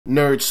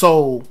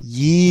NERDSoul.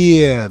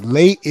 Yeah,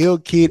 late ill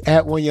kid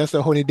at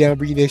OneYoungsta holding it down,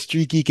 bringing that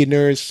street geek and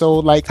nerd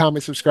soul. Like,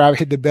 comment, subscribe,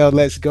 hit the bell.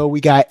 Let's go.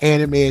 We got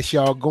anime.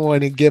 Y'all go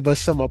on and give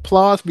us some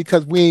applause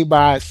because we ain't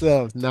by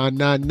ourselves. Nah,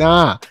 nah,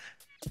 nah.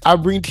 I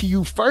bring to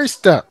you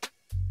first up,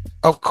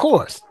 of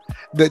course,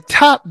 the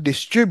top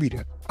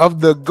distributor of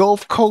the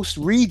Gulf Coast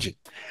region,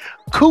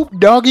 COOP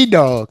Doggy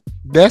Dog.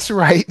 That's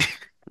right.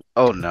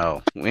 Oh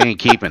no, we ain't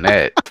keeping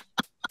that.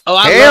 Oh,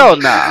 hell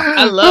nah.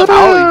 I love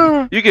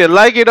it. You can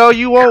like it all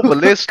you want, but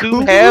let's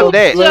Snoop have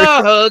that.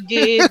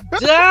 Doggy dog.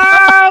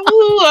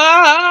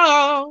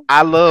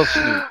 I love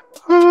Snoop.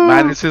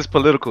 Minus his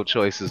political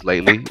choices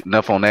lately.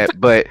 Enough on that.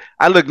 But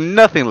I look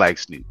nothing like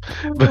Snoop.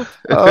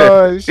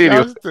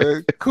 Shouts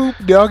to COOP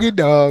Doggy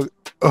Dog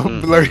of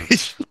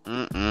Blurtish.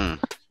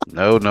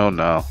 No.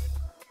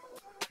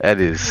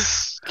 That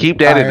is keep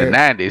that in the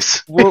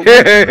 90s. We'll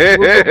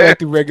go back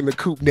to regular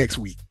COOP next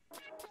week.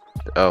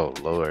 Oh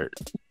Lord.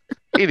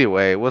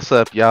 Anyway, what's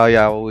up, y'all?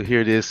 Y'all will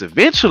hear this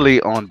eventually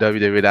on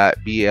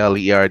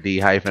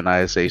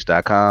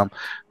www.blerd-ish.com.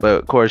 But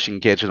of course, you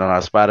can catch it on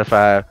our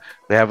Spotify.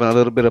 We're having a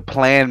little bit of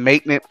planned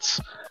maintenance.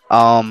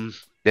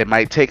 That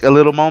might take a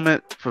little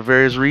moment for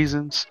various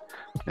reasons.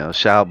 You know,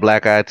 shout out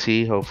Black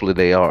IT. Hopefully,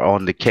 they are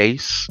on the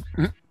case.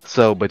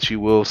 So, but you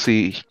will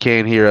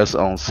can hear us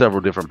on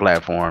several different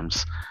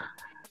platforms.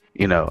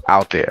 You know,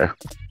 out there.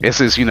 And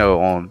since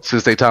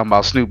since they talking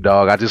about Snoop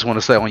Dogg, I just want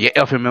to say on your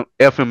FM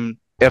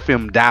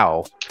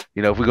dial,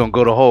 if we're gonna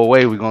go the whole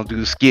way, we're gonna do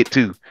the skit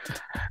too.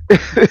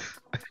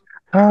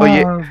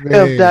 F.M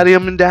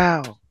and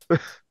dial.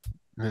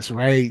 That's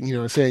right. You know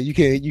what I'm saying? You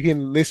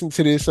can listen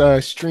to this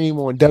stream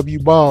on W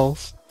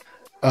Balls.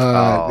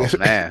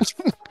 Man.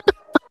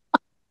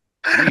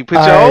 You put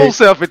your own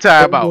self in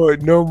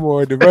timeout. No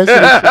more. The rest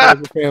of the show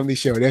is a family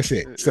show. That's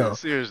it. So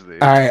seriously.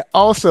 All right.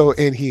 Also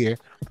in here,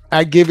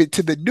 I give it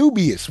to the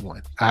dubious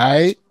one. All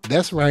right.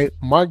 That's right.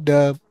 Mark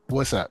Dub,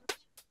 what's up?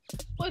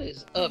 What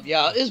is up,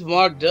 y'all? It's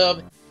Mark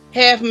Dub,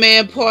 half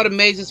man, part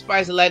amazing,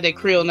 spicy like that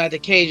Creole, not the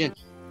Cajun.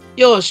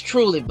 Yours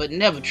truly, but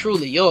never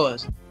truly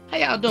yours. How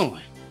y'all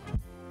doing?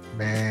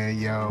 Man,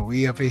 yo,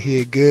 we up in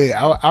here good.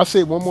 I'll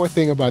say one more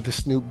thing about the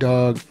Snoop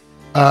Dogg.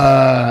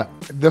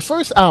 The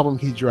first album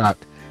he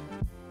dropped,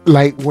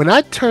 like when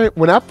I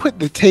put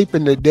the tape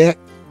in the deck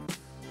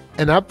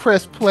and I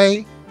pressed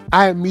play,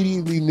 I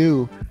immediately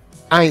knew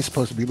I ain't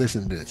supposed to be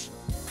listening to this.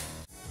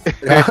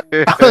 I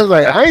was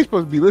like, I ain't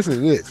supposed to be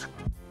listening to this.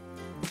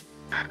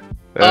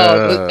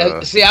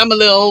 See, I'm a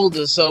little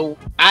older, so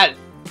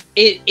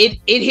it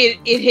hit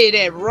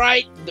at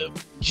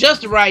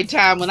just the right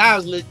time when I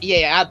was it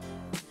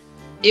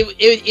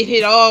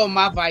hit all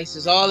my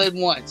vices all at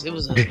once. It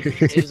was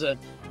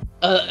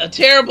a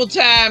terrible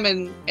time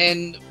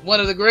and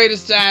one of the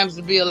greatest times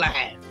to be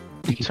alive.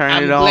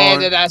 I'm glad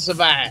that I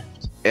survived.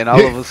 And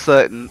all of a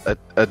sudden,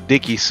 a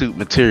Dickie suit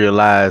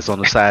materialized on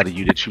the side of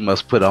you that you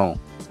must put on.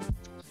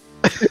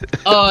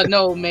 Oh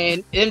no,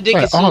 man! Them Dickie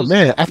suits, oh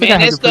man, I think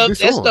that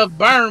stuff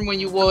burned when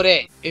you wore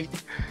that. It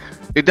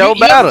don't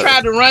matter. You ever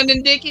tried to run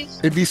in Dickies?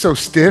 It'd be so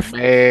stiff.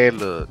 Man,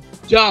 look.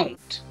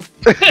 Don't.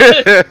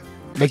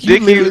 Like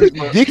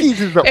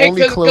Dickies is the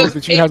only clothes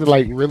that you have to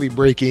like really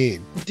break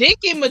in.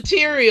 Dickie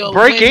material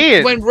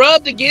when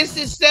rubbed against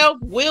itself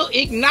will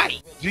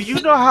ignite. Do you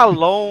know how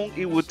long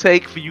it would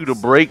take for you to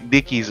break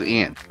Dickies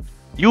in?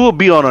 You will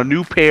be on a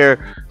new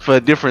pair for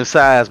a different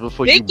size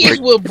before Dickies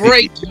will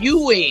break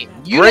you in.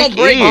 You don't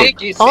break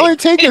Dickies. All it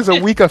takes is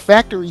a week of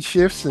factory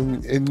shifts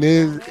and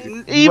then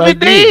even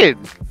then.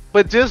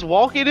 But just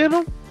walking in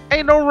them,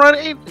 ain't no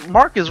running.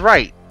 Mark is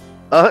right.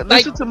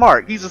 Listen to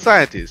Mark. He's a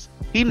scientist.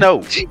 He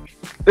knows.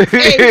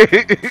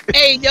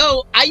 hey,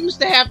 yo! I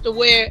used to have to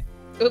wear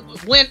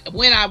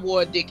when I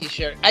wore a Dickie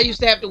shirt. I used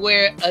to have to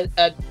wear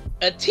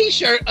a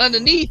t-shirt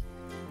underneath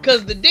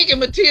because the Dickie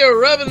material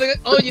rubbing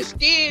on your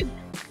skin.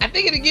 I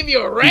think it'll give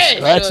you a rash.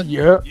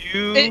 You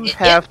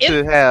have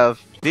to have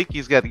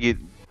Dickie's got to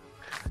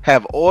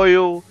have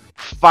oil,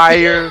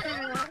 fire,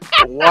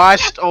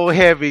 washed on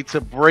heavy to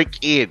break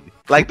in.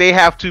 Like they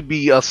have to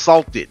be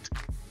assaulted.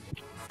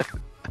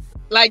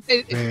 Like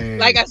I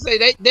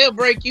say, they'll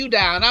break you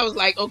down. I was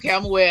like, okay,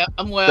 I'm gonna wear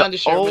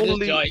undershirt for this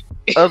joint.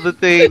 Other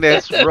thing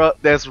that's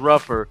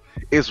rougher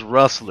is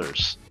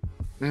rustlers,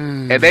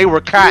 and they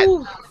were cotton.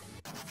 Ooh.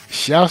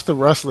 Shouts to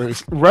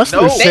rustlers.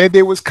 Rustlers said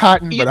they was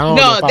cotton, but I don't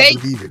know if I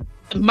believe it.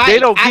 Mike, they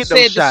don't get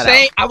no shout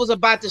out. I was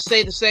about to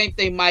say the same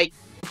thing, Mike.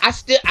 I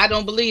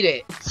don't believe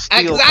that.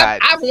 Still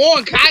I've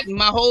worn cotton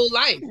my whole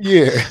life.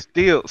 Yeah.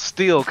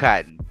 Still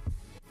cotton.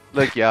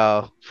 Look,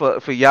 y'all,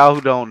 for y'all who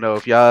don't know,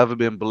 if y'all ever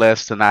been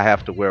blessed to not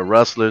have to wear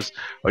rustlers,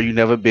 or you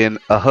never been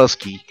a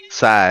husky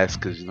size,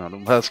 because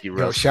them husky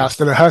rustlers. Shouts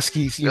to the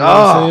Huskies, you know what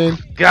I'm saying?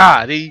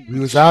 God, we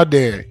was out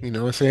there, you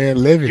know what I'm saying,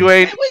 living. You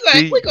ain't.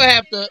 We gonna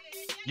have to.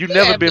 You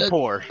never been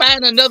poor.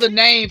 Find another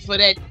name for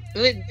that.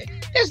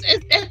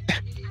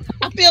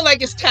 I feel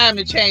like it's time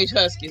to change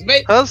Huskies.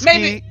 Maybe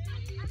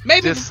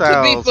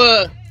to be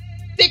for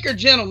thicker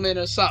gentlemen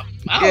or something.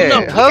 I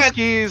don't know.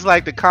 Husky is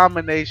like the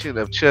combination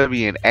of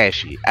chubby and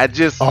ashy.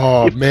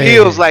 It man.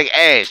 feels like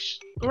ash.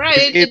 Right.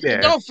 It's in It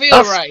there. don't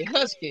feel right.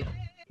 Husky.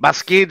 My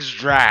skin's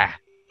dry.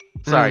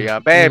 Sorry, y'all.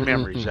 Bad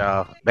memories,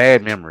 y'all.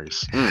 Bad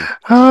memories.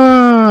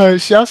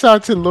 Shouts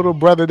out to Little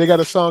Brother. They got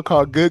a song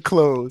called "Good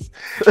Clothes,"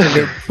 and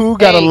then Pooh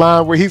got a Hey.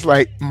 line where he's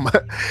like,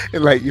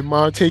 and like your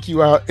mom take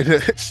you out, and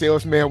the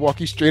salesman walk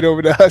you straight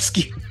over to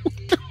Husky.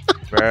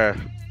 Bruh.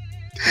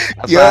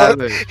 That's how I Yo,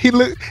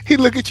 look. he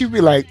look at you,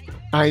 be like,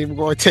 I ain't even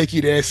gonna take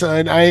you there,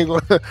 son. I ain't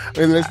gonna.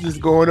 Let's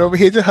just go on over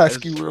here to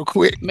Husky That's- real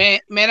quick. Man,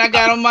 I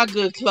got on my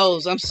good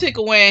clothes. I'm sick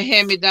of wearing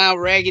hand-me-down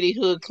raggedy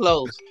hood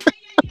clothes.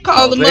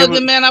 Call the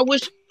ugly man. I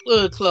wish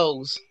hood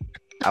clothes.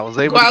 I was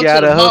Go able to out get to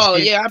out the of mall.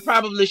 Husky Yeah, I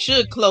probably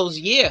should close.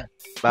 Yeah,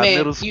 by man.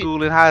 middle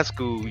school and high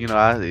school. You know,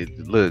 I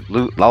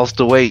lost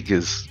the weight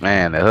because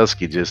man, the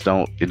Husky just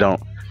they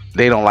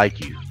don't like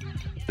you.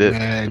 The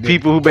Man,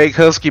 people who make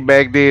Husky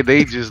back then,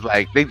 they just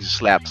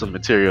slap some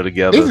material they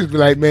together. just be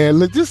like, man,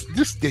 look, just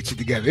stitch it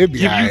together. It'll be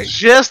Give you alright.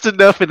 just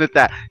enough in the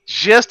thigh,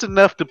 just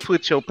enough to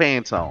put your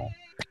pants on.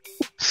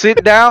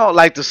 Sit down,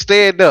 like to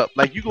stand up,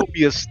 like you gonna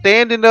be a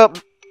standing up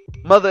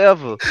mother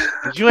ever.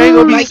 'Cause you ain't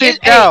gonna be Like sitting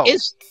down.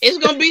 it's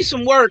gonna be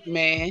some work,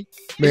 man.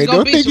 Man, It's gonna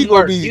don't be think some you're gonna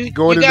work. be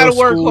going You to no gotta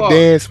work school hard.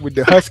 dance with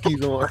the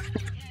Huskies on.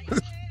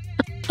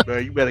 Bro,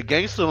 you better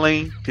gangster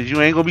lean, cause you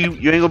ain't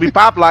gonna be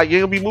pop lock. You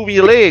ain't gonna be moving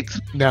your legs.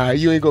 Nah,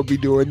 you ain't gonna be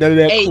doing none of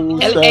that Hey, cool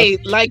hey, stuff. hey,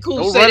 like Coop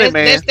No said, running,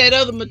 that's that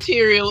other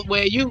material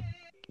where you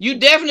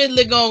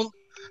definitely gonna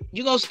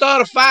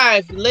start a fire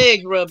if your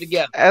legs rub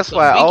together. That's So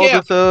why be all the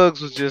careful.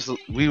 thugs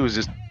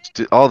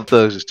all the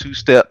thugs just two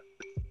step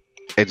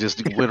and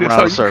just went That's around all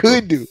a you circle.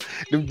 could do.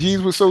 Them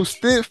jeans were so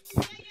stiff.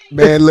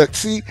 Man, look,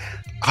 see.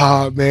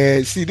 Oh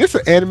man, see, this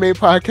is an anime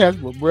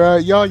podcast, but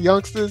bruh, y'all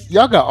youngsters,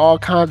 y'all got all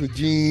kinds of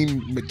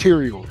jean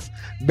materials.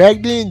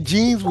 Back then,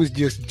 jeans was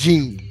just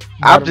jeans.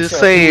 by I'm just themselves. It was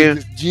saying,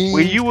 just jeans.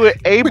 when you were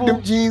Put them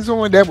able jeans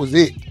on, that was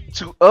it.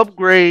 to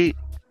upgrade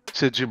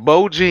to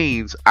Jabot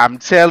jeans, I'm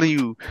telling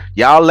you,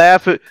 y'all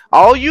laugh at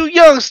all you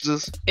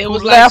youngsters It who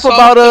was like laugh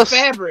about softer us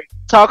fabric.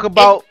 talk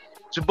about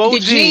Jabot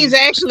Your jeans jeans.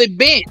 actually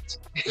bent.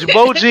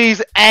 Jabot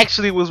jeans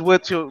actually was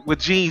what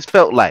jeans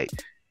felt like.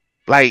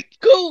 Like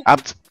Coop, I'm.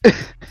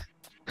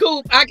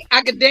 Coop,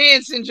 I could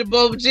dance in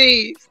Jabot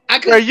jeans.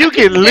 Bro, you I could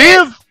can dance.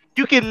 live.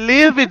 You can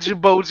live in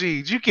Jabot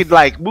jeans. You can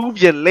like move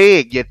your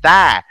leg, your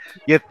thigh.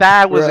 Your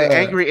thigh wasn't Bruh.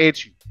 angry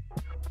at you.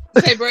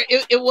 Say, bro,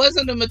 it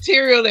wasn't the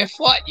material that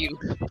fought you.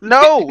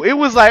 No, it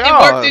was like,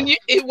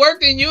 It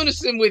worked in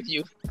unison with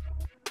you.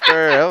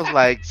 I was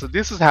like, so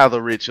this is how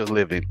the rich are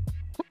living.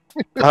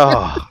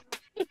 Oh,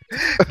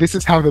 This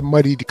is how the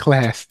muddied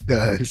class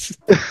does.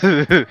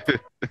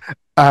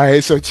 All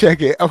right, so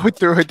check it. I'm gonna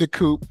throw it to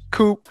Coop.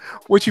 Coop,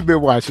 what you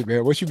been watching,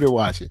 man? What you been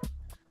watching?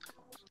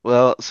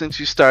 well, since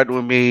you started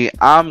with me,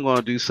 I'm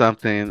gonna do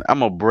something. I'm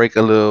gonna break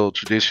a little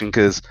tradition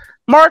because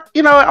Mark,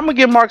 I'm gonna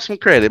give Mark some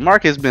credit.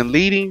 Mark has been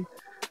leading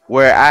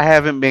where I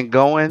haven't been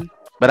going,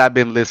 but I've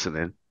been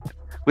listening.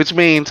 Which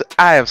means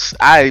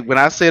when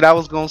I said I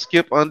was gonna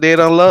skip Undead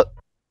Unluck,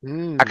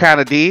 I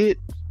kind of did.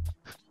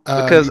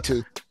 Because Me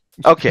too.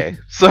 okay,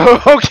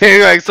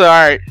 all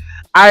right.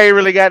 I ain't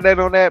really got that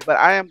on that, but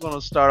I am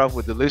gonna start off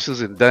with Delicious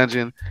in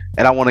Dungeon,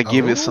 and I want to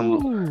give it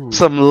some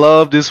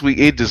love this week.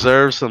 It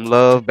deserves some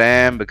love,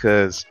 bam,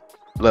 because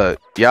look,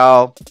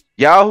 y'all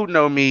who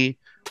know me,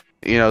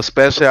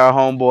 especially our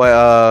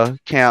homeboy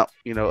Camp,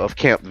 of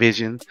Camp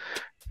Vision,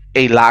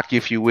 a lock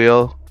if you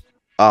will.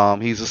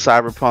 He's a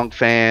Cyberpunk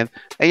fan,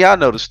 and y'all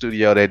know the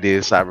studio that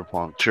did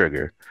Cyberpunk,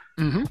 Trigger.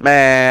 Mhm.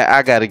 Man,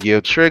 I gotta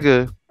give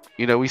Trigger.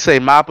 We say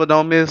Mappa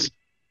don't miss,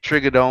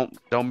 Trigger don't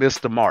miss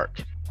the mark.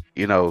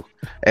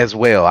 As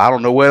well. I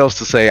don't know what else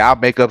to say. I'll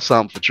make up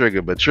something for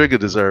Trigger, but Trigger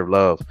deserve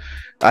love.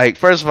 Like,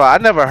 first of all, I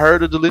never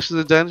heard of Delicious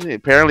in Dungeon.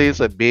 Apparently, it's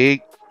a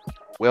big,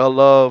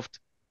 well-loved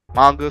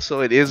manga,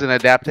 so it is an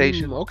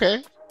adaptation.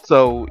 Okay.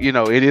 So,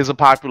 it is a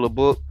popular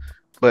book.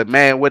 But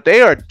man, what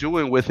they are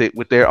doing with it,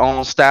 with their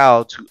own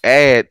style, to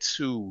add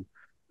to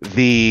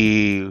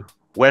the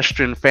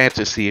Western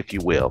fantasy, if you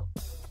will.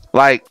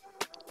 Like,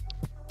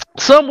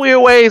 some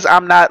weird ways,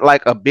 I'm not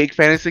like a big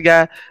fantasy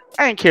guy.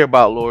 I didn't care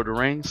about Lord of the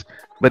Rings.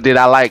 But did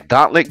I like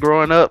Gauntlet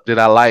growing up? Did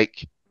I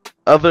like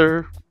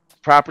other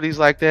properties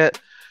like that?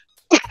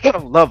 I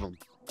love them.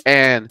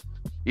 And,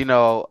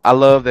 I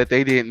love that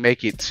they didn't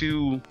make it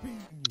too...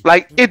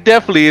 Like, it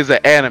definitely is an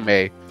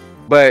anime.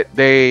 But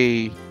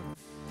they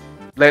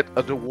let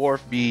a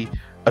dwarf be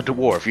a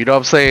dwarf. You know what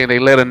I'm saying? They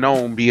let a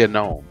gnome be a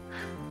gnome.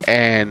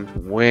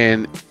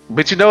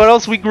 But you know what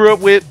else we grew up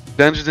with?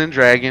 Dungeons and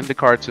Dragons, the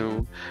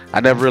cartoon. I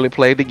never really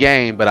played the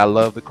game, but I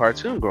love the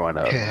cartoon growing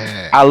up.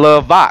 I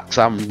love Vox.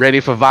 I'm ready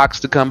for Vox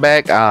to come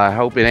back. I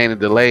hope it ain't a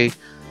delay,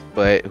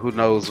 but who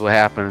knows what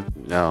happened.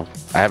 I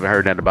haven't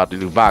heard nothing about the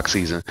new Vox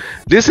season.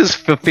 This has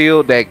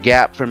fulfilled that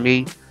gap for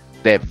me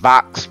that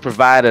Vox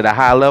provided a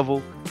high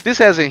level. This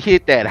hasn't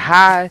hit that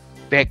high,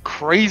 that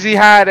crazy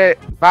high that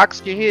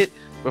Vox can hit,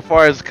 but as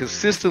far as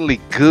consistently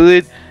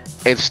good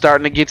and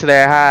starting to get to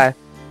that high,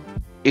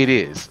 it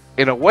is.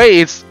 In a way,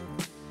 it's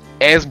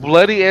as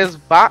bloody as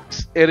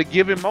Vox at a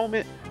given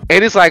moment,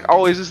 and it's like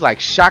always just like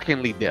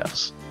shockingly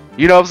deaths.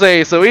 You know what I'm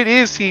saying? So it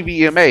is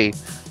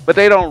TVMA, but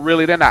they're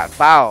not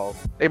foul.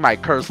 They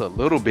might curse a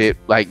little bit,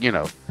 like, you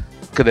know,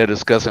 because they're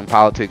discussing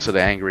politics or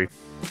they're angry.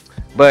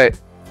 But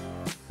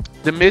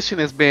the mission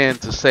has been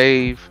to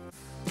save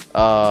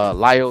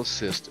Lyo's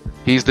sister.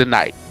 He's the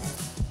knight.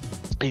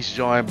 He's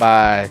joined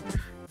by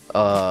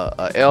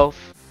a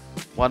elf,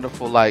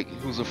 wonderful, like,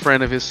 who's a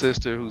friend of his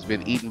sister who's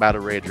been eaten by the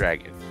red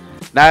dragon.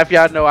 Now, if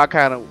y'all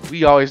know,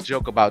 we always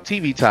joke about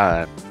TV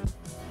time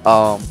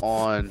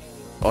on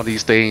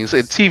these things.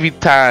 And TV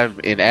time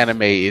in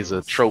anime is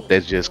a trope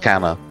that's just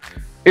kind of,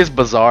 it's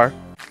bizarre.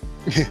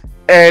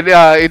 And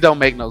it don't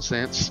make no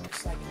sense.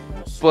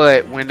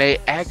 But when they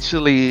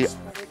actually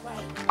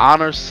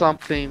honor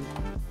something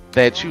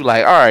that you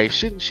like, all right,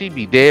 shouldn't she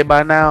be dead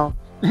by now?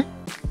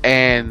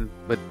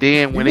 But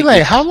then when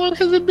how long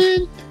has it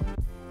been?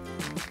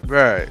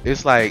 Bruh,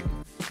 it's like,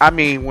 I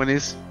mean, when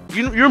it's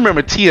you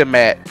remember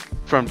Tiamat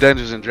from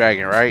Dungeons and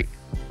Dragons, right?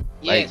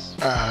 Yes.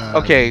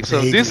 Okay, so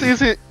this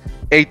isn't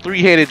a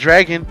three-headed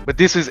dragon, but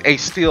this is a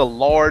still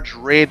large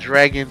red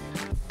dragon,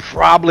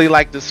 probably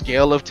like the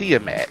scale of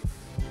Tiamat,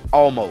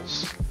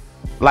 almost.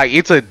 Like,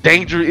 it's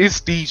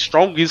the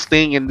strongest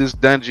thing in this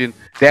dungeon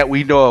that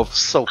we know of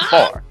so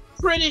far. I'm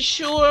pretty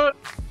sure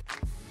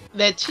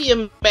that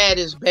Tiamat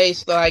is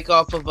based like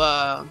off of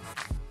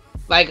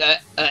like a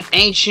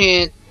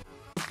ancient.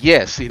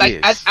 Yes, it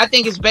is. I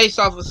think it's based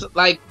off of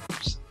like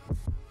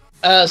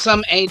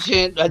some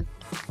ancient.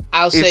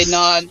 I'll say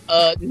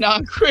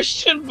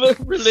non-Christian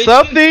religion.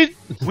 Something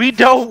we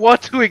don't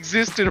want to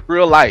exist in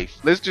real life.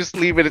 Let's just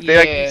leave it at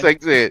that. Yeah.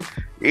 Like you said,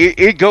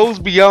 it goes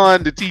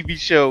beyond the TV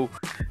show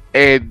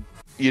and,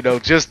 you know,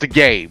 just the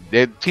game.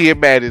 That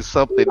Tiamat is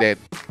something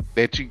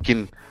that you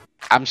can,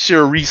 I'm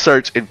sure,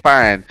 research and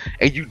find,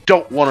 and you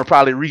don't want to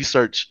probably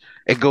research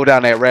and go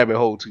down that rabbit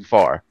hole too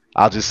far.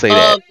 I'll just say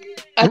that.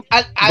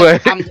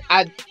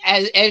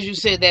 As you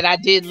said that, I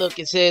did look.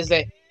 It says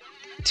that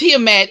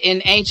Tiamat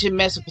in ancient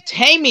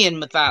Mesopotamian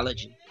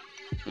mythology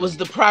was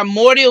the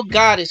primordial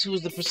goddess who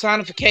was the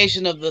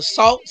personification of the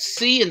salt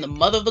sea and the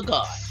mother of the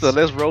gods. So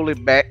let's roll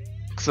it back.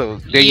 So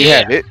there you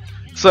have it.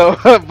 So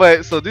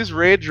so this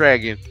red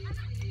dragon,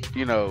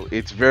 you know,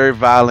 it's very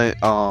violent.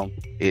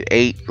 It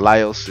ate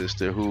Lyo's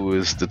sister, who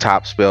is the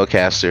top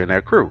spellcaster in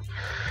their crew.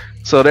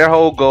 So their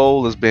whole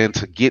goal has been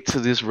to get to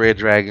this red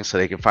dragon so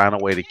they can find a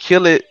way to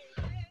kill it.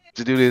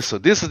 To do this, so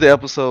this is the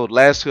episode.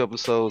 Last two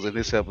episodes and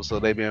this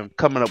episode, they've been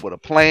coming up with a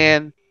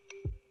plan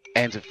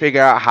and to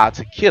figure out how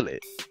to kill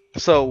it.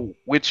 So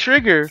with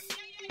Trigger,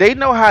 they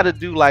know how to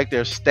do like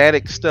their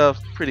static stuff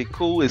pretty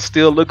cool. It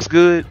still looks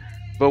good,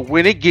 but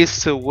when it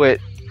gets to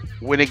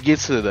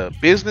the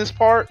business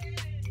part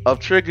of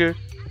Trigger,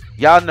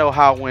 y'all know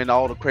how when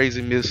all the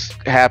crazy myths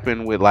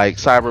happen with like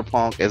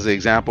Cyberpunk as an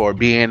example, or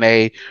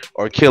BNA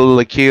or Kill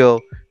la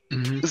Kill,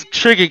 this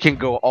Trigger can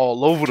go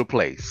all over the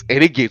place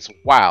and it gets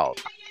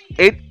wild.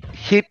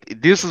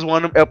 This is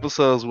one of them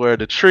episodes where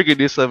the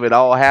triggerness of it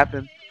all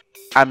happened.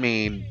 I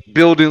mean,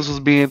 buildings was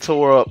being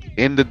tore up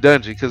in the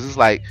dungeon, because it's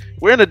like,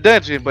 we're in a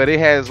dungeon, but it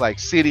has like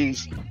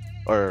cities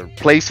or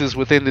places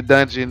within the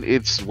dungeon.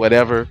 It's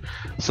whatever.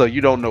 So you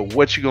don't know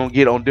what you're going to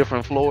get on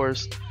different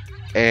floors.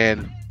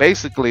 And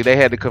basically they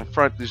had to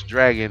confront this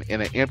dragon in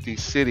an empty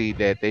city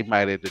that the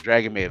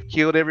dragon may have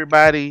killed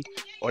everybody,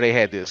 or they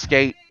had to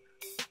escape.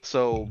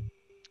 So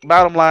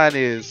bottom line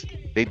is,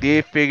 they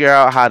did figure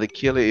out how to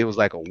kill it. It was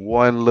like a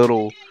one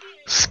little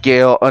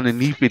scale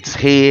underneath its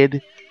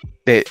head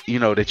that, you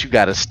know, that you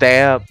got to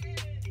stab.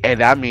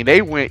 And I mean,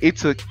 it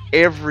took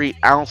every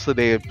ounce of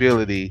their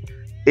ability.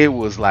 It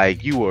was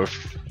like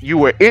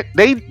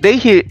they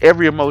hit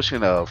every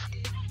emotion of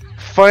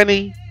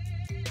funny,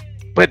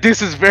 but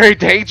this is very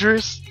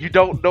dangerous. You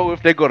don't know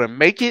if they're going to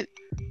make it.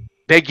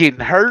 They're getting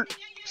hurt.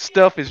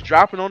 Stuff is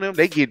dropping on them.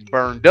 They get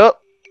burned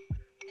up.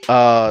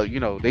 You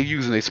know, they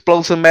using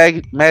explosive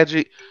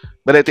magic,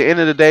 but at the end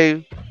of the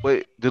day,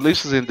 what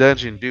Delicious in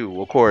Dungeon do,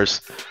 of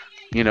course,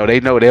 you know, they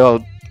know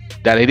that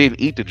they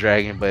didn't eat the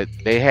dragon, but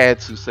they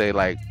had to say,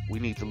 like, we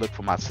need to look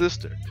for my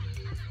sister.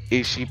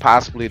 Is she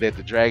possibly that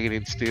the dragon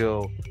didn't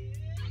still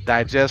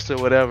digest or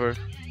whatever?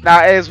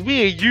 Now, as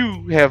we and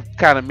you have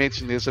kind of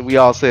mentioned this, and we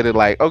all said it,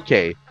 like,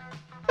 okay,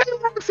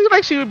 it seems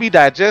like she would be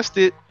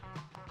digested,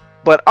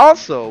 but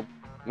also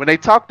when they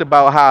talked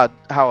about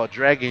how a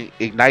dragon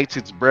ignites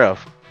its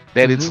breath,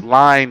 that it's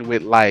lined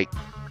with like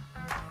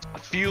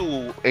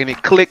fuel and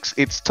it clicks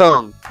its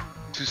tongue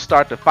to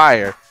start the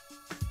fire,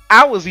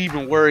 I was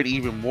even worried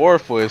even more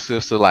for his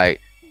sister.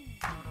 Like,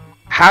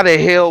 how the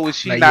hell was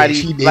she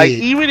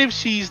even if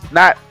she's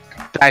not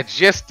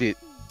digested,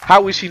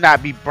 how would she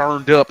not be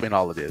burned up in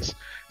all of this?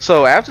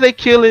 So after they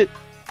kill it,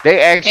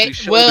 they actually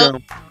show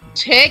them.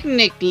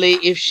 Technically,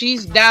 if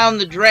she's down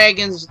the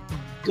dragon's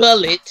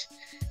gullet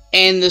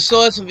and the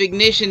source of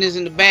ignition is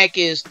in the back of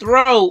his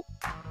throat,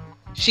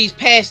 she's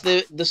past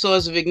the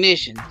source of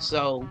ignition,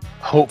 so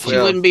hopefully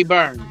she wouldn't be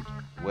burned.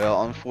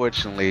 Well,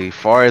 unfortunately,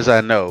 far as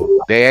I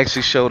know, they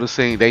actually showed the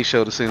scene. They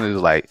showed the scene. It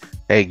was like,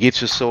 hey,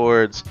 get your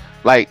swords.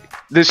 Like,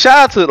 the shout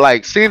out to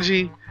like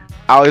Shinji.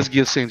 I always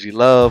give Shinji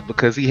love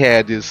because he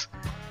had this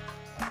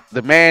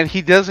the man,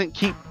 he doesn't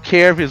keep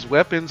care of his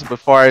weapons, but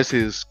far as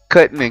his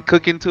cutting and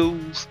cooking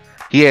tools,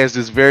 he has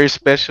this very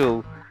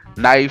special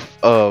knife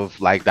of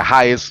like the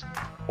highest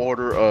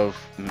order of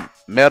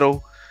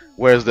metal.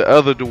 Whereas the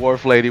other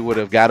dwarf lady would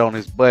have got on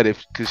his butt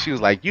if, because she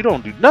was like, "You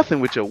don't do nothing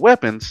with your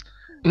weapons,"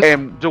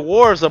 and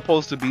dwarves are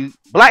supposed to be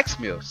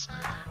blacksmiths,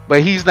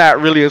 but he's not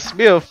really a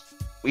smith.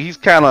 He's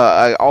kind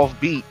of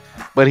offbeat,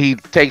 but he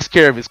takes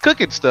care of his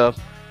cooking stuff,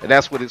 and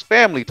that's what his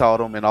family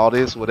taught him and all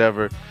this,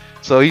 whatever.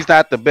 So he's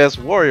not the best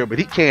warrior, but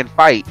he can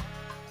fight.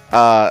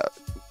 Uh,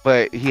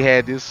 but he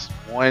had this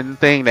one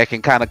thing that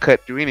can kind of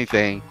cut through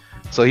anything.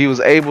 So he was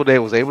able, they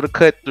was able to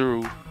cut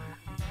through,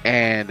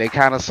 and they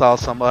kind of saw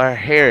some of her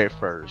hair at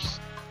first,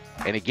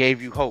 and it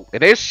gave you hope.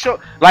 And they're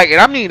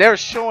and I mean, they're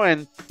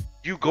showing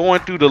you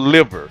going through the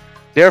liver.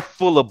 They're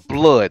full of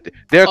blood.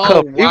 They're Oh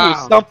It was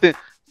wow. something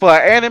for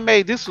an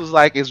anime. This was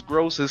like as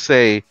gross as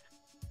say,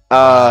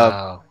 uh,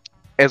 Wow.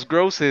 as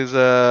gross as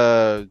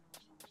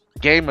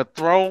Game of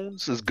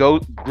Thrones, as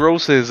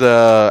gross as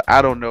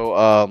I don't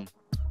know,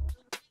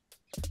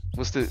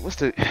 what's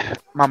the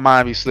my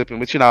mind be slipping,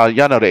 but you know,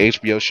 y'all know the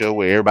HBO show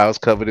where everybody was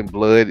covered in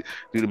blood,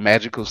 do the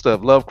magical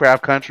stuff,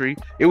 Lovecraft Country.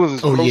 It was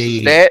as Oh yeah, gross as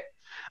yeah,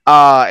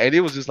 that. And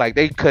it was just like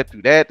they cut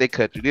through that, they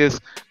cut through this,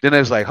 then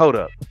it's like, hold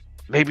up,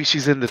 maybe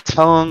she's in the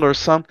tongue or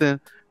something.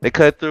 They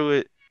cut through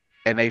it,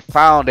 and they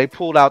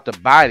pulled out the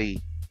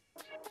body,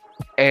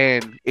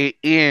 and it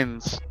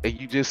ends, and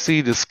you just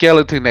see the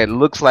skeleton that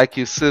looks like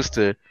his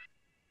sister.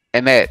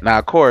 And that, now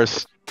of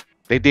course,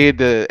 they did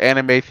the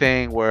anime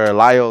thing where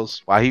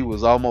Laios, while he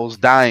was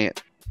almost dying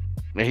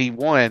and he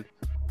won,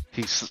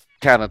 he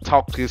kind of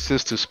talked to his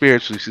sister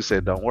spiritually. She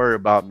said, "Don't worry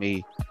about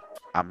me,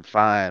 I'm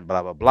fine,"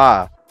 blah blah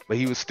blah. But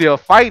he was still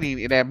fighting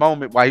in that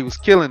moment while he was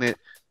killing it,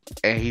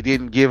 and he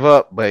didn't give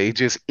up. But it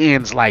just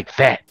ends like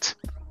that.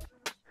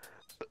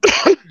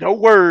 No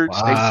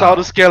words. They saw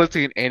the wow.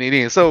 skeleton, and it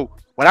ends. So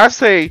when I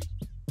say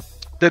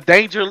the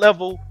danger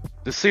level,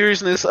 the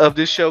seriousness of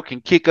this show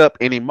can kick up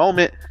any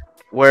moment,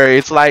 where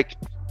it's like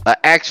an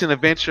action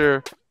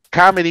adventure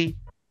comedy.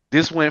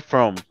 This went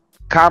from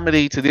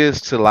comedy to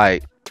this to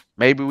like,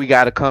 maybe we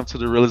got to come to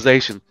the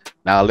realization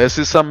now, unless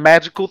it's some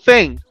magical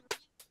thing,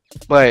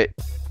 but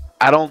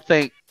I don't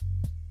think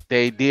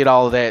they did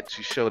all of that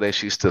to show that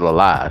she's still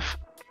alive.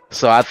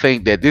 So I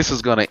think that this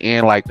is going to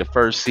end like the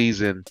first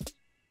season,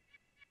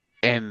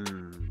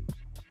 and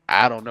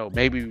I don't know,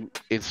 maybe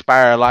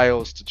inspire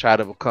Lyos to try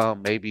to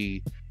become,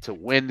 maybe to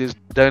win this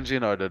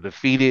dungeon or to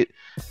defeat it,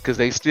 because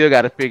they still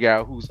got to figure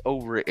out who's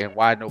over it and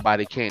why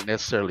nobody can't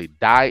necessarily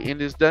die in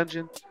this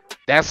dungeon.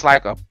 That's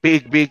like a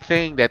big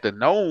thing that the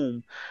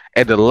gnome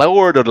and the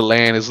lord of the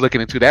land is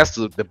looking into. That's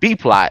the B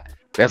plot.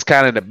 That's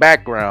kind of in the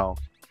background,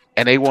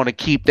 and they want to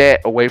keep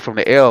that away from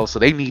the elves. So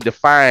they need to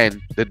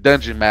find the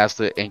dungeon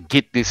master and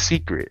get this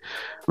secret.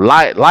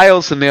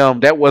 Lyos and them,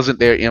 that wasn't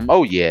their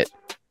MO yet,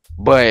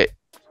 but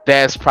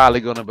that's probably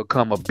going to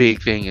become a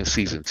big thing in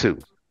season 2.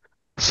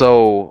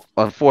 So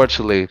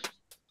unfortunately,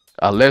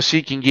 unless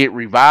she can get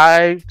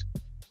revived,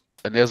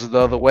 and there's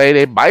another way,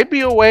 there might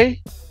be a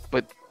way,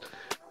 but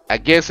I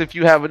guess if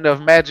you have enough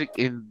magic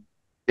in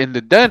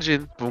the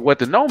dungeon, from what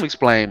the gnome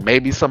explained,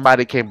 maybe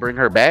somebody can bring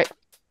her back,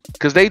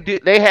 because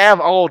they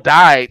have all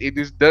died in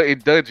this in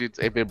dungeons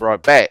and been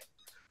brought back.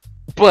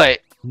 But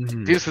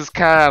Mhm. this is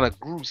kind of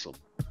gruesome.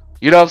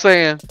 You know what I'm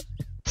saying?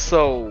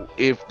 So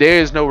if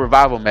there is no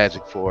revival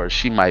magic for her,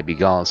 she might be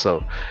gone.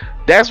 So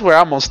that's where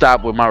I'm gonna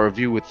stop with my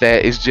review with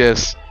that. It's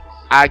just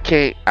I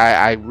can't.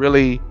 I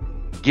really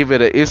give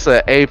it it's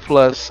a A+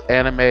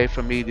 anime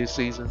for me this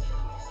season.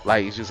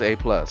 Like it's just A+.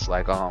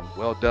 Like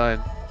well done.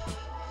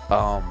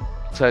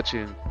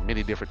 Touching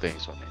many different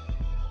things for me.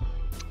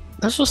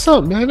 That's what's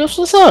up, man. That's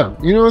what's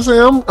up. You know what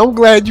I'm saying? I'm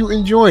glad you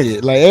enjoyed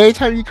it. Like every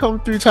time you come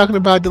through talking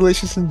about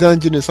Delicious and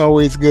Dungeon, it's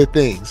always a good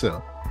thing.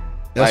 So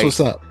that's Like what's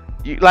up.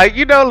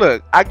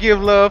 look, I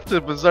give love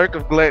to Berserk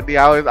of Gluttony.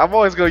 I'm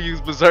always gonna use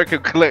Berserk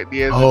of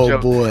Gluttony as a Oh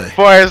joke. boy. As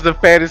far as the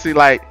fantasy,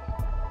 like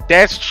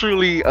that's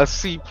truly a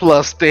C+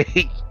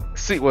 thing.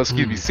 C, well,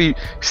 excuse me, C.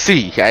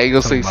 I ain't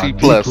gonna say Talking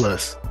C+. about B+.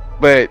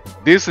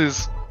 But this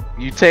is,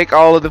 you take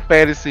all of the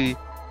fantasy,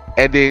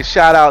 and then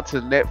shout out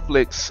to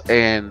Netflix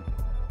and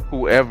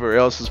whoever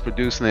else is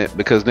producing it,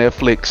 because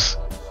Netflix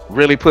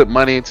really put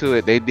money into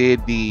it. They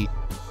did the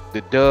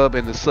dub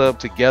and the sub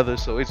together,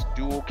 so it's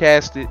dual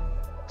casted.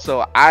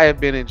 So I have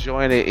been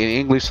enjoying it in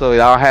English, so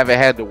I haven't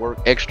had to work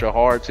extra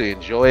hard to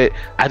enjoy it.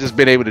 I just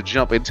been able to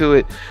jump into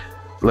it.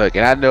 Look,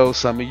 and I know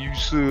some of you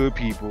sub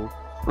people.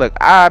 Look,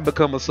 I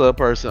become a sub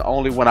person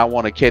only when I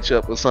want to catch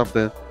up with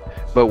something.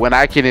 But when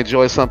I can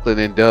enjoy something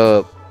in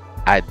dub,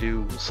 I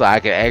do, so I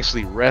can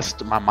actually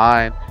rest my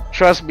mind.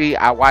 Trust me,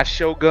 I watch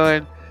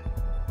Shogun.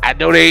 I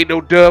know there ain't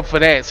no dub for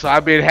that, so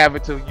I've been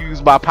having to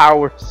use my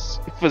powers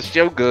for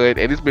Shogun,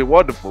 and it's been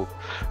wonderful.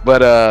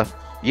 But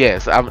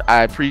yes,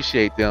 I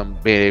appreciate them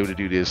being able to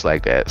do this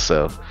like that.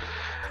 So,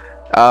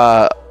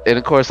 and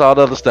of course, all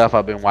the other stuff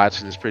I've been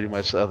watching is pretty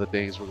much other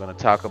things we're gonna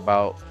talk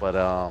about. But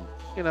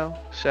you know,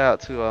 shout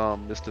out to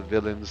Mr.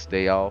 Villain's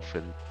Day Off,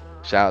 and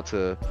shout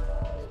out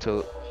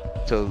to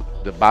to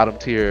the bottom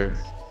tier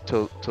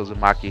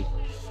Tozumaki.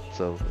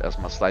 So that's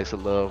my slice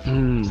of love,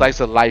 Mm. slice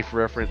of life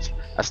reference.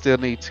 I still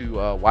need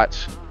to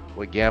watch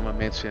what Gamma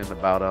mentioned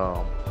about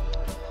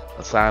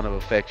a sign of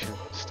affection.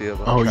 Still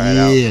gonna Oh try it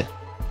out. yeah,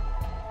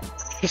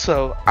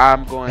 So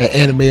I'm going that to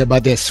anime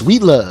about that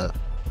sweet love.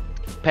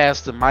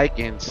 pass the mic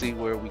and see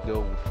where we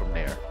go from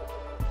there.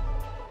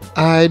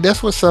 All right,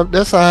 that's what's up.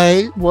 That's all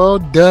right. Well,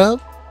 Dub,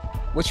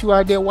 what you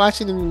out there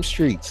watching in the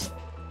streets?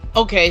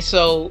 Okay,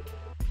 so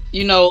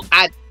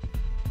I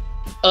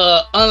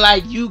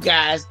unlike you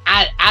guys,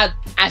 I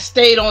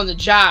stayed on the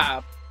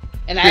job,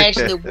 and I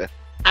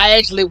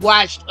actually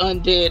watched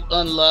Undead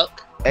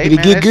Unluck. Hey Did it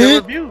man, get that's good?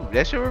 your review.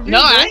 That's your review.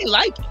 No, bro. I ain't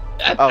like it.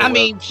 Oh, I well,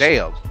 mean,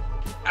 damn.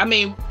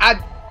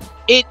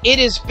 it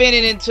is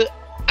spinning into.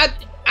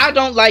 I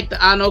don't like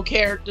the Ano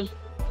character,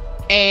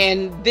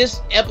 and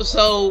this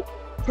episode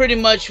pretty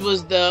much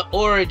was the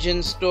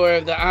origin story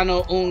of the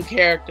Ano Un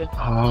character.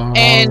 Oh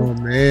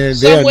And man, they're not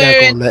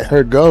somewhere gonna let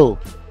her go.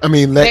 I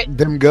mean, let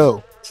them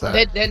go.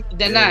 Sorry.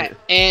 they're not,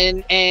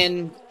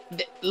 and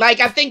like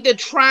I think they're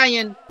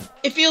trying.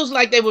 It feels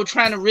like they were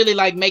trying to really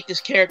like make this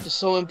character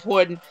so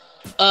important.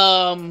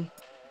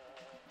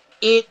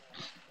 It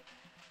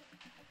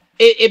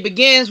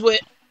begins with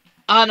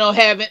Ano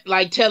having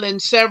like telling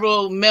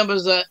several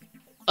members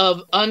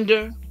of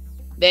Under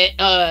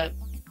that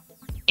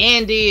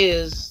Andy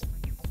is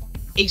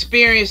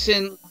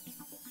experiencing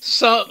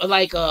some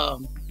like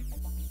an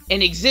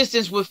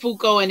existence with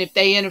Fuko, and if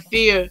they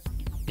interfere,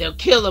 they'll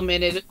kill him,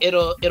 and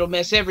it'll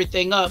mess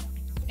everything up.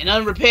 And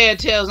Unrepaired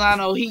tells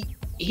Ano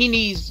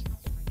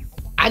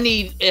I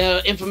need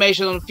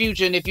information on the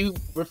future, and if you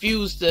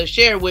refuse to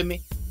share it with me,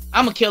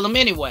 I'm gonna kill him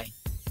anyway.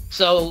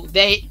 So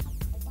they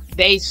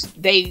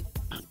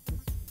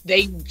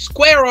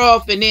square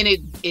off, and then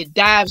it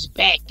dives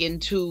back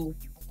into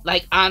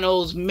like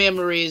Ano's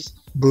memories.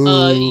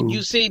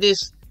 You see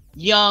this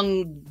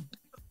young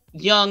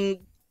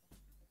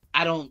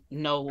I don't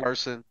know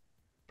person.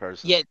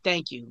 Yeah,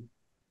 thank you.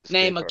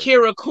 Named Person.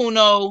 Akira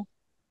Kuno,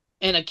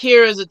 and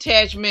Akira's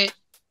attachment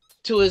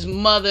to his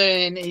mother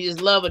and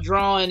his love of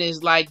drawing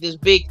is like this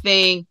big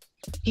thing.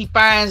 He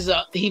finds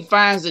a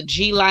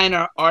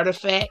G-liner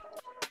artifact,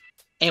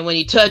 and when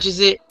he touches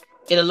it,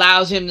 it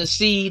allows him to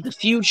see the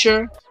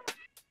future.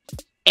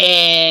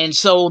 And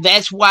so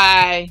that's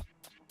why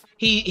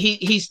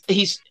he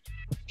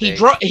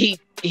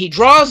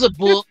draws a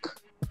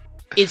book.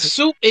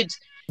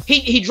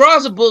 He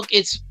draws a book.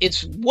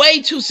 It's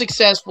way too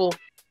successful.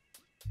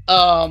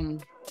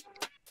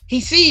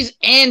 He sees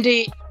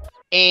Andy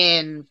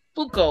and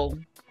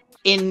Fuko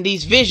in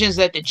these visions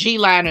that the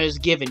G-liner is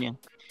giving him.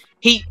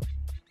 He,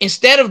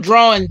 instead of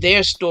drawing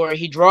their story,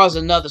 he draws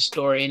another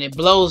story, and it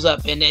blows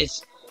up, and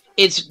it's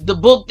the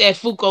book that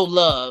Fuko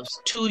loves,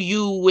 To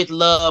You with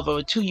Love,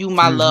 or To You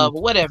My Love,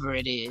 or whatever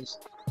it is.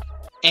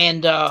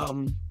 And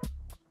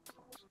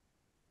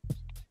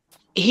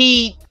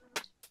they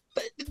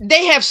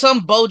have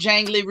some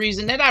bojangly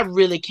reason that I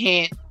really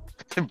can't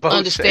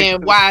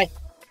understand why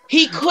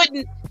he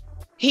couldn't.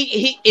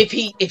 If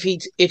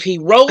he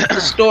wrote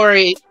the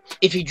story,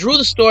 if he drew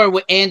the story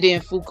with Andy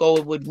and Fuko,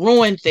 it would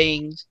ruin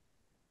things.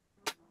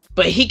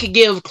 But he could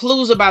give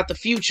clues about the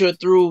future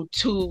through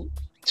To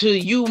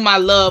You My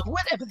Love,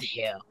 whatever the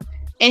hell.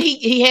 And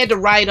he had to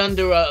write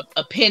under a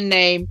pen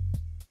name,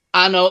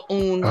 Ano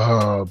Un.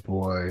 Oh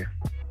boy.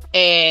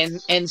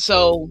 And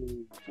so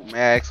may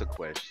I ask a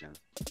question?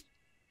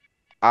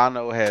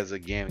 Ano has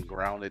again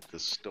grounded the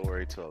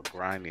story to a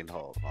grinding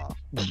halt, huh?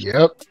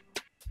 Yep.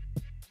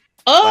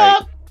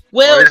 Well,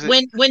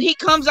 when he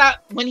comes out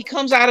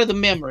of the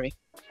memory,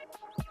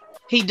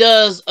 he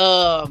does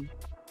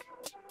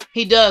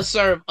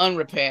serve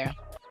Unrepair.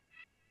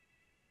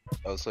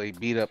 Oh, so he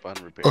beat up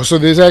Unrepair. Oh, so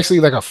there's actually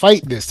like a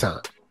fight this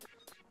time.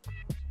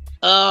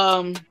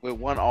 With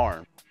one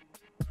arm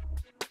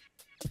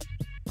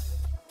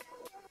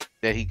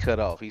that he cut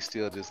off. He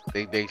still just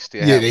they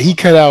still yeah, he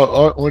cut out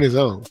on his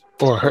own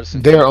or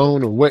their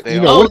own or what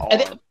you know.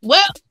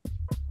 Well,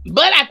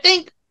 but I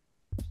think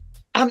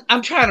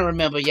I'm trying to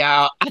remember,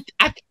 y'all.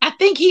 I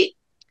think he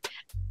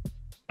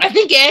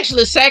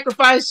actually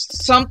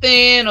sacrificed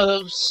something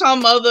or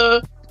some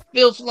other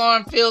filth,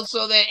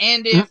 so that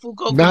Andy and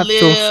Fuko could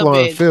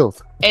live.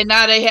 Filth. And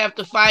now they have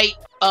to fight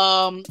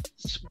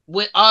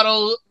with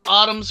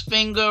Autumn's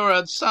finger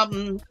or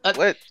something.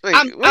 Wait,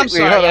 I'm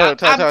sorry.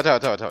 Talk.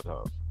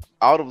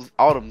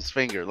 Autumn's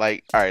finger.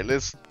 Like, all right,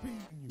 let's.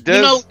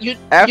 To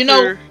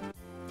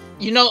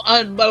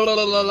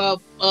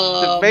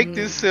make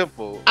this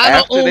simple,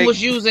 Ano was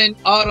using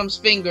Autumn's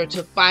finger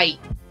to fight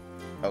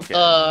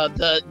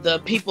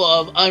the people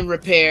of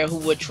Unrepair who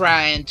were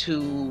trying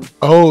to.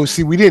 Oh,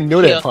 see, we didn't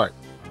know that part.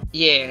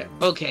 Yeah.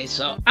 Okay.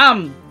 So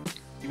You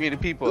mean the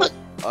people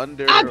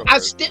under? I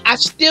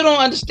still don't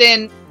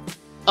understand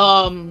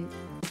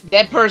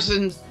that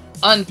person's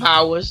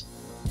unpowers.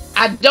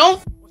 I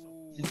don't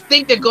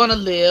think they're gonna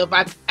live.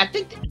 I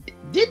think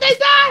did they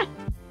die?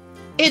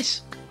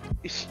 It's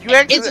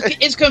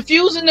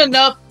confusing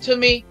enough to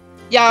me,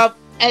 y'all.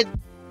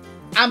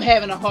 I'm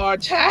having a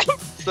hard time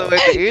So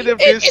at the end of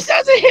It this,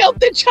 doesn't help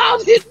that y'all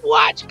didn't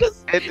watch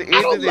because at the I end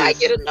don't of like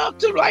this, it enough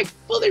to like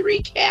fully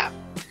recap.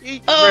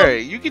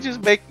 you can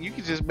just make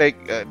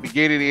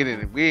beginning and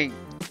ending. We ain't.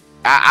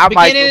 I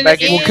might go Beginning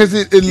back and and Well, because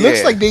it looks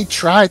Yeah. like they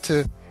tried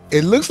to.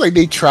 It looks like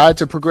they tried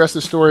to progress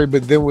the story,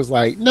 but then was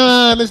like,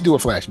 nah, let's do a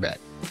flashback.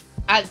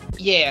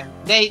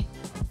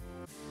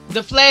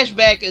 The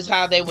flashback is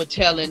how they were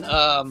telling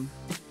Ano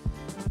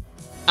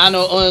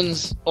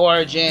Un's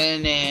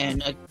origin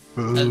and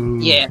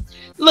yeah.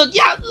 Look,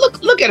 y'all,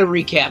 look at a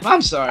recap.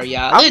 I'm sorry,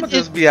 y'all. I'm gonna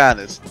just be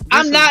honest.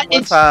 I'm not.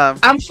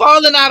 I'm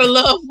falling out of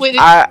love with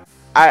it.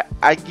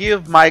 I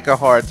give Mike a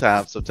hard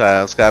time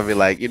sometimes. Cause I be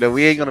like,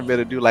 we ain't gonna be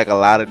able to do like a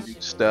lot of new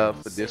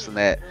stuff and this and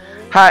that.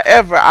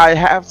 However, I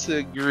have to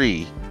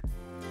agree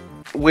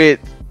with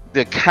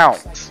the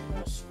count.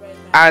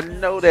 I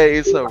know that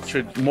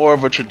it's more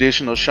of a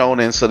traditional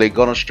shonen, so they're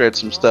gonna stretch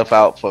some stuff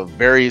out for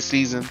various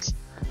seasons.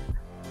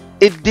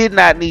 It did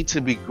not need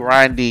to be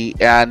grindy,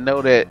 and I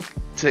know that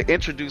to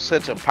introduce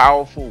such a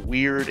powerful,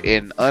 weird,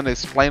 and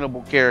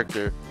unexplainable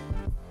character,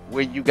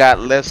 where you got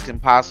less than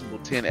possible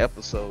 10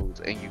 episodes,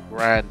 and you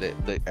grind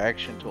the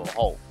action to a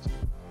halt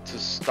to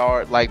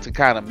start, like, to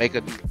kind of make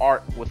a new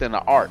arc within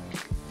an arc.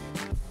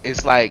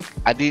 It's like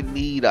I didn't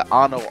need an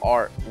Ano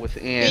arc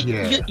within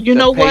you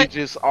know what?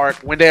 Pages arc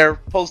when they're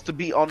supposed to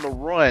be on the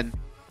run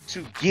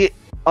to get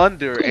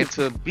under and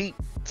to beat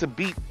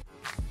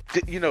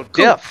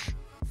death.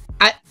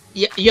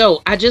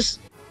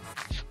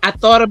 I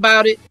thought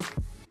about it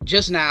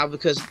just now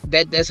because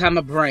that's how my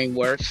brain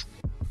works.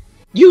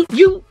 You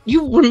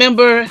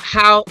remember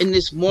how in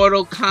this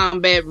Mortal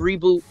Kombat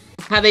reboot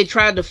how they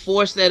tried to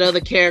force that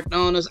other character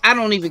on us? I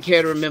don't even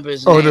care to remember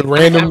his name. Oh, the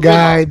random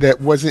guy that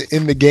wasn't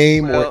in the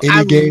game or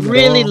any game. I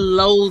really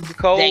loathe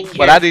Cole, that character.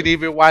 But I didn't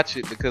even watch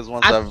it because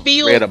once I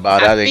read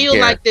about it, I didn't care. I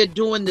feel like they're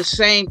doing the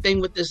same thing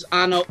with this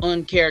Ano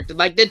Un character.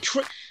 Like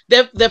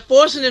they're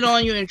forcing it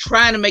on you and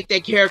trying to make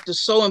that character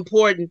so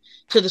important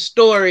to the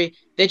story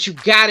that you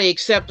gotta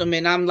accept them.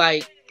 And I'm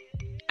like,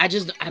 I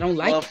don't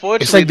like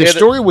it. It's like the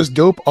story was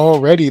dope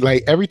already.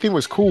 Like everything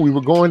was cool. We were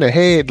going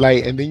ahead,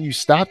 like, and then you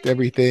stopped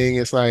everything.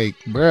 It's like,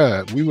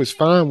 bruh, we was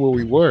fine where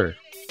we were.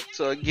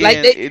 So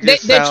again,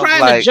 like they're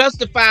trying to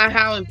justify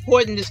how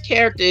important this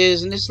character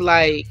is, and it's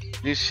like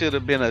this should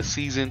have been a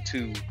season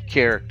 2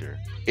 character.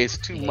 It's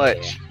too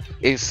much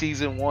in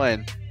season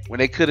 1 when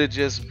they could have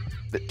just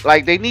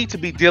like they need to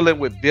be dealing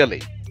with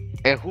Billy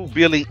and who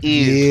Billy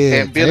is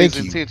and Billy's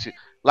intention.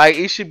 Like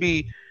it should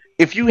be.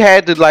 If you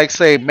had to like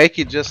say make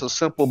it just a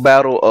simple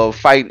battle of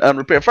fighting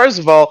Unrepair. First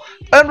of all,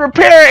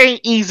 Unrepair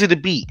ain't easy to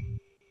beat.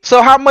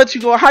 So how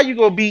you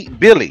gonna beat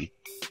Billy?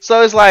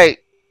 So it's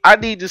like I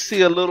need to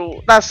see a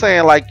little, not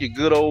saying like your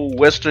good old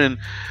Western,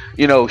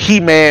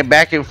 He-Man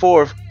back and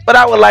forth, but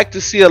I would like to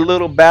see a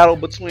little battle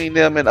between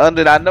them and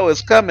Undead. I know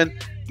it's coming,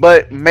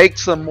 but make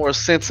some more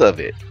sense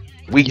of it.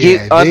 We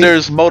get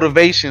Under's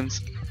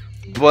motivations,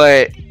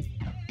 but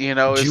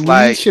it's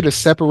like should have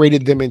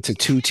separated them into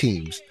 2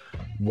 teams.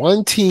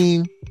 One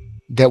team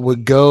that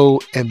would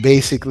go and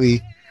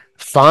basically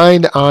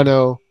find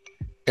Ano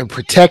and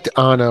protect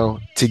Ano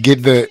to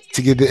get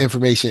the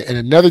information, and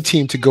another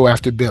team to go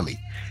after Billy.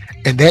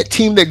 And that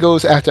team that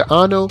goes after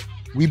Ano,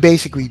 we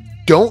basically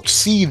don't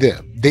see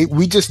them.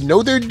 We just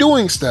know they're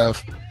doing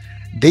stuff.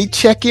 They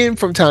check in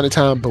from time to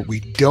time, but we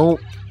don't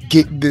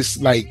get this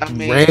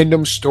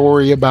random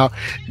story about.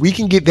 We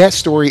can get that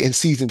story in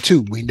season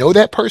 2. We know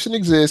that person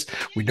exists.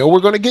 We know we're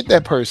going to get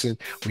that person.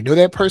 We know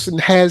that person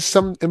has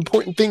some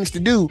important things to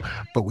do,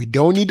 but we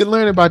don't need to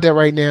learn about that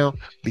right now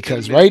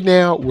because right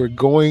now we're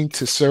going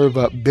to serve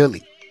up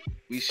Billy.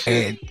 We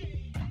should.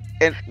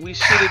 And we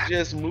should have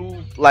just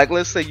moved. Like,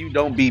 let's say you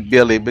don't beat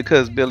Billy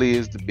because Billy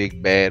is the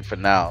big bad for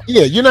now.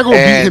 Yeah, you're not going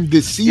to beat him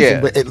this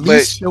season, but at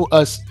least show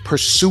us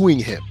pursuing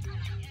him.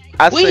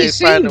 We ain't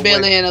seen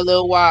Billy in a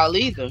little while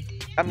either.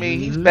 I mean,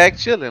 he's back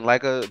chilling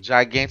like a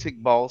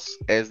gigantic boss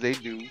as they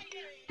do,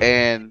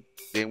 and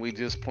then we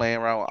just playing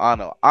around with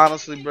Ano.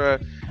 Honestly, bro,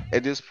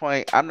 at this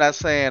point, I'm not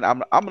saying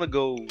I'm gonna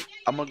go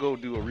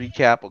do a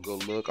recap or go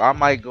look. I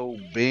might go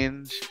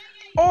binge,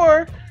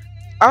 or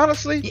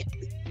honestly,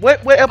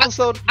 what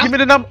episode? Give me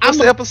the number. What's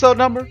the episode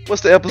number?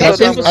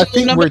 I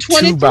think we're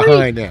 2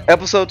 behind now.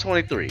 Episode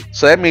 23.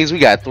 So that means we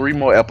got 3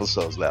 more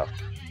episodes left.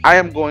 I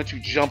am going to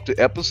jump to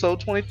episode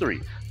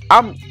 23.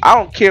 I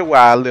don't care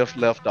where I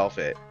left off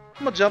at.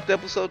 I'm gonna jump to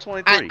episode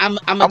 23. I'm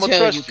gonna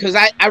tell you because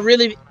I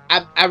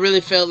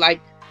really felt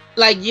like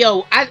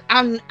yo,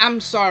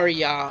 I'm sorry,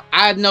 y'all.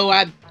 I know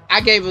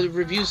I gave a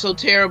review so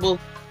terrible.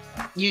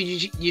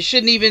 You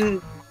shouldn't even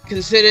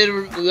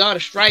consider it. We ought to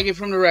strike it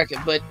from the record.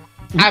 But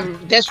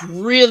that's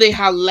really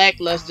how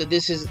lackluster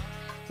this is.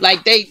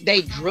 Like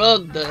they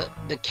drug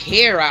the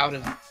care out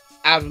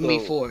of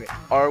me for it.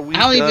 Are we? I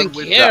don't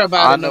even care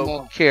about it no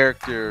more.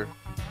 Character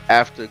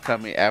after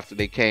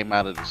they came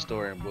out of the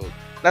story and book.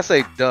 Not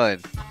say done,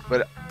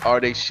 but are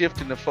they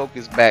shifting the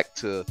focus back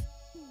to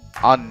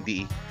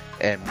Andi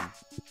and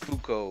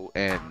Fuko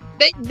and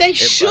they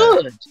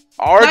should.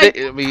 Are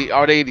they? I mean,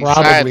 are they any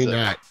probably signs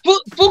not?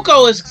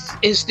 Fuko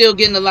is still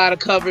getting a lot of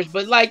coverage,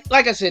 but like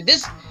I said,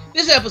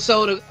 this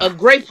episode, a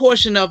great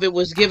portion of it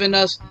was giving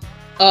us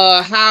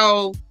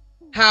how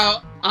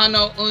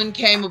Ano Un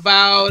came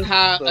about,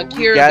 how So we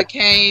Akira got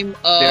became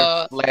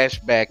their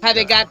flashback. how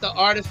they done. got the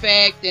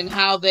artifact and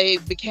how they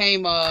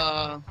became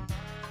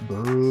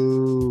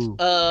Boo.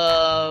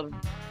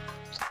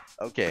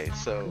 Okay,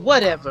 so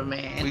whatever,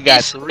 man. we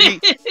got 3.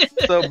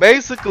 So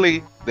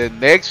basically, the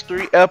next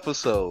 3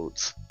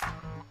 episodes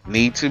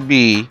need to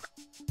be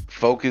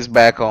focused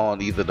back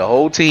on either the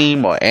whole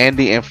team or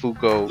Andy and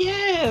Fuko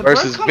Yeah,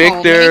 versus bro,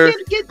 come Victor on,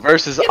 man.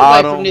 versus Get away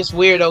Autumn. from this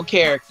weirdo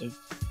character.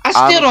 I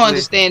still don't Honestly,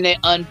 understand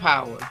that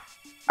unpowered.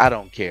 I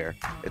don't care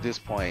at this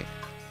point.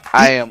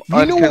 I am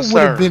You know what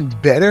would have unconcerned. been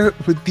better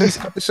with these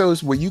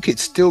episodes where you could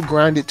still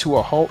grind it to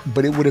a halt,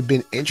 but it would have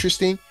been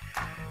interesting?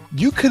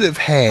 You could have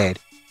had,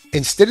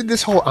 instead of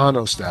this whole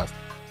Ano stuff,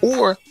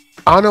 or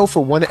Ano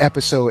for one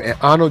episode and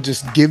Ano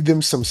just give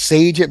them some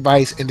sage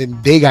advice and then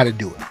they got to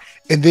do it.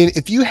 And then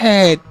if you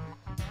had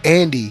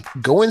Andy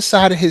go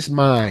inside of his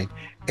mind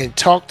and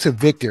talk to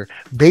Victor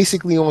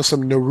basically on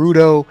some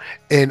Naruto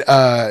and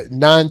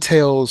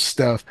Nine-Tails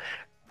stuff,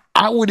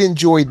 I would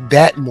enjoy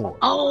that more.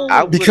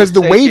 Oh, Because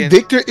the way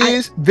Victor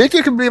is,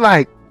 Victor can be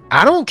like,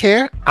 I don't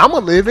care, I'm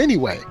gonna live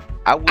anyway.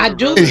 I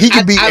do. And he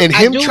could be, and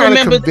him do trying to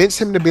remember convince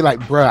him to be like,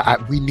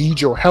 bruh, we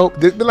need your help.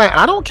 They'd be like,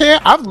 I don't care.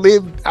 I've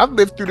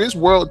lived through this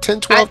world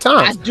 10, 12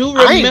 times. I do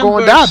remember I ain't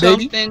gonna die,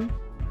 something. baby.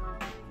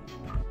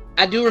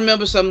 I do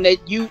remember something that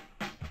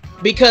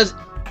because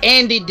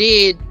Andy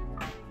did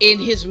in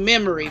his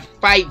memory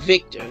fight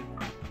Victor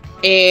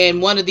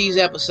in one of these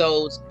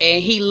episodes,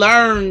 and he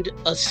learned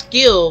a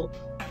skill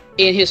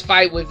in his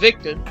fight with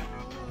Victor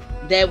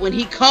that when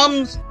he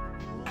comes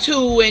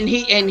to and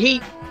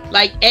he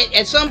like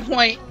at some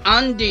point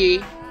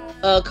Andy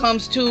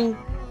comes to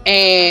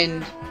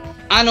and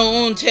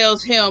Ano-un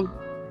tells him,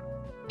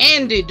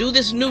 Andy, do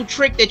this new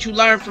trick that you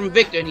learned from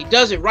Victor, and he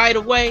does it right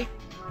away,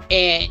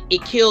 and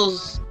it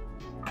kills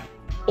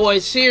or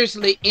it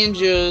seriously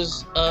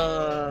injures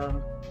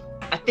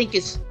I think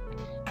it's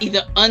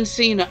either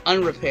unseen or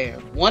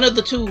unrepaired. One of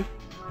the two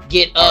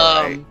get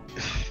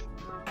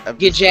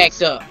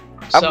jacked up.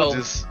 So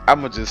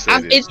I'm gonna just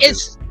say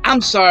this.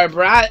 I'm sorry,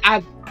 bro.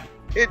 I'll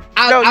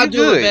do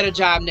good. a better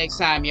job next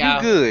time,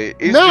 y'all. You good?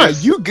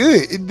 You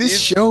good.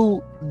 This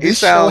show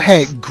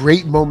had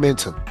great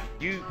momentum.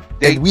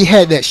 And we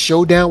had that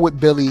showdown with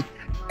Billy.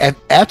 And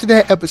after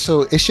that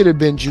episode, it should have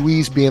been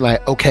Juiz being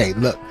like, okay,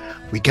 look,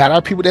 we got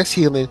our people that's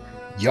healing.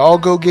 Y'all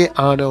go get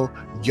Ano.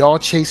 Y'all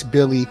chase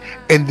Billy.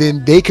 And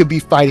then they could be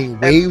fighting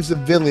waves of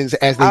villains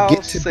as they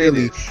get to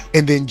Billy.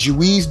 And then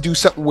Juiz do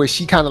something where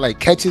she kind of like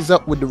catches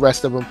up with the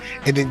rest of them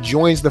and then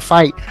joins the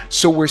fight.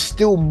 So we're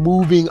still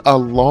moving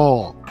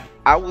along.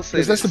 I will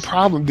say that's the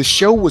problem. The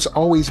show was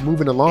always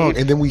moving along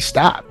and then we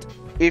stopped.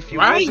 If you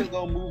wasn't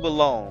gonna move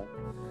along,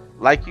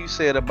 like you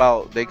said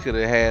about they could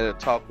have had a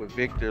talk with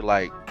Victor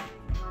like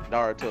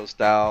Naruto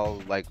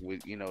style, like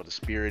with the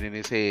spirit in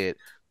his head,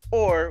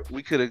 or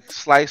we could have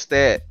sliced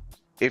that.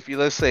 If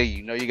let's say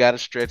you got to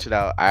stretch it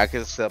out, I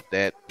can accept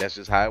that. That's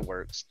just how it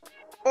works.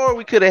 Or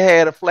we could have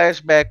had a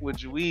flashback with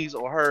Juiz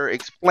or her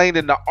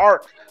explaining the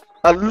arc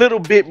a little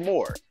bit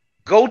more.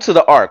 Go to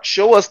the arc.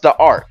 Show us the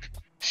arc.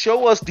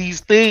 Show us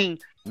these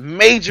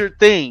major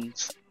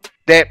things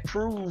that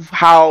prove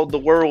how the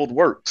world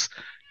works.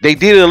 They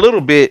did it a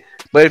little bit,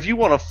 but if you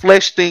want to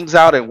flesh things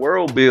out and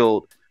world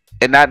build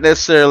and not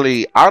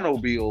necessarily Ano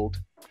build,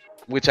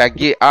 which I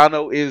get,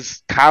 Ano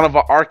is kind of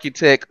an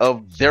architect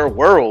of their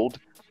world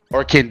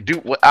or can do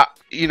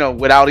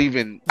without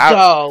even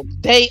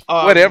they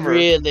are whatever.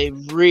 really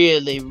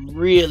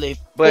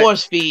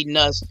force feeding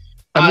us.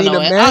 I mean,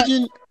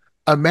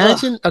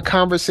 imagine a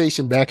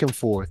conversation back and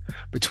forth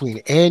between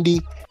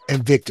Andy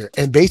and Victor,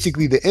 and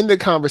basically the end of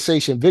the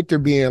conversation, Victor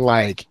being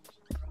like,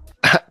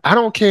 I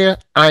don't care,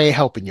 I ain't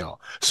helping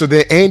y'all. So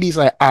then Andy's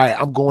like, all right,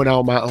 I'm going out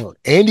on my own.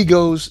 Andy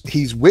goes,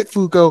 he's with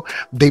Fuko.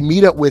 They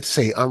meet up with,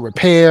 say,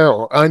 Unrepair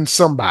or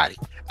somebody,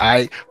 all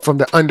right, from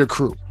the under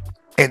crew.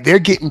 And they're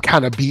getting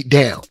kind of beat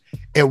down.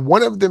 And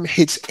one of them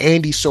hits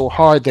Andy so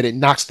hard that it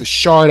knocks the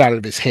shard out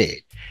of his head.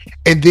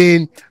 And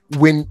then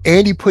when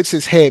Andy puts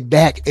his head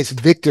back, it's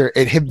Victor.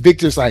 And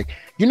Victor's like,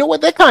 you know what?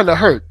 That kind of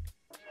hurt.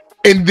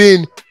 And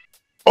then,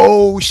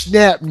 oh,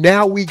 snap.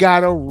 Now we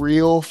got a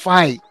real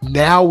fight.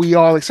 Now we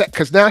all accept.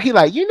 Because now he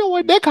like, you know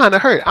what? That kind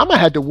of hurt. I'm going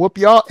to have to whoop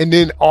y'all. And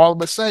then all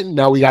of a sudden,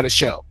 now we got a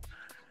show.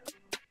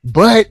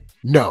 But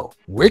no,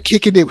 we're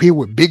kicking it here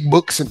with big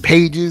books and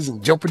pages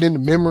and jumping into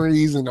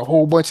memories and a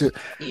whole bunch of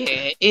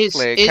it's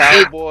playing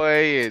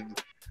cowboy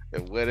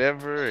and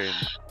whatever, and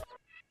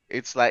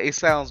it's like it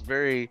sounds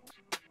very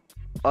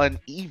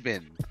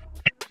uneven.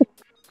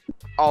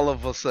 All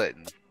of a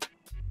sudden,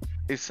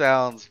 it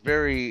sounds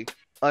very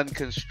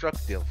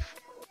unconstructive.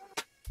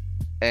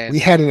 And we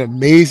had an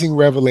amazing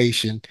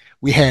revelation.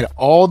 We had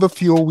all the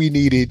fuel we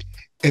needed,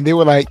 and they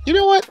were like, you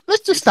know what?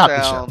 Let's just stop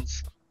the show.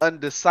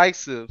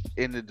 Undecisive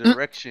in the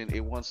direction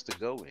it wants to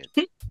go in.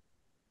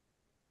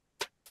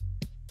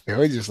 They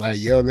were just like,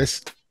 yo,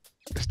 let's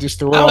just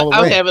throw it all away.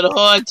 I'm having a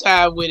hard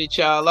time with it,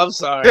 y'all. I'm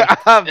sorry.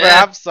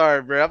 I'm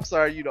sorry, bro. I'm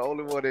sorry. You the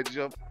only one that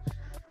jumped.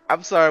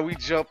 I'm sorry, we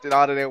jumped it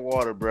out of that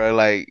water, bro.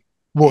 Like,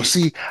 Well,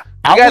 see,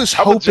 I was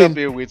I'm gonna jump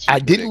hoping in with you. I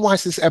didn't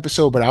watch this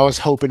episode, but I was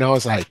hoping I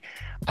was like,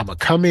 I'm gonna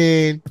come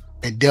in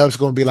and Dub's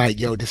gonna be like,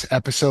 yo, this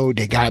episode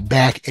they got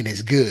back and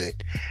it's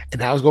good.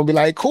 And I was gonna be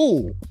like,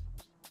 cool.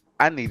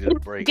 I needed a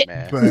break,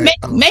 man. But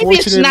Maybe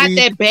it's not unfortunately,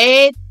 that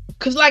bad.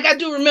 Cause like I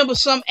do remember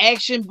some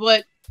action,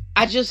 but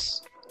I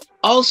just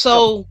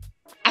also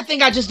I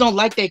think I just don't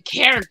like that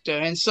character.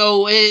 And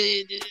so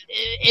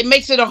it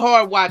makes it a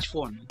hard watch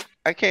for me.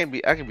 I can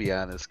be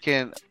honest.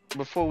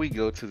 Before we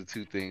go to the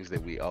two things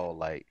that we all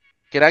like,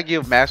 can I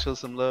give Mashle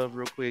some love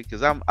real quick?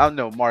 Cause I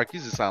know Mark, you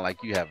just sound like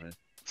you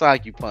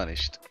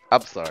punished.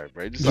 I'm sorry,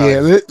 bro.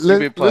 yeah,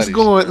 let's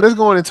go on. Let's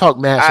go on and talk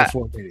Mashle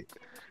for a minute.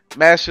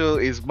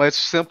 Mashle is much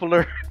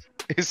simpler.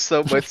 It's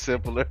so much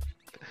simpler.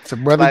 It's a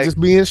brother just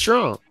being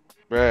strong.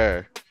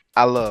 Bruh,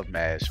 I love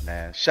MASH,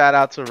 man. Shout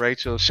out to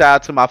Rachel. Shout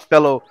out to my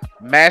fellow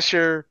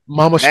Masher.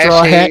 Mama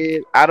Straw Hat.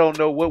 I don't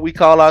know what we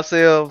call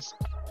ourselves,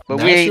 but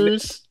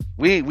Mashers.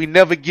 we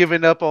never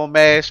giving up on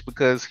MASH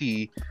because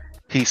he's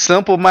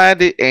simple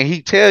minded and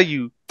he tell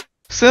you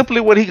simply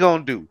what he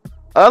gonna do.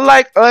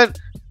 Unlike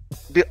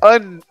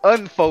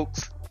the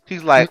folks,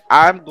 he's like,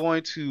 I'm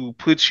going to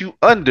put you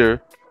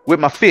under with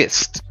my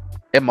fist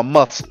and my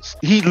muscles.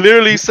 He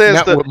literally says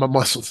not with my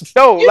muscles.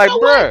 No, like,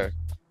 bruh.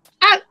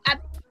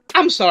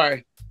 I'm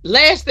sorry.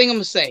 Last thing I'm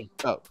gonna say.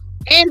 Oh.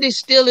 Andy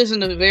still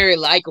isn't a very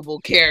likable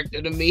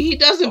character to me. He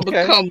doesn't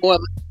become more.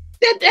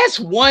 That's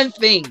one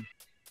thing.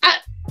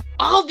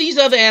 All these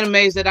other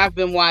animes that I've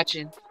been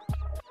watching,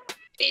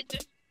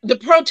 the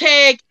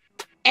protag,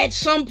 at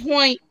some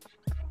point,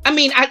 I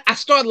mean, I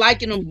start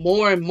liking them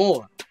more and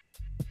more.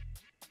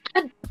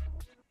 I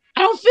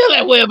don't feel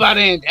that way about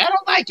Andy. I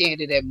don't like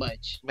Andy that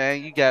much.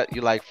 Man, I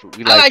like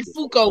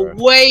Fuko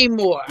way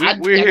more. I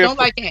don't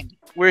like Andy.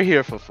 We're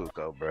here for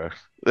Fuko, bro.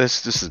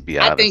 Let's just be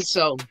honest. I think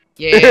so.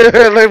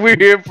 Yeah. Like, we're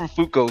here for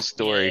Fuko's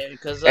story.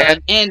 Because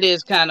Andy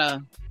is kind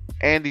of.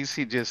 Andy's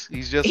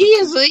he's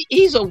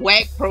a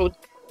whack pro.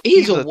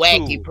 He's a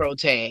wacky pro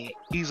tag.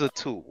 He's a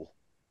tool.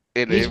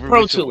 In he's every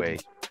pro tool. way.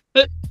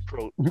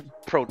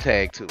 Pro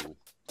tag tool.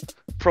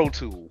 Pro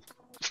tool.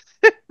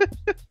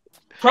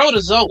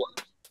 Protozoa.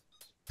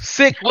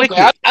 Sick, okay,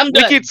 wicked. I'm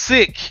done. Wicked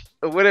sick.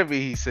 Or whatever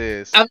he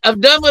says. I'm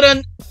done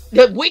with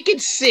the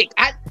wicked sick.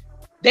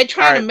 They're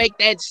trying to make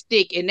that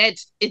stick, and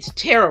it's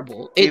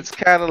terrible. It's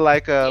kind of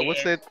like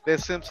what's that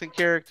Simpson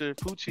character,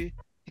 Poochie?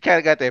 He kind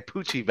of got that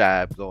Poochie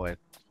vibe going.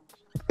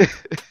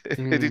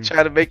 They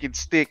try to make it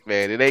stick,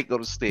 man. It ain't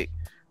gonna stick.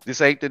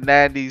 This ain't the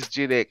 '90s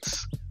Gen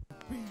X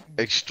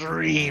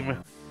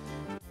extreme,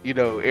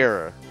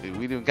 era.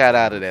 We done got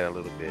out of that a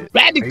little bit.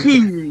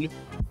 Radical.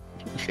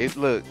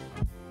 Look.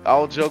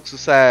 All jokes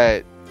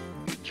aside,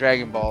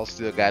 Dragon Ball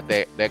still got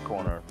that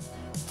corner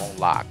on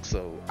lock.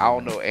 So I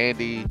don't know,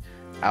 Andy.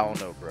 I don't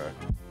know, bro.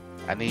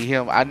 I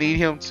need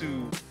him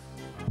to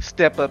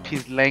step up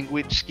his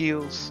language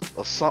skills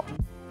or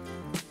something.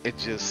 It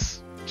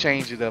just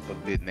change it up a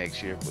bit next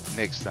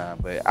time.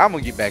 But I'm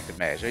gonna get back to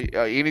MASH.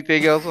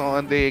 Anything else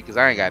on Undead? Because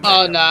I ain't got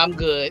nothing. Oh no, I'm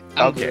good.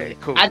 I'm good.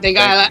 Cool. I think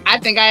I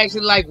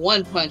actually like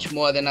One Punch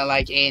more than I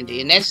like Andy,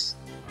 and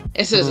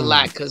it says a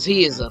lot because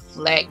he is a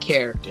flat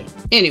character.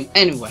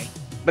 Anyway.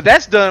 But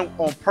that's done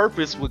on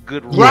purpose with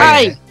good reason.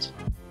 Right.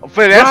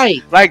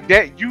 Right. Like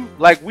that.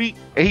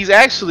 He's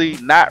actually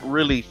not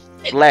really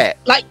flat.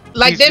 Like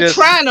they're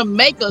trying to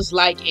make us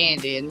like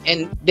Andy,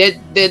 and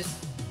they're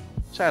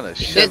trying to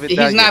shove it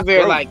down. He's not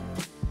very like.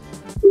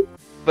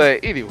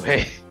 But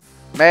anyway,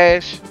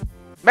 MASH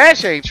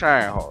ain't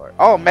trying hard.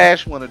 All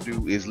MASH want to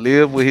do is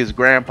live with his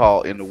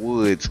grandpa in the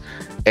woods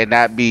and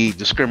not be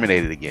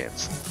discriminated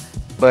against.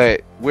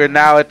 But we're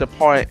now at the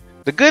point.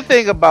 The good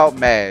thing about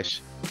MASH,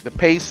 the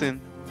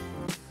pacing,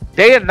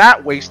 they are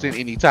not wasting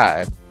any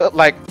time.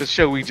 Like the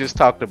show we just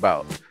talked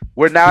about.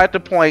 We're now at the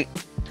point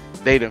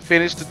they done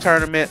finished the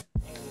tournament,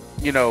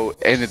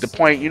 and at the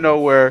point,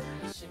 where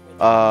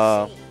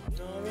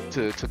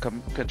to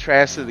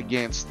contrast it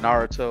against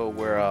Naruto,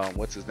 where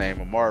what's his name,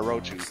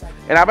 Orochimaru,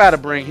 and I'm about to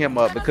bring him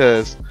up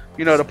because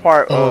the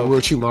part of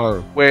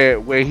Orochimaru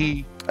where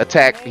he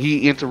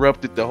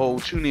interrupted the whole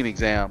Chunin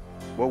exam.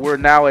 Well, we're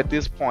now at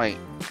this point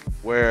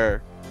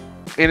where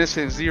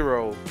Innocent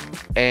Zero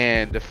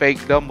and the fake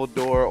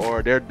Dumbledore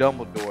or their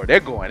Dumbledore, they're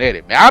going at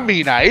it, man. I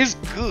mean, it's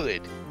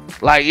good.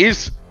 Like,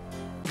 it's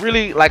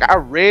really, like, I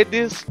read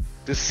this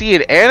to see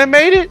it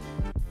animated,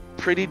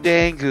 pretty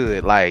dang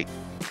good. Like,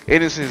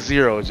 Innocent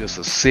Zero is just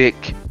a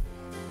sick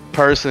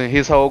person.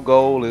 His whole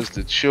goal is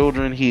the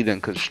children he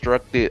done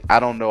constructed. I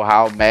don't know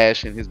how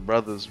MASH and his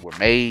brothers were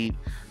made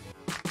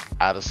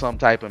out of some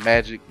type of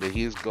magic, but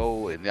his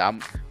goal, and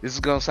this is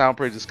gonna sound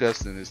pretty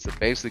disgusting, is to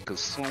basically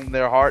consume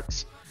their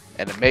hearts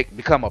and to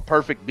become a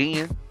perfect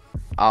being.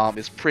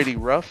 It's pretty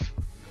rough.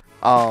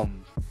 But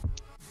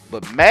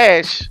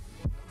MASH,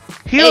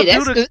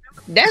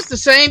 that's the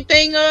same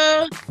thing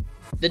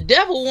the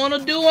devil want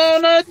to do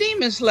on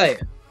Demon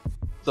Slayer.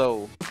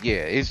 So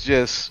yeah, it's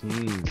just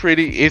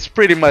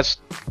pretty much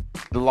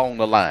along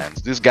the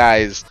lines. This guy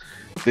is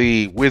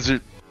the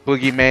wizard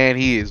boogeyman.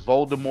 He is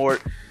Voldemort.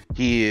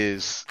 He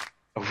is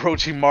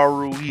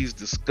Orochimaru, he's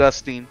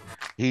disgusting.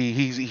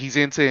 He's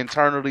into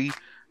eternity,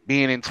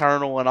 being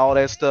internal and all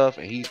that stuff,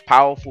 and he's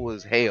powerful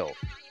as hell.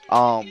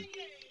 Um,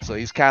 so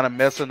he's kind of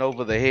messing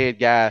over the head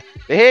guy.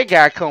 The head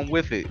guy come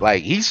with it.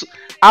 Like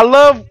I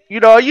love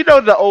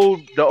the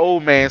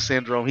old man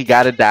syndrome. He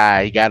gotta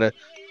die. He gotta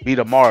be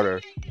the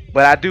martyr.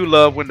 But I do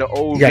love when the He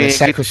old got to man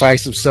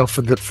sacrifice himself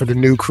for the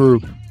new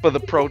crew. for the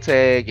pro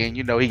tag, and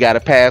he got to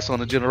pass on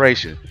the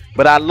generation.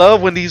 But I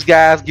love when these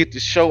guys get to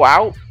show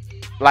out.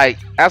 Like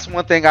that's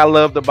one thing I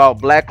loved about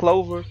Black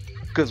Clover,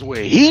 because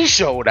when he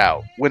showed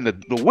out, when the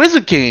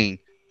Wizard King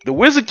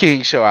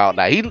show out.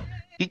 Now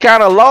he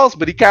kind of lost,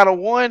 but he kind of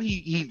won.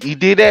 He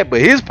did that,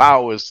 but his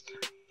powers.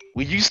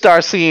 When you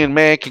start seeing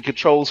man can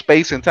control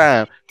space and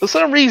time, for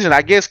some reason,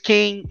 I guess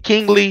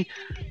Kingly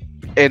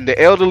and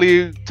the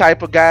elderly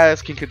type of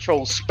guys can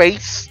control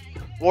space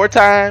or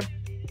time,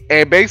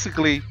 and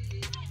basically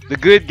the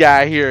good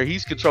guy here,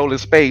 he's controlling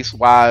space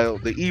while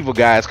the evil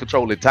guy is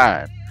controlling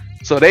time.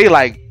 So they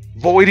like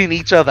voiding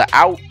each other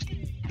out.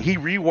 He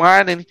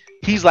rewinding.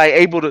 He's like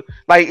able to,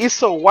 like, it's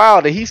so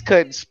wild that he's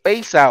cutting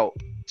space out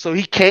so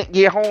he can't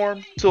get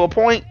harmed to a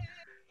point.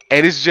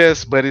 And it's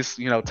just, but it's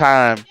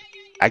time.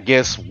 I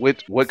guess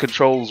what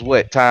controls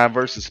what, time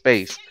versus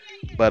space.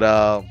 But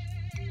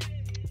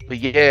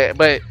yeah,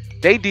 but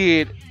they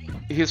did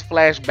his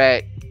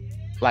flashback,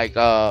 like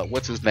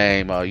what's his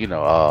name?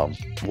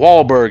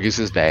 Wahlberg is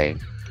his name.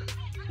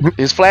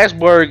 His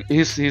flashback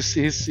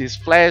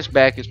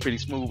is pretty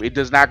smooth. It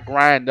does not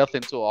grind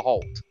nothing to a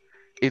halt.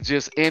 It's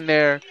just in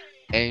there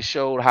and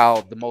showed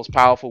how the most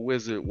powerful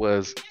wizard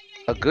was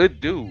a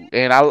good dude.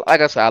 And like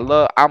I said,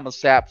 I'm a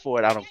sap for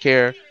it. I don't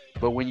care.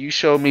 But when you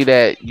show me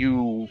that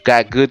you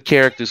got good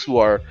characters who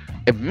are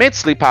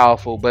immensely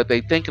powerful, but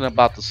they thinking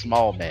about the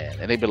small man,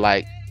 and they be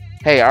like,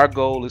 hey, our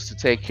goal is to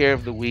take care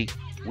of the weak.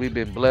 We've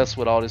been blessed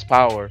with all this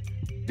power.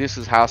 This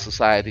is how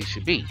society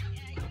should be.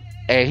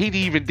 And he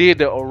even did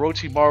the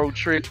Orochimaru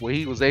trick where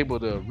he was able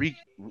to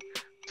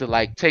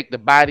like take the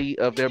body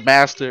of their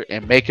master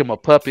and make him a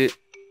puppet.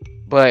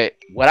 But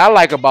what I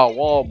like about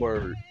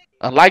Wahlberg,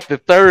 unlike the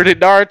third in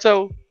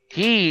Naruto,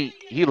 he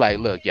like,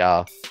 look,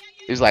 y'all.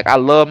 He's like, I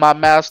love my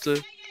master,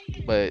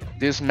 but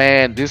this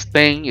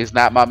thing is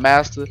not my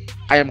master.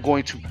 I am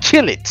going to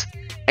kill it.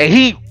 And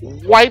he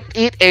wiped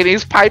it and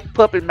his pipe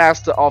puppet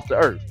master off the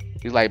earth.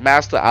 He's like,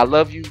 master, I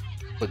love you,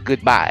 but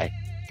goodbye.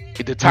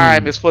 The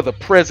time is for the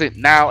present,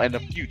 now, and the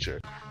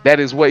future. That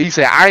is what he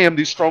said. I am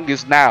the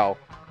strongest now.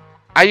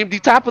 I am the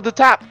top of the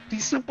top. The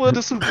super of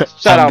the super.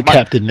 Shout I'm out, the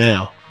captain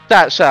now.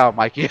 Shout out,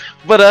 Mike. Yeah.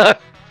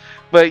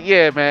 But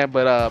yeah, man.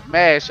 But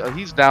Mash,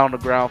 he's down on the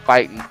ground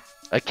fighting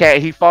a cat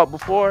he fought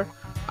before.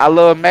 I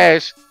love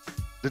Mash.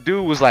 The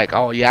dude was like,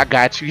 oh yeah, I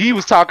got you. He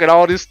was talking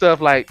all this stuff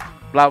like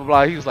blah blah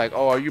blah. He was like,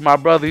 oh, are you my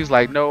brother? He's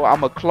like, no,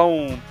 I'm a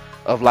clone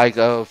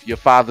of your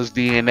father's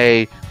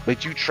DNA,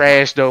 but you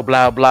trash though,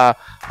 blah blah.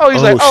 Oh,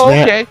 he's like, oh,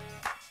 snap. Okay.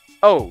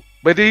 Oh,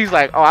 but then he's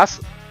like, oh,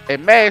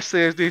 and Mash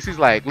says this. He's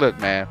like, look,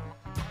 man,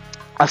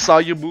 I saw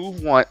you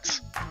move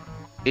once.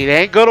 It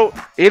ain't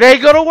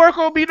gonna work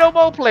on me no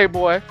more,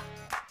 Playboy.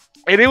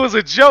 And it was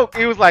a joke.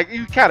 It was like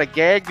he kind of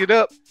gagged it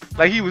up,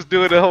 like he was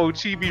doing the whole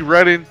chibi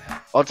running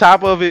on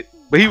top of it,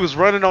 but he was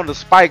running on the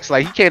spikes.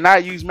 Like he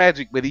cannot use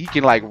magic, but he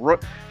can like run.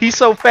 He's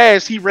so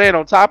fast. He ran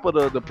on top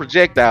of the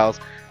projectiles.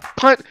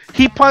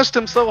 He punched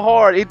him so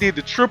hard it did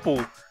the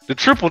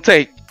triple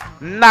take,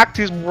 knocked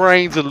his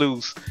brains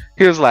loose.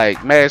 He was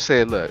like, Mash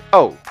said, look,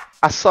 oh,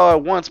 I saw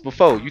it once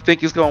before. You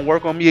think it's gonna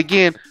work on me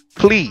again?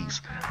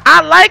 Please.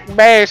 I like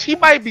Mash. He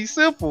might be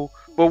simple,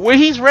 but when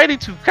he's ready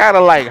to kind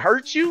of like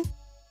hurt you,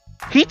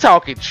 he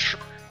talking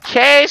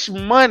cash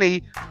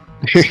money.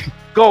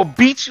 Go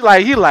beat you.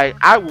 Like he like,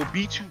 I will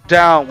beat you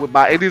down with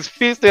my, and his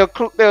fist, they'll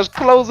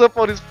close up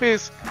on his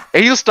fist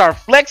and he'll start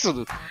flexing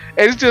them.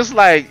 And it's just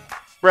like,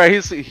 bro,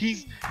 his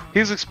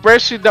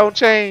expression don't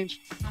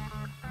change,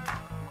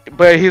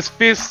 but his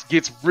fist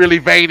gets really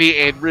veiny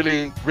and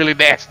really, really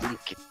nasty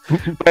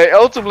looking. But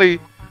ultimately,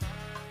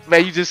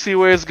 man, you just see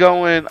where it's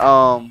going.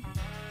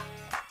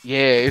 Yeah,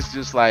 it's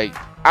just like,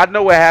 I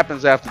know what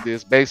happens after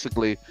this.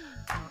 Basically,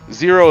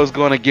 Zero is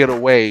going to get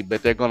away,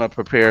 but they're going to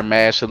prepare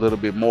Mash a little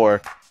bit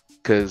more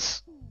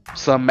because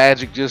some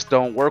magic just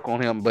don't work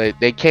on him. But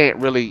they can't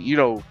really,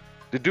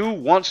 the dude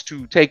wants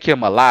to take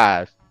him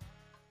alive,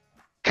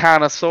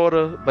 kind of, sort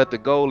of. But the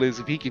goal is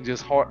if he can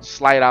just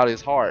slide out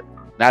his heart,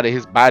 now that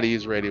his body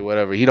is ready,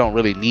 whatever, he don't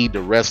really need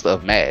the rest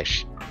of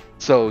Mash.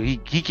 So he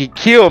can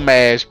kill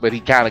Mash, but he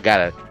kind of got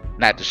to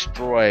not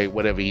destroy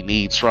whatever he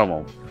needs from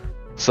him.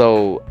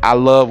 So I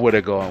love where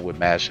they're going with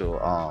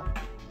Mashle.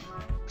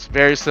 It's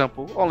very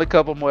simple. Only a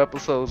couple more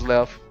episodes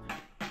left.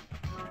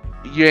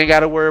 You ain't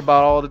got to worry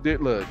about all the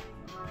look.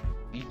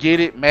 You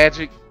get it,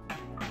 magic,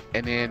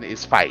 and then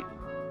it's fight.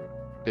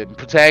 The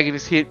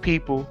protagonist hit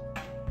people.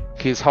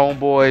 His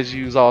homeboys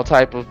use all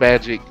type of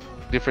magic,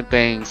 different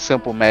things,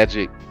 simple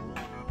magic.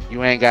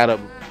 You ain't got to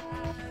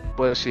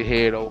bust your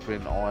head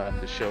open on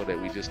the show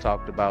that we just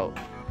talked about.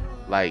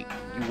 Like,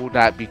 you will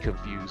not be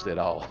confused at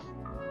all.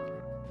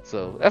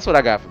 So that's what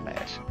I got for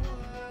MASH.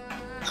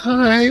 All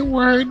right,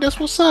 word. That's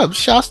what's up.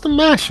 Shouts to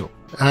Mashle.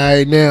 All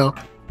right, now,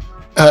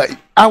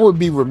 I would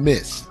be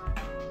remiss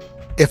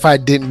if I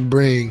didn't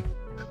bring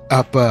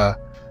up a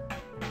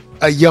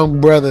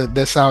young brother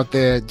that's out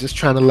there just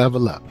trying to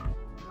level up.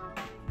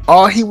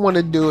 All he want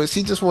to do is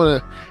he just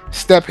want to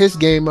step his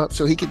game up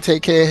so he can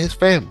take care of his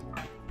family.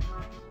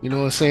 You know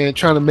what I'm saying?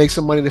 Trying to make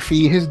some money to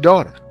feed his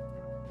daughter.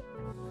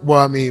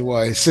 Well,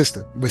 his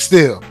sister, but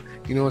still,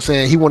 you know what I'm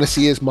saying? He want to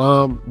see his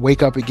mom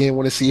wake up again,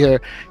 want to see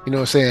her, you know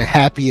what I'm saying,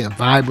 happy and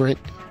vibrant.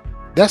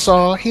 That's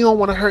all. He don't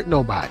want to hurt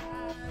nobody.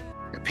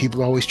 And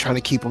people always trying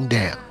to keep him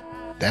down.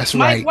 That's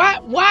Mike,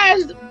 right.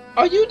 why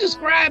are you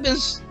describing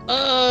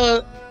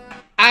our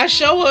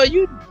show, or are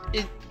you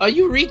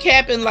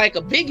recapping like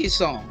a Biggie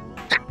song?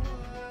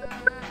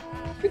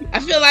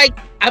 I feel like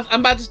I'm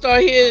about to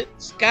start here.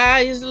 Sky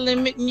is the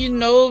limit, and you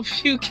know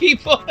if you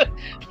keep on.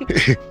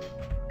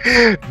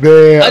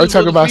 Man, I'm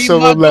talking about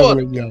solo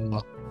leveling,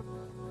 y'all.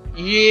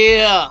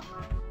 Yeah.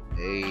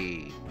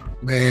 Hey.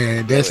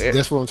 Man,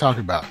 that's what I'm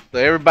talking about. So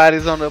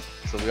everybody's so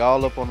we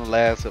all up on the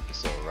last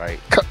episode, right?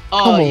 Come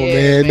on,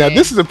 man. Now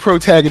this is a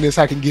protagonist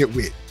I can get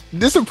with.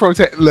 This is a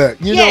protagonist.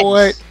 Look, you know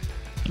what?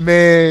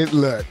 Man,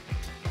 look.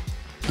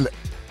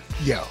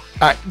 Yo.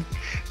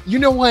 You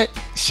know what?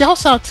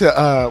 Shouts out to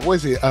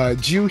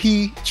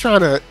Juhi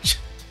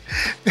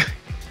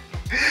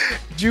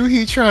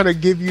trying to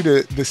give you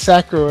the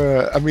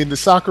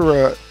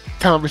Sakura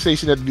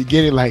conversation at the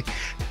beginning, like,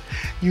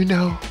 you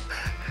know,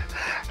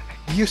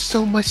 you're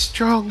so much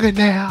stronger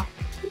now.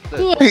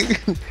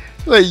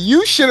 like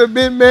you should have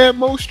been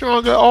more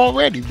stronger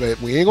already,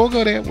 but we ain't gonna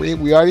go there.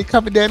 We already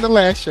covered that in the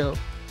last show.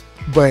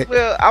 But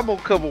well, I'm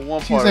gonna cover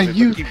one part of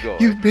it. Keep going.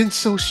 You've been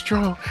so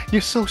strong. You're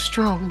so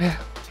strong now.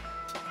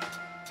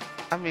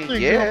 I mean,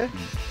 yeah.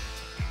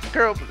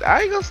 Girl,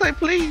 I ain't gonna say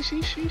please.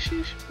 She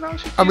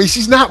I mean,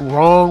 she's not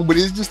wrong, but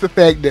it's just the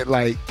fact that,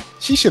 like,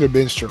 she should have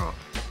been strong.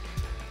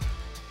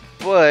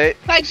 But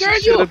like, girl,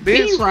 you a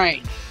B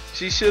rank.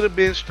 She should have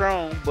been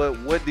strong, but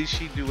what did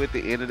she do at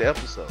the end of the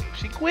episode?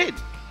 She quit.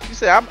 She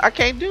said, I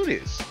can't do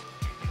this.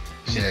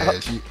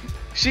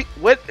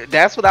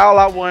 That's what all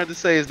I wanted to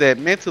say is that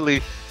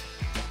mentally,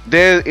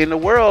 there in the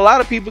world, a lot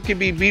of people can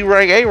be B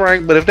rank, A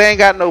rank, but if they ain't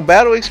got no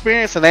battle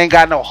experience and they ain't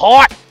got no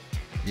heart,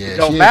 it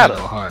don't matter.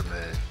 No heart,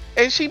 man.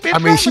 And she been. I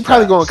mean, she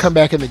probably gonna come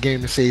back in the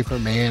game to save her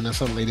man or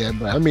something like that.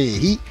 But I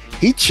mean,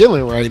 he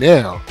chilling right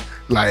now.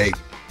 Like,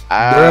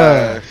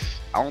 bruh,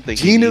 I don't think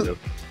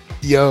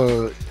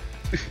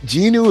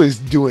Genu is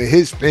doing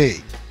his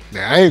thing.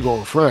 Now I ain't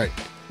going front.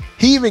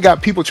 He even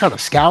got people trying to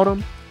scout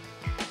him.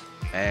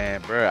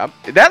 Man, bro,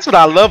 that's what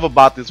I love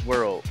about this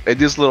world and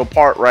this little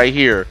part right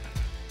here.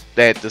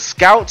 That the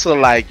scouts are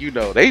like, you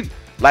know, they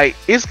like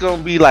it's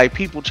gonna be like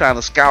people trying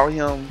to scout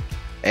him,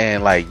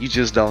 and like you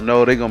just don't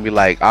know. They're gonna be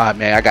like, ah,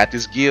 man, I got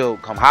this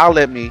guild. Come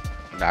holler at me.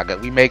 You know,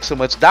 we make so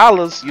much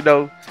dollars. You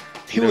know,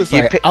 he was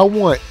like, I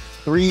want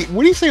what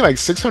do you say, like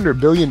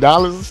 $600 billion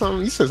or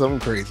something? He said something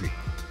crazy.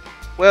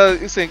 Well,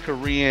 it's in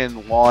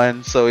Korean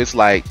won, so it's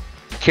like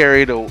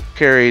carry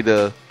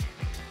the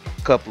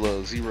couple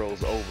of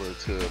zeros over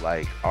to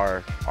like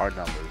our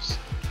numbers.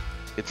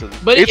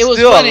 But it was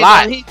still funny, a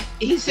lot.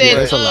 He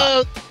said,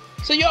 so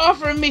you're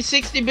offering me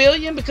 60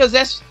 billion because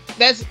that's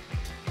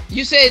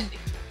you said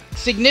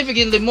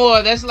significantly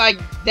more. That's like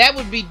that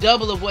would be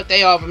double of what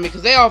they offered me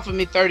because they offered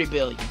me 30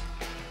 billion.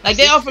 Like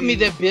 60, they offered me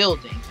their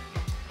building.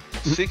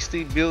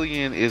 60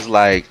 billion is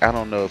like, I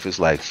don't know if it's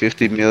like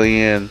 50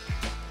 million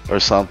or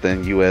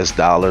something US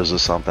dollars or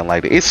something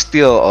like that. It's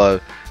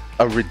still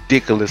a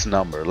ridiculous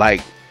number.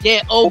 Like,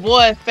 yeah, old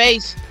boy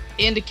face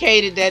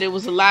indicated that it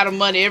was a lot of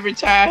money every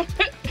time.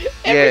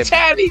 Every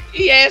time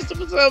he asked him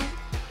for something,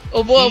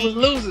 old boy was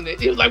losing it.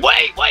 He was like,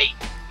 wait.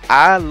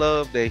 I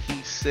love that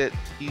he said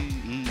he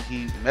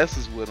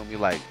messes with him. He's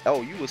like,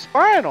 oh, you was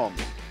spying on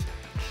me.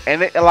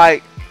 And it,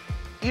 like,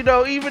 you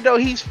know, even though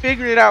he's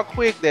figuring it out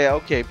quick that,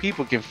 okay,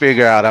 people can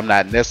figure out I'm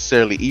not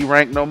necessarily E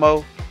rank no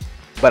more,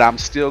 but I'm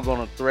still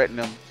gonna threaten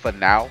him for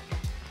now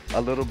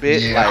a little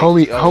bit. Yeah, like,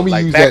 homie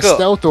like, used that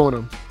stealth on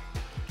him.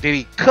 Then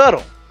he cut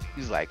him.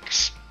 He's like,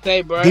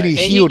 hey, bro. Then he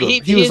healed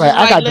him. He was like,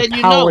 I got the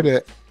power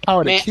to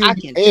kill I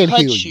you can and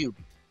touch heal you.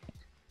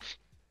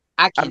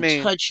 I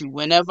can touch you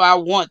whenever I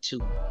want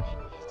to.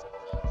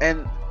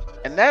 And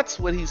that's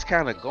what he's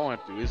kind of going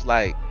through. It's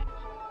like,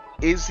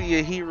 is he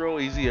a hero?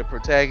 Is he a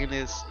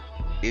protagonist?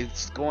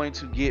 It's going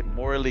to get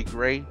morally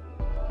gray,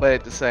 but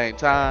at the same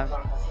time,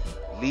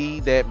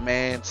 leave that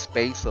man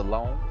space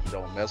alone.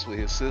 Don't mess with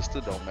his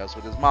sister. Don't mess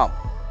with his mama.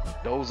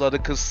 Those are the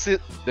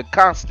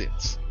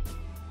constants.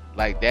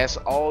 Like, that's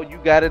all you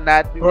gotta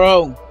not do.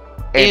 Bro,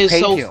 it's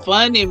so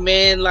funny,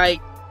 man.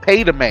 Like,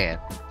 pay the man.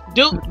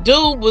 Dude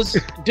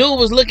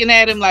was looking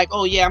at him like,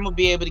 oh yeah, I'm gonna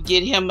be able to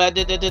get him.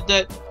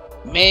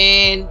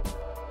 Man,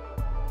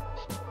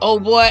 oh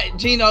boy,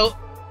 Gino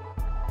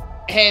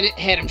had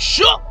him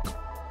shook.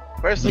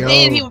 But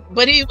then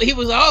he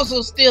was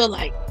also still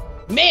like,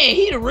 man,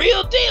 he the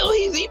real deal.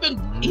 He's even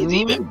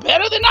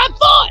better than I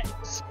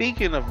thought.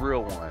 Speaking of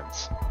real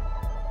ones,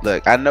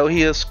 look, I know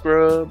he a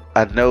scrub.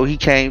 I know he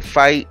can't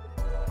fight,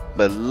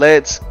 But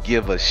let's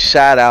give a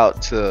shout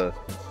out to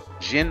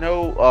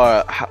Gino,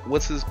 or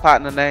what's his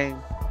partner name?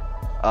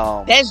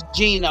 That's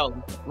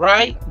Gino,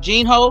 right?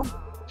 Gino.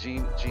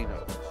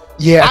 Gino.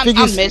 Yeah, I think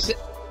I'm it's messing.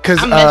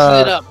 because I'm messing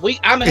it up.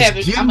 I'm it's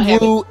having. I'm Jin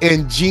having. Woo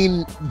and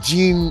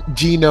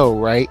Gino,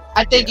 right?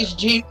 I think Yeah. it's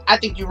G. I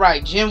think you're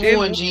right. Jin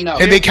Woo and Gino.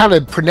 And they kind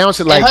of pronounce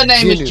it And like her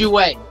name is Jinu.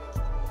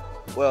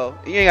 Jue. Well,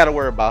 you ain't gotta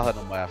worry about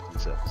her no more after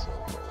this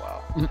episode for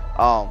a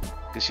while.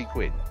 Cause she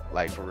quit,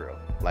 like for real.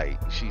 Like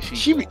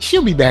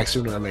She'll be back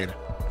sooner or later.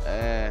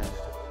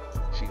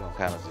 She gonna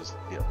kind of just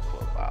dip for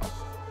a while.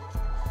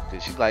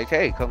 Cause she's like,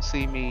 hey, come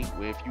see me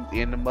if you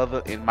in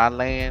my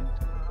land,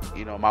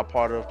 you know, my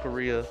part of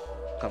Korea,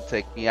 come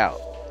take me out.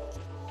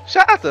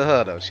 Shout out to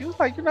her though. She was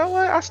like, you know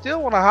what? I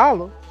still want to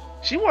holler.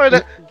 She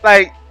wanted to,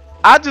 like,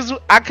 I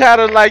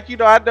kind of like, you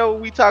know, I know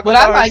we talk What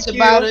about I liked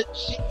about it,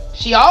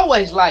 she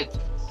always liked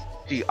it.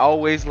 She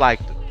always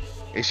liked it.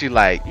 And she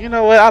like, you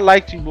know what? I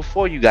liked you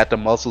before you got the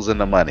muscles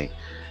and the money.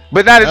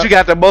 But now that you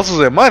got the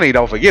muscles and money,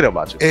 don't forget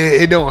about you.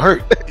 It don't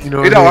hurt. You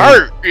know, it don't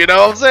hurt. You know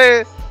what I'm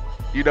saying?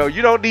 You know,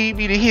 you don't need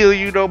me to heal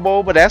you no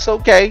more, but that's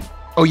okay.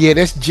 Oh yeah,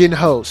 that's Jin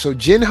Ho. So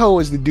Jin Ho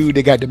is the dude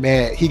that got the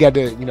man. He got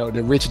the, you know,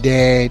 the rich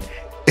dad,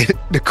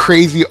 the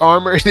crazy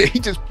armor that he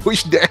just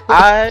pushed down.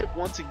 I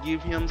want to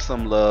give him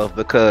some love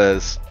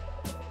because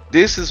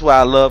this is why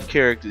I love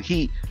characters.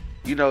 He,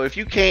 you know, if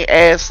you can't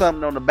add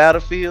something on the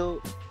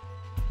battlefield,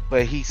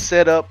 but he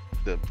set up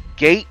the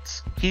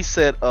gates, he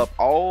set up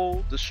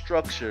all the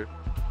structure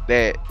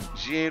that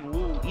Jin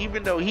Woo,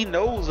 even though he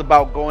knows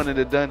about going in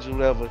the dungeon,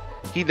 whatever,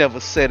 he never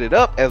set it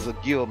up as a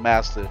guild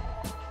master.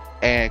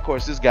 And of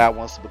course, this guy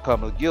wants to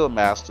become a guild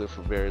master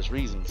for various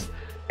reasons.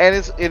 And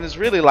it's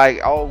really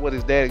like all what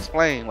his dad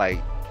explained.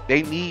 Like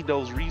they need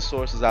those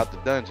resources out the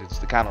dungeons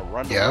to kind of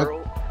run the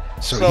world.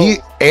 So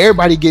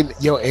everybody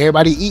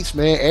eats,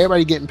 man.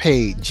 Everybody getting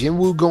paid. Jin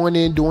Woo going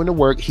in doing the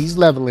work. He's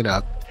leveling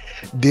up.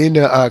 Then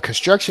the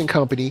construction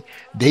company,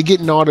 they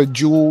getting all the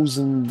jewels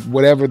and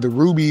whatever, the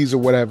rubies or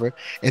whatever.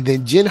 And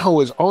then Jin Ho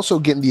is also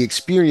getting the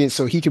experience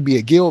so he can be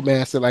a guild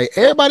master. Like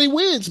everybody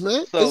wins,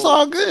 man. So it's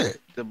all good.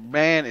 The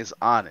man is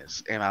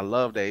honest, and I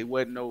love that. He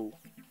wasn't no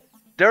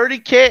dirty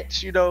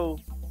catch, you know,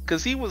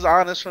 because he was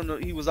honest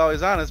he was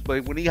always honest.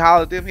 But when he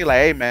hollered at him, he like,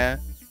 hey man,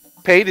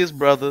 pay this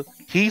brother.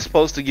 He's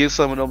supposed to get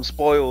some of them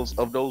spoils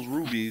of those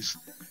rubies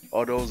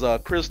or those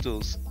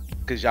crystals,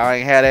 because y'all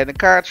ain't had that in the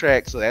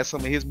contract, so that's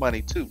some of his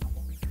money too.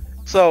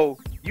 So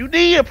you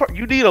need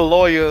a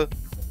lawyer,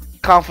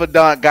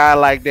 confidant guy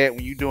like that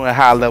when you're doing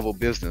high level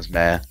business,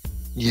 man.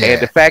 Yeah.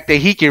 And the fact that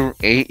he can,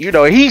 you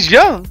know, he's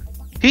young.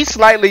 He's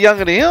slightly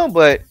younger than him,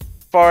 but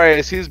as far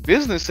as his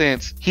business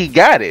sense, he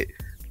got it.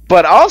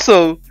 But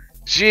also,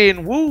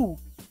 Jin Woo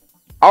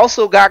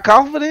also got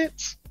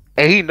confidence,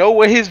 and he know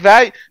what his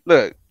value.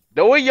 Look,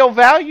 knowing your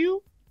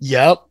value.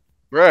 Yep.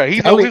 Bro, he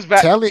know his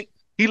value.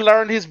 He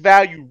learned his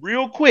value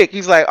real quick.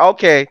 He's like,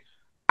 okay,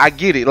 I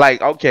get it.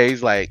 Like, okay,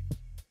 he's like,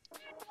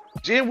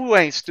 Jin Woo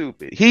ain't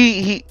stupid.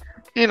 He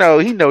you know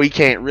he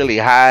can't really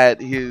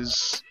hide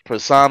his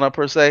persona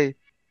per se,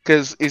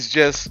 because it's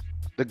just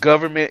the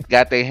government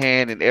got their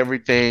hand in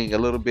everything a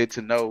little bit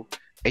to know,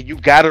 and you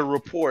gotta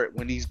report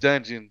when these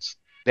dungeons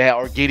that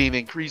are getting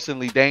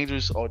increasingly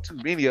dangerous or too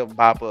many of them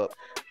pop up.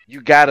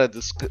 You gotta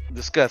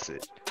discuss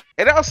it,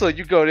 and also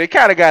they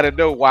kind of gotta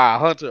know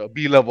why a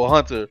B-level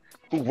hunter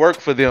who work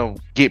for them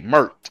get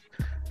murked.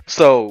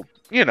 So,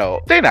 you know,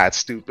 they're not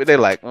stupid. They're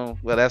like, oh,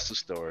 well, that's the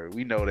story.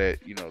 We know that,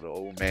 you know, the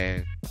old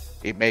man,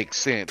 it makes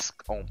sense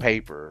on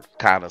paper,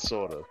 kind of,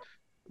 sort of.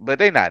 But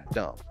they're not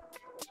dumb.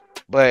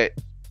 But,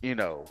 you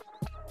know,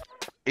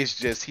 it's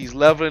just he's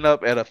leveling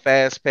up at a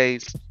fast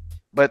pace.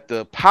 But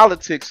the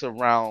politics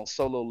around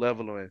solo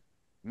leveling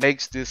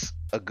makes this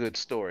a good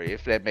story,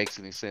 if that makes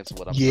any sense of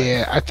what I'm saying.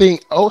 Yeah, I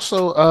think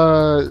also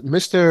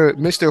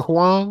Mr.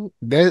 Huang,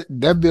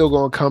 that bill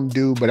gonna come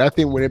due, but I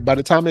think by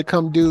the time it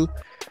come due,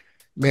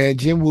 man,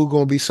 Jin Woo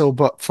gonna be so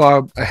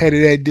far ahead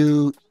of that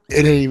dude.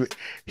 It ain't even,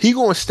 he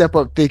gonna step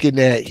up thinking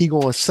that he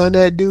gonna son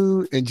that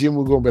dude, and Jin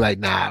Woo gonna be like,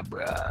 nah,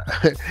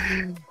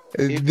 bruh.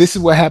 This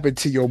is what happened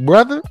to your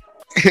brother,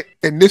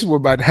 and this is what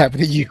about to happen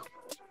to you.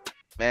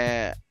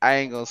 Man, I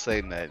ain't gonna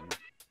say nothing,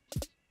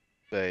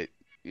 but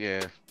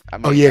yeah. I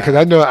mean, oh yeah, because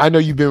I know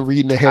you've been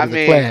reading ahead of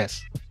the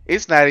class.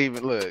 It's not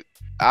even, look,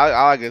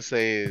 all I can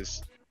say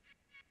is,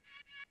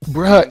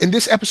 bruh, in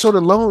this episode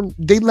alone,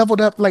 they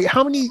leveled up like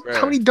how many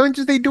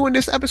dungeons they do in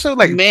this episode?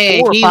 Like 4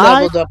 or 5?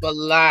 Leveled up a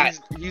lot.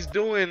 He's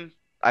doing,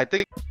 I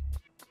think.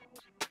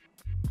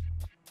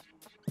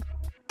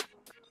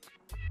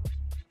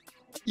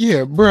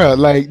 Yeah, bruh,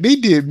 like they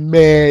did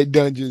mad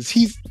dungeons.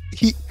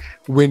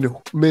 When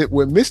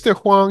Mr.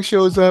 Huang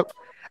shows up,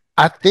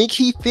 I think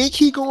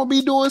he gonna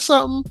be doing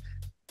something.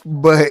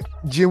 But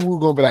Jin Woo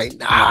gonna be like,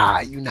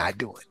 nah, you're not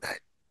doing that.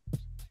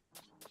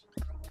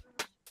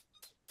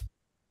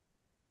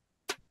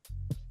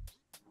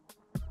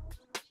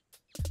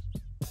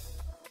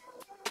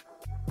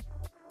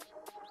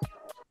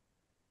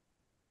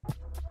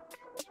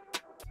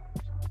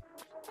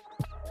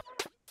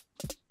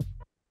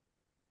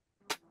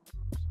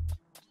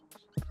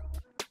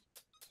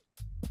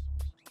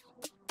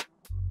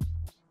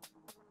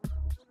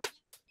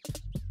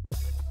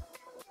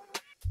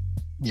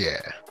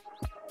 Yeah.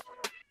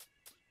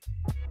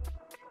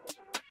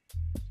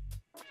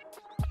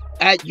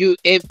 You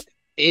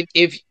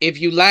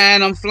if you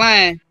lying, I'm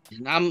flying.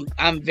 And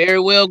I'm very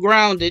well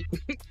grounded.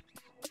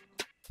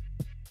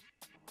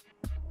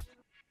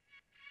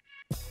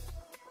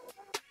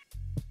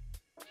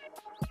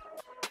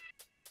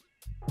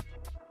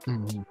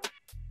 Mhm.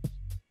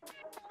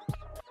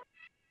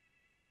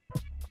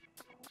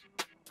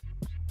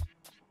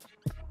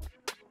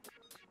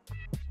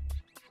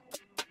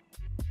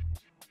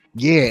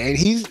 Yeah, and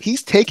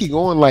he's taking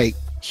on like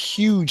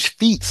huge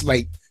feats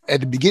like at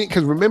the beginning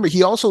because remember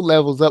he also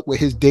levels up with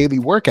his daily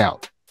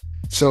workout.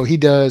 So he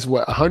does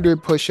what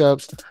 100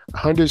 push-ups,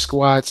 100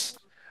 squats,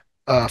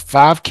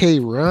 5K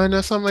run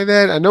or something like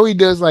that. I know he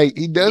does like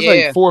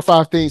Yeah. 4 or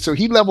 5 things. So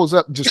he levels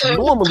up just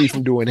normally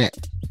from doing that.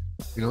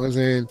 You know what I'm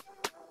saying?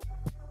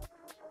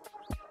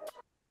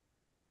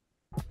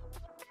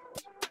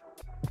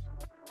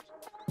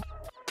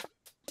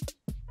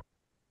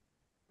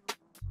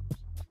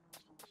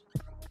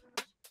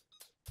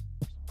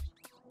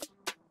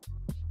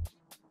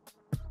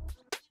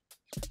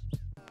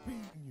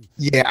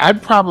 Yeah,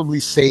 I'd probably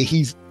say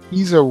he's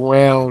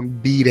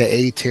around B to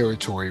A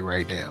territory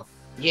right now.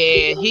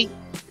 Yeah,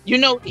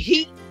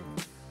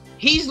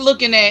 he's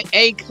looking at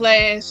A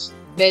class,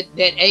 that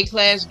A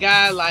class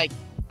guy, like,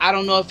 I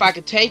don't know if I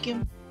could take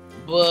him,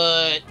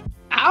 but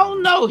I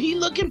don't know. He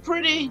looking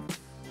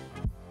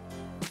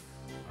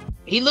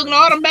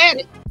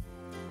automatic.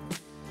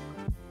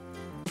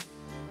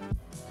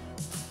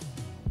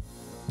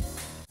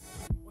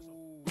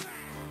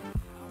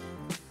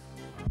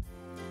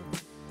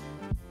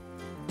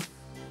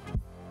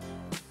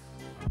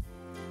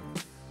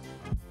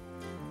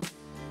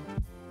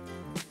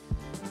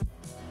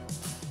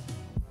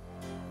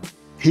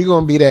 He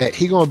gonna be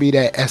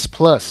that S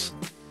plus.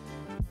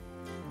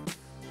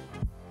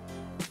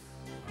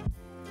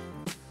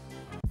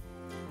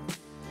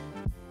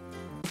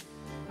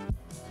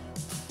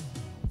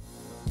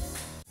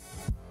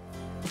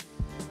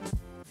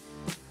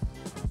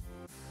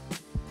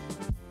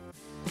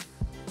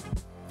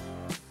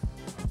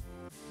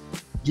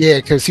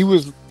 Yeah, because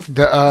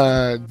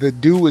the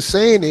dude was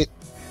saying it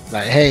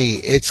like, hey,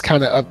 it's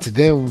kind of up to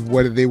them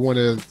whether they want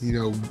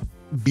to,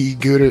 be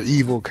good or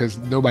evil because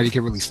nobody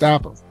can really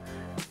stop them.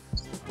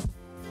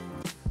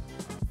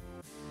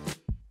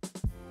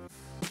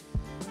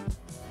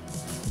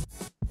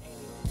 Ain't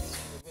even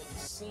really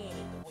seeing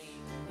it the way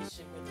it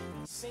should really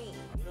be seen.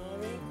 You know what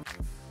I mean?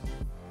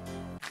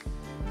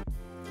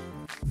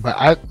 But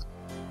I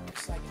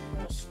It's like you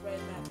want to spread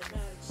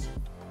mathematics,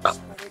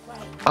 spread it right.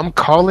 I'm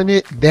calling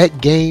it.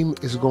 That game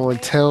is going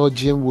to tell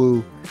Jim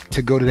Woo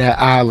to go to that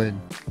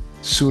island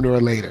sooner or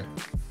later.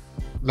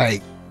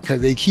 Like,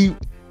 because they keep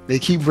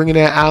bringing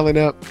that island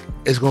up.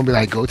 It's going to be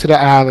like, go to the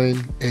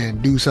island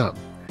and do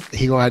something.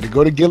 He going to have to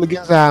go to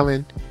Gilligan's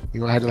Island. He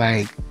going to have to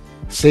like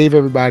save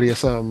everybody or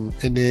something.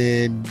 And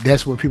then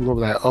that's when people going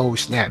to be like, oh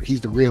snap,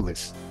 he's the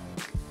realist.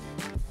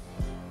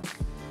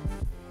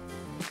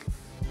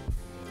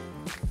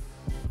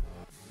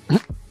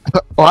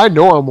 Oh, I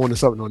know I'm on to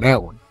something on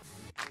that one.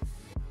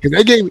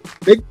 Because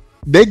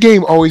that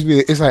game always be,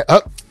 it's like,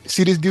 up,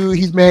 see this dude,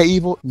 he's mad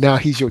evil. Now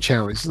he's your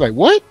challenge. It's like,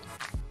 what?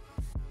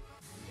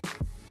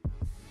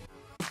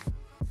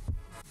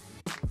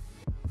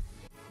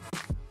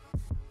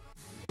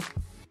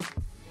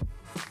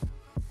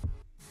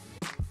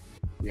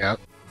 Yeah.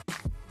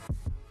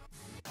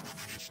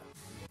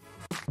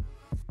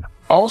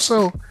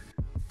 Also,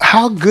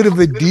 how good of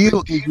a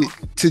deal is it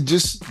to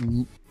just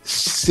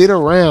sit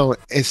around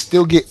and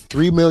still get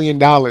 $3 million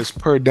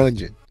per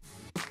dungeon?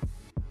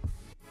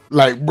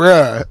 Like,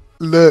 bruh,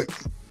 look,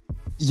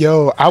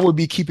 yo, I would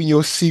be keeping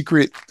your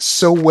secret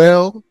so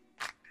well.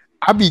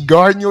 I'd be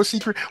guarding your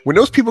secret. When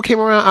those people came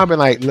around, I'd be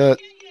like, look,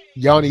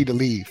 y'all need to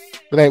leave.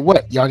 But like,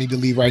 what? Y'all need to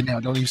leave right now.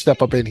 Don't even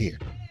step up in here.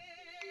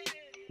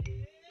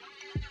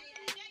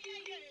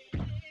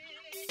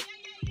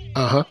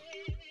 Uh huh.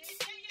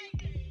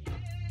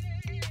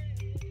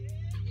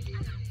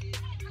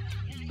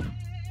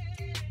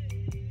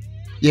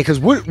 Yeah, because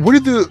what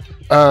did the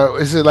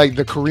is it like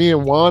the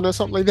Korean won or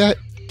something like that?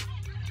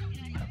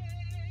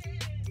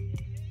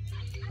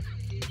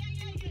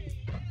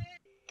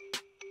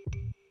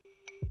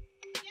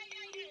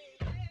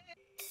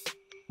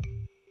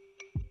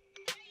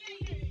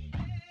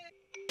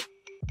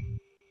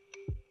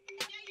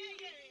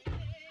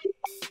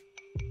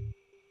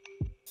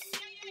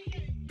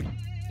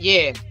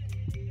 Yeah,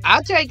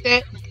 I'll take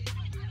that.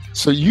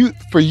 So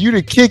for you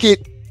to kick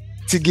it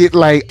to get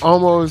like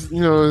almost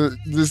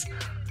this.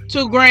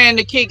 2 grand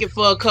to kick it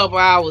for a couple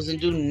hours and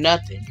do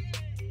nothing.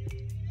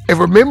 And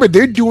remember,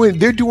 they're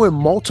doing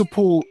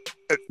multiple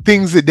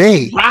things a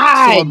day. So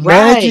Right,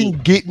 imagine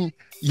right. getting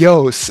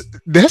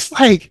that's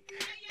like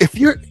if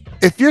you're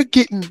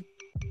getting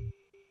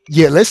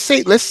yeah, let's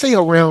say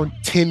around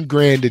 10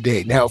 grand a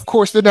day. Now, of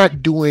course, they're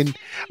not doing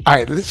all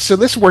right. So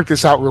let's work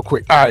this out real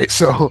quick. All right,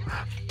 so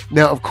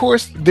now, of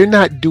course, they're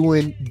not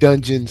doing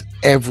dungeons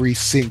every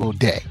single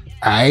day.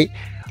 All right,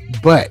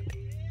 but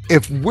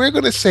if we're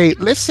gonna say,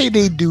 let's say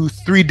they do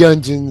 3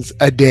 dungeons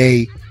a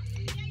day,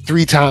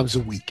 3 times a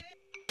week.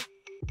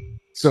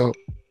 So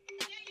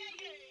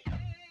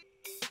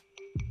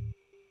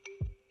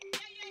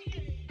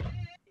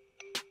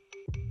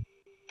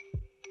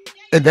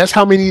and that's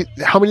how many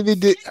they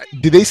did.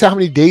 Did they say how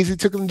many days it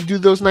took them to do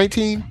those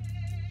 19?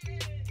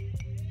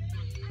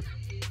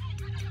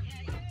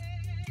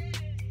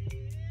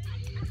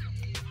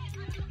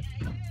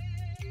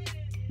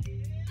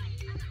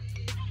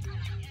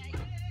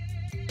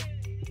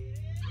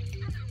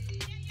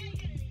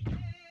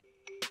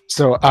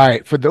 So, all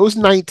right, for those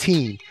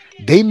 19,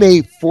 they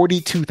made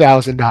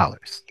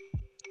 $42,000.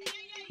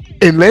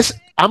 Unless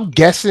I'm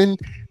guessing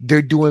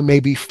they're doing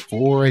maybe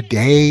 4 a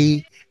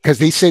day because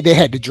they said they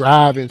had to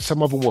drive and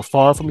some of them were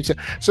far from each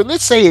other. So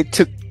let's say it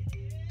took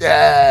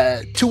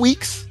 2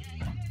 weeks,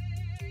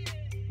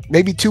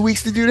 maybe 2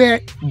 weeks to do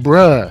that,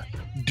 bruh.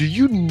 Do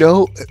you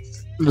know?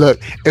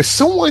 Look, if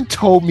someone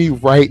told me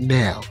right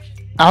now,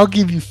 I'll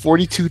give you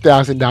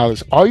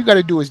 $42,000. All you got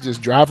to do is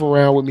just drive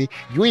around with me.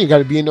 You ain't got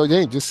to be in no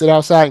game. Just sit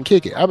outside and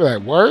kick it. I'll be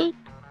like, word?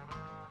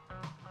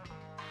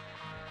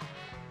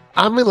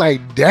 I mean,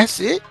 like, that's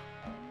it?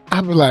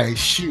 I'll be like,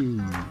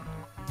 shoot.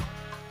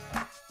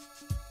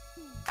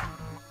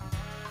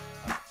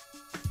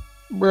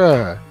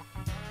 Bruh.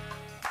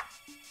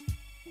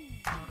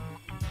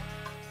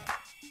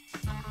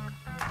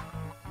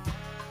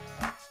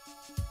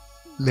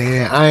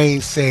 Man, I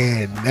ain't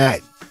saying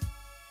nothing.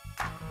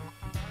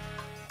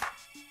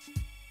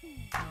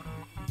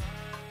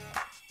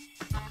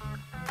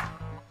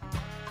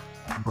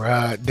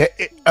 Bruh,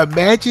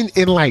 imagine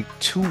in like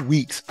 2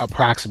 weeks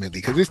approximately,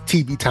 because it's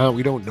TV time,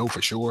 we don't know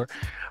for sure,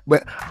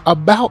 but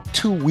about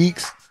 2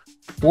 weeks,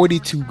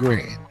 42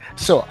 grand.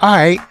 So, all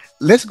right,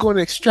 let's go and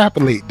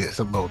extrapolate this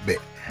a little bit.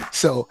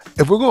 So,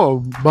 if we're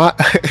going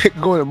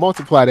to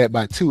multiply that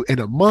by 2 in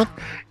a month,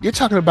 you're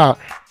talking about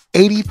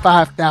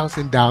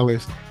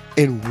 $85,000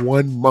 in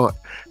 1 month.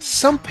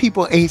 Some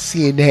people ain't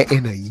seeing that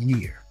in a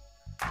year.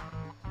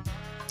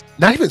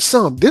 Not even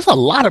some. There's a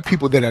lot of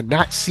people that are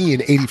not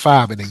seeing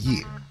 85 in a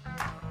year.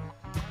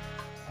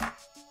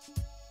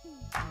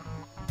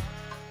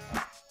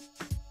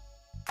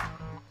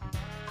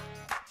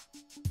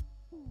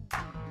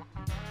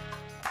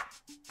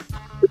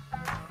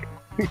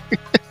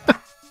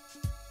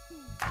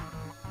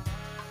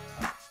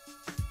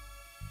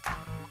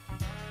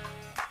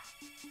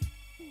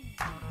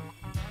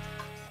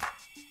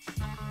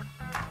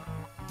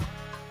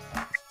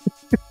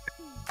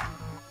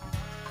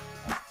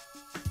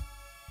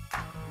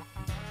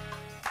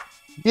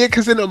 Yeah,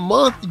 because in a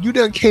month, you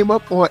done came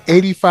up on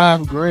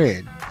 85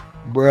 grand.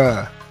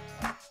 Bruh.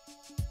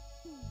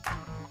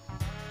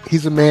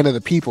 He's a man of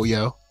the people,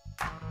 yo.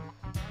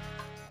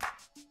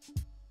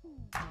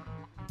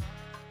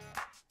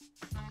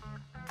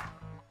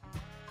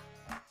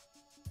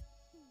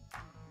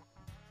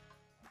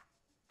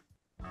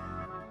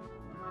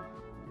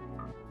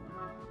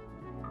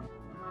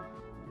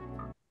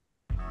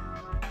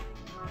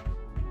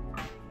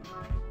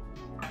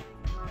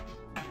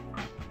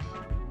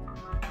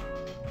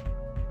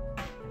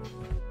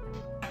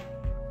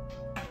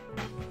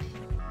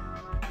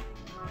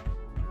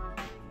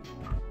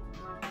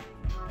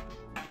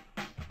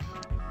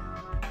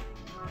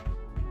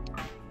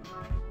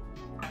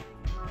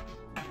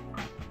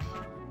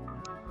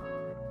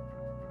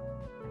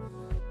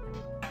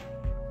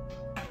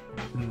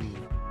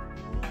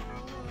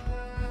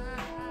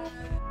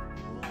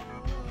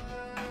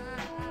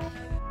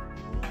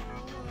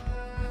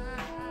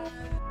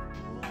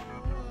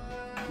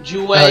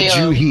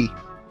 Juhi.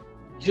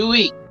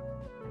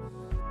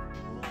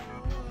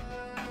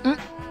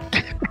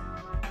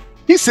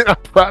 He said, I'm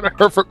proud of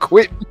her for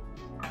quitting.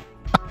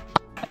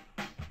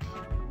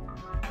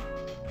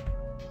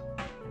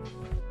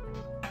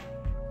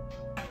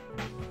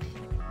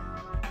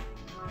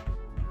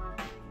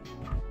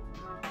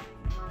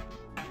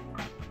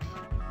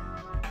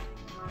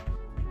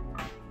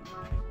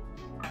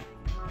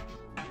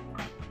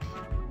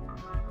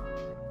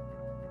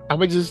 I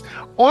would just,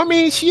 or I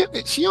mean, she don't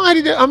have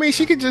to do, I mean,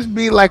 she could just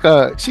be like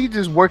she could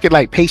just work it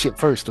like patient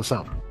first or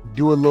something.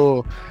 Do a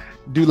little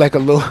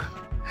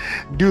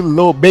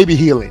baby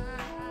healing.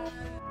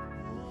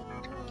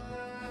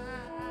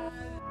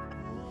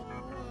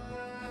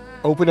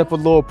 Open up a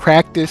little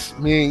practice,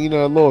 man,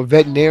 a little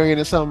veterinarian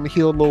or something,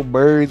 heal little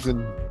birds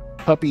and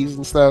puppies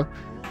and stuff.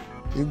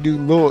 And do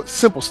little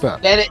simple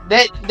stuff. That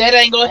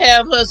ain't gonna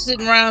have her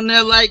sitting around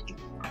there like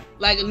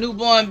a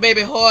newborn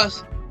baby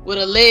horse with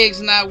her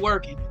legs not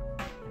working.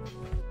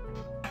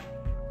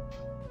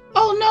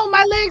 Oh no,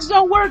 my legs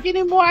don't work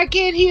anymore. I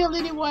can't heal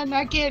anyone.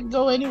 I can't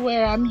go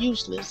anywhere. I'm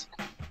useless.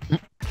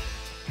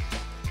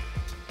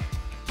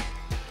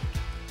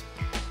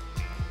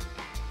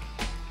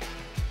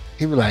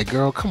 He be like,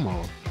 girl, come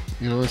on.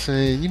 You know what I'm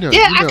saying?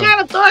 I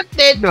kind of thought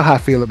that. You know how I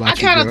feel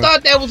about you, I kind of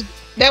thought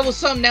that was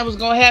something that was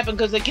gonna happen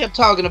because they kept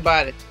talking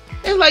about it.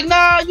 It's like,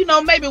 nah,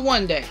 maybe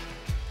one day.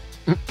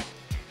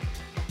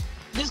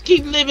 Just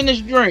keep living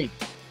this dream.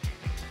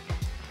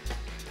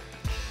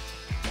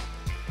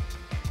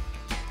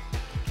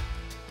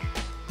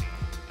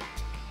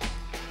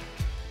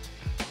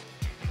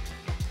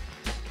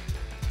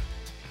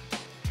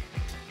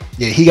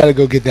 Yeah, he got to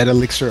go get that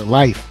elixir of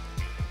life.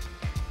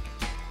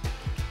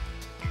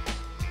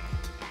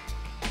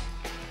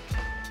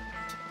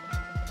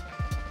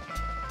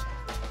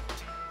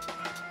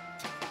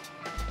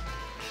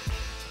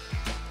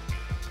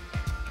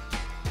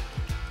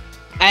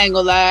 I ain't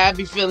gonna lie, I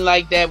be feeling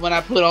like that when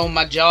I put on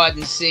my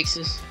Jordan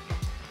 6s.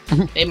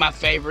 They my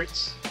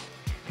favorites.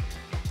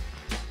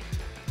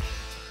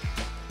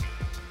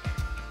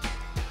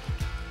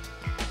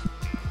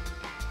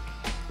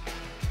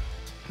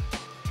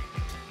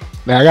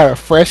 Now I got a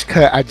fresh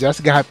cut. I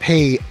just got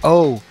paid.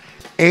 Oh,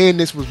 and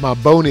this was my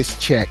bonus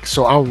check.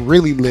 So I'm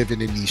really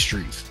living in these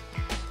streets.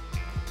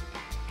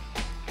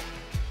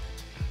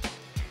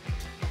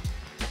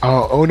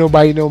 Oh, owe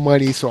nobody no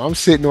money. So I'm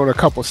sitting on a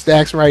couple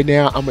stacks right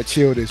now. I'm going to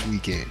chill this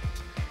weekend.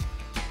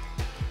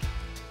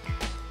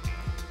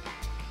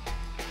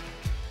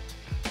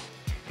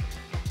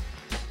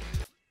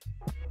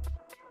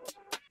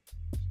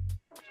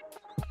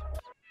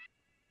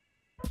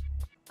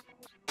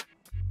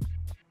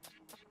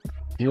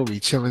 He'll be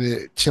chilling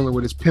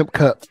with his pimp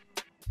cup.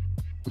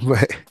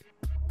 But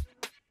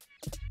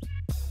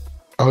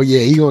oh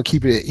yeah, he gonna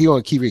keep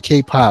it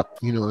K-pop,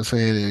 you know what I'm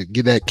saying, and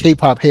get that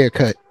K-pop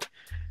haircut.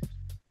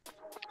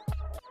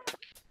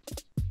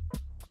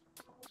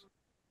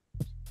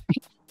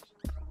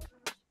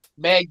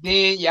 Back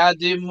then, y'all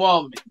didn't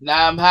want me.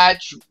 Now I'm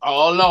hot, you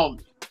all on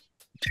me.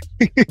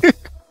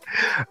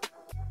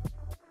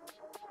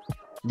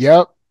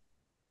 Yep.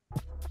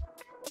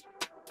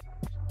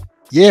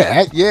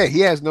 Yeah, he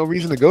has no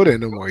reason to go there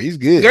no more. He's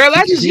good. Girl,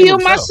 I He can just heal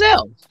healed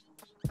himself.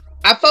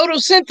 myself. I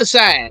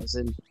photosynthesized,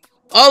 and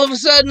all of a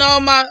sudden, all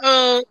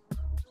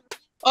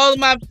of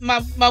my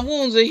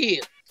wounds are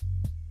healed.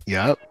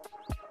 Yep.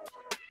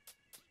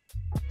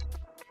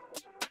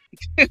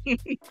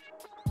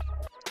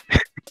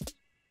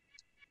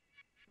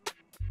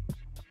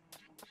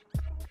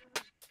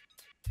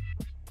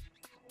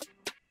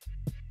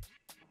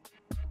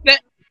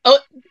 Oh,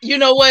 you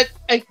know what?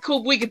 Hey,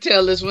 Coop, we can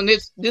tell this one.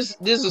 This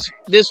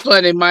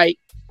funny, Mike.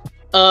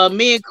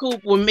 Me and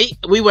Coop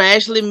we were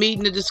actually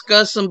meeting to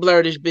discuss some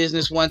blurtish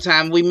business one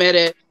time. We met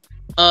at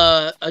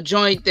a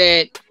joint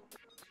that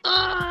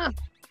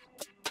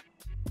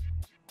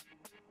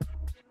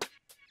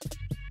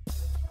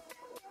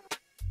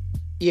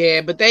yeah,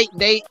 but they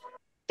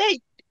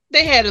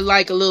had a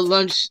little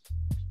lunch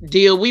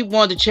deal. We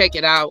wanted to check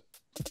it out,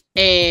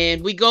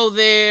 and we go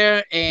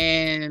there,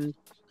 and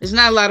there's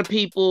not a lot of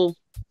people.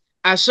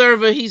 Our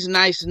server, he's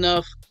nice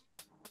enough.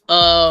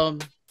 We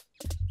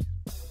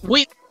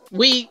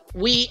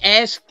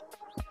asked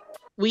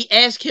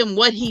him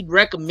what he'd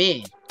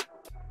recommend,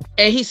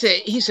 and he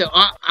said,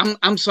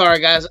 I'm sorry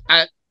guys,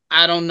 I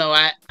don't know,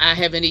 I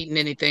haven't eaten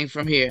anything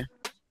from here.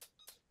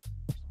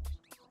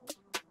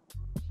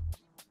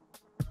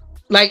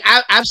 Like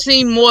I've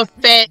seen more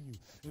fat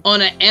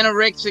on an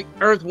anorexic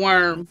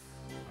earthworm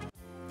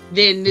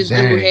than this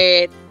dude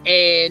had,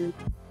 and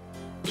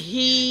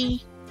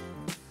he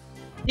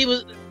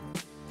was,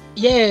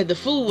 yeah, the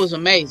food was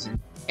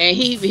amazing. And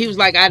he was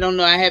like, I don't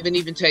know, I haven't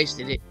even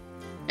tasted it.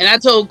 And I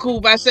told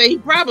Coop, I say he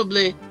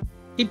probably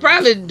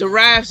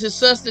derives his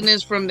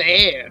sustenance from the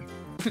air.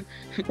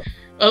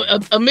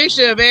 a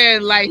mixture of air,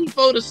 and like he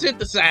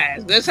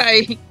photosynthesized. That's how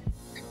he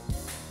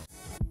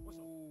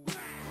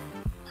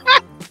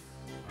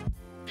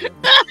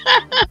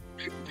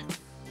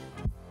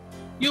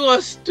You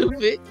are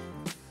stupid.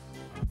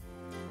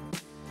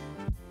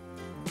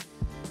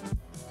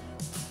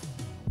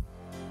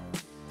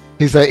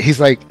 He's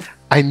like,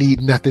 I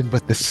need nothing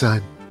but the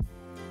sun.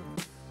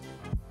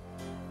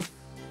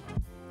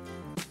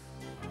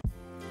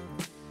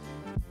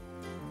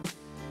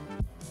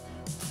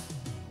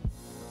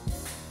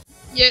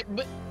 Yeah,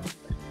 but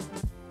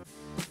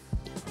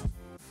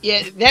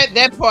yeah,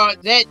 that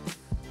part, that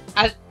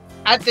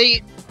I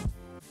think,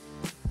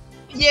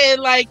 yeah,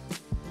 like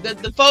the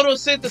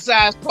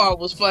photosynthesized part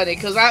was funny,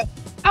 because I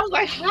was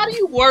like, how do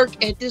you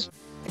work at this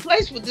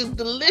place with this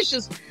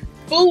delicious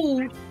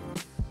food?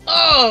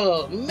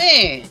 Oh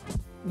man,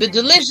 the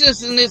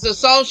deliciousness of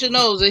Saul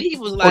knows, and he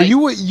was like, or you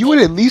would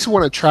at least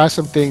want to try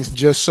some things,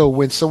 just so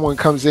when someone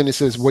comes in and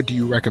says, what do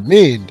you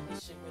recommend?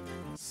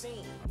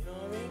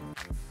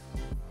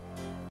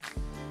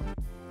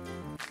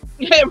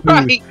 yeah,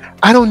 right.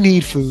 I don't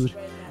need food.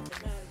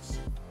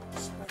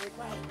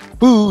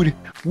 Food.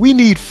 We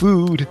need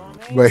food.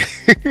 But,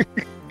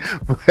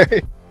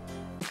 but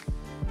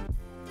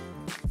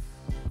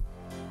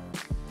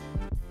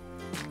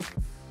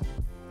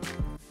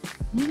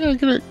you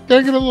gotta get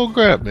a little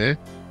grab, man.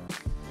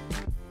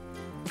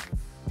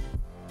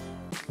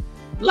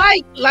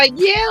 Like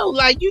yeah,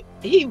 like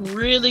he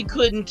really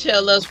couldn't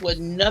tell us what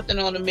nothing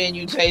on the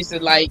menu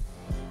tasted like.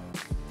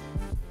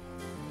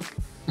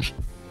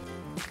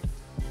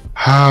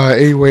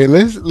 Anyway,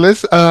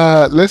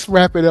 let's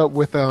wrap it up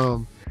with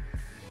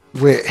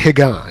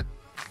Higan.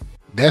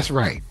 That's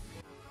right,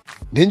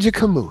 Ninja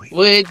Kamui.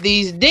 With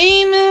these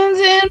demons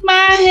in my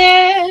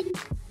head,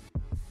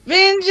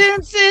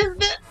 vengeance is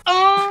the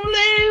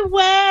only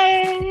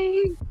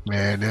way.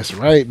 Man, that's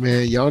right,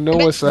 man. Y'all know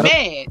what's up.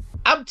 Man,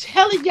 I'm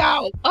telling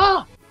y'all,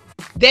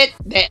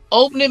 that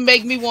opening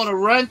make me want to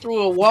run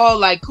through a wall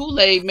like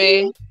Kool-Aid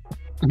man.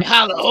 And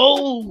holler,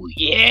 oh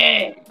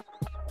yeah.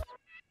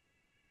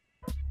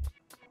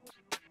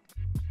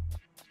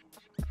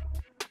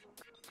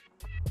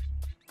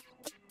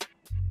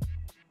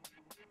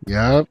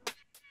 Yep.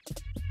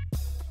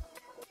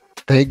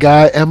 Thank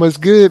God Emma's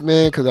good,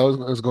 man, because I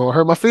was gonna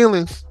hurt my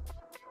feelings.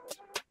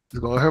 It's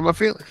gonna hurt my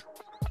feelings.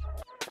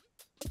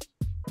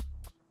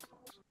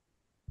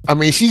 I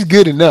mean, she's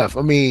good enough.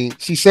 I mean,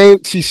 she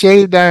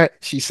saved our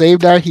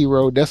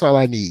hero. That's all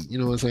I need. You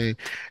know what I'm saying?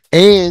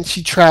 And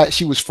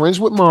she was friends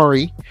with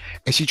Mari,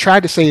 and she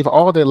tried to save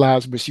all their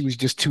lives, but she was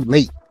just too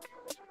late.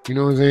 You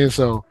know what I'm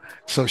saying?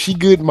 So she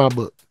good in my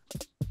book.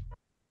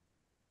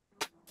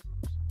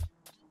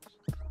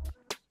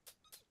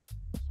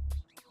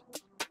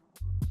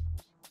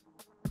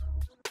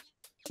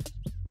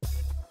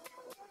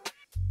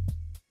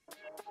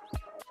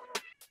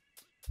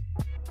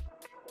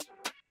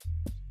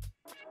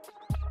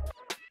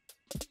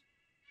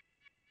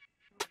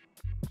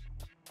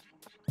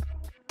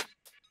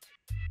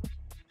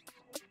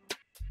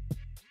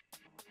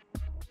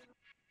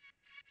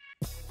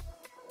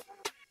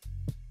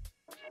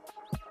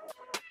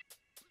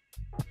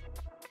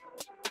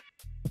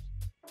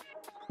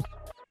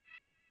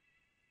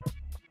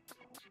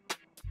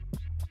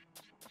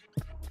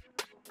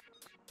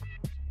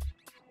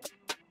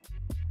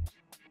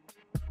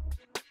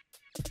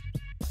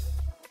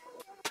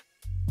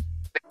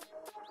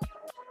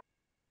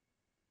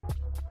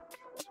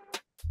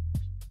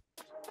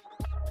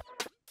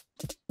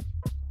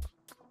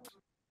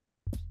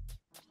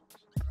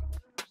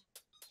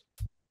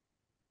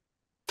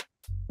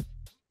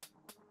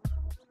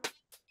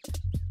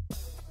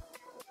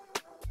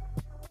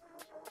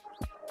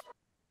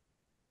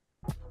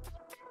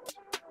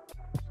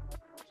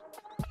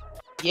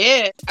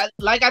 Yeah,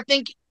 I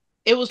think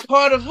it was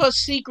part of her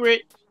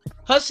secret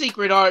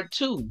art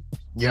too.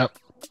 Yep.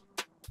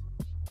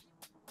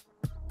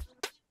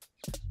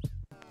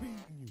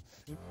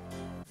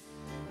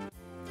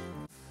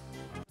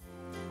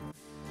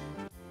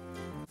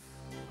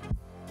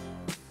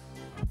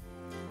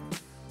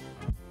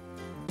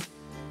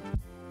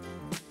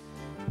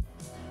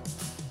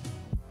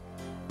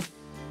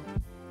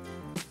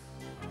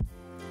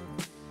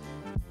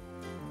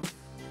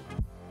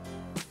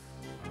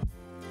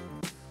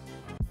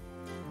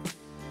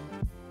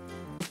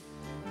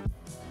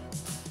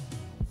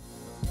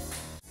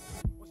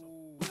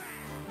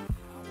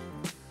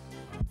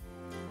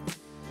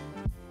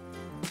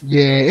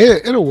 Yeah,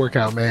 it'll work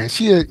out, man.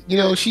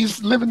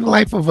 She's living the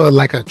life of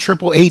a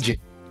triple agent.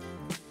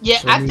 Yeah,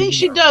 So, I think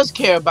she does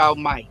care about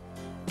Mike.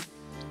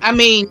 I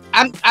mean,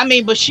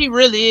 but she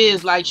really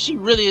is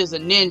a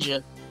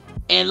ninja,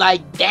 and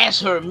like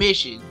that's her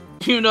mission.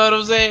 You know what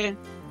I'm saying?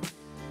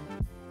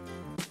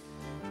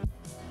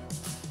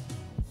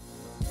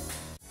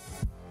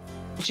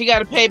 She got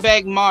to pay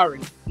back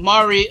Mari.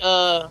 Mari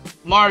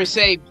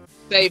saved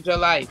her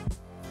life,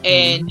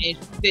 and she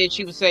said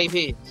she would save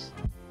his.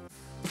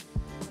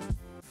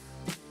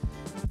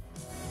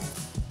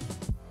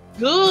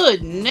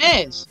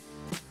 Goodness,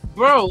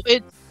 bro,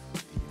 it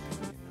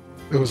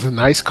was a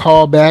nice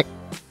callback.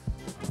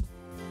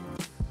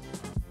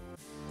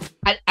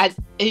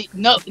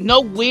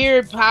 No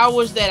weird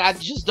powers that I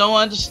just don't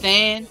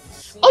understand.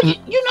 Oh,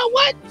 you know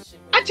what?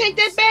 I take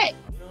that back.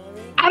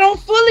 I don't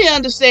fully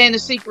understand the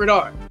secret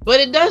art, but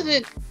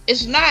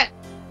it's not.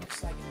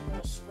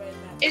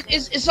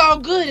 It's all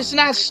good. It's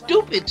not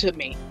stupid to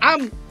me.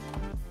 I'm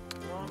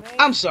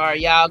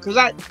sorry, y'all, because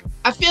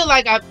I feel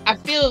like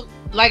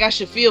I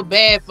should feel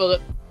bad for,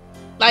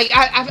 like,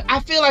 I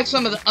feel like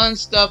some of the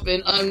unstuff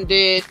and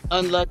Undead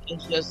Unluck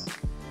is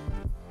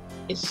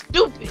it's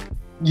stupid.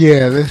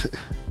 Yeah.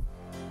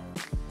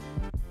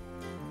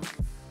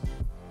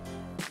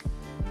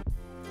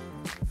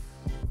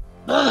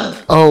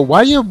 Oh,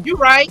 why you? You're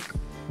right.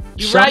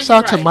 Shouts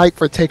out to Mike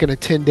for taking a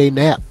 10-day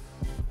nap.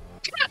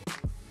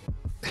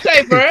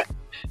 Say, bro.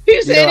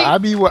 He said I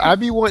be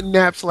wanting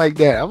naps like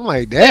that. I'm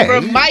like, that. Hey,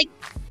 bro,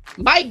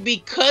 Mike be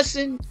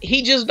cussing.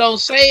 He just don't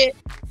say it.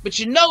 But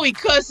you know he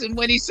cussing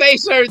when he say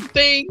certain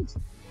things.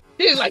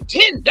 He's like,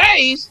 10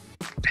 days?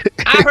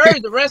 I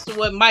heard the rest of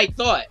what Mike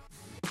thought.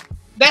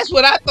 That's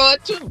what I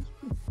thought too.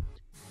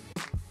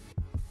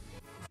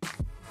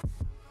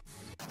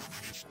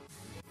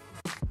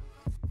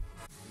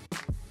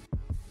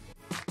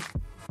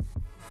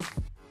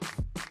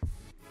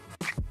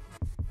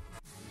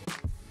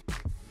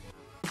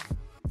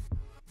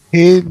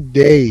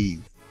 Days.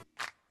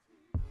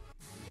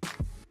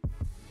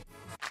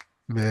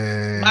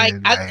 Man, Mike,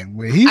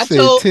 when he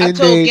said 10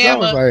 days, Gamma, I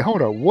was like,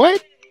 hold on,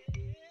 what?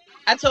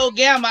 I told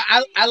Gamma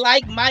I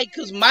like Mike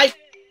because Mike,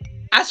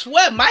 I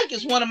swear Mike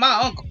is one of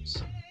my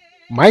uncles.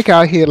 Mike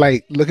out here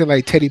like looking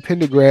like Teddy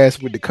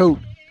Pendergrass with the coat.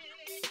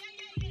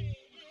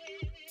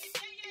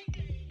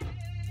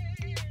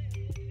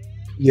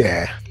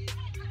 Yeah.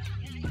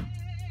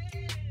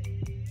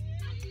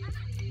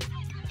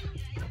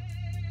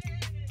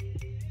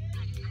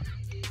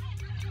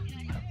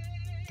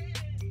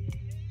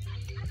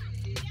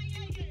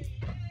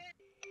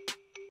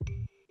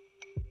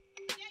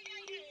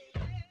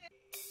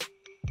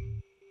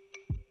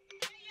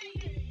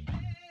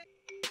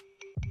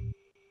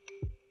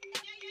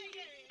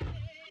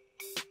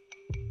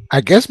 I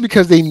guess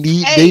because they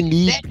need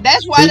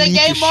that's why they need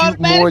to gave them shoot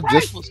more. automatic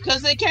rifles,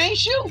 because they can't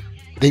shoot.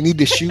 They need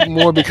to shoot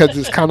more because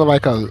it's kind of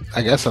like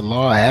I guess a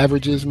law of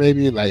averages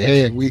maybe. Like,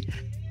 hey,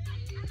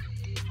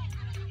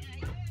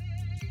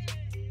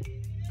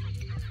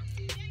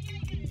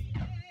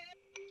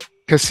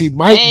 because see,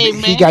 Mike,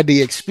 he got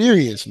the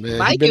experience, man.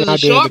 Mike He's been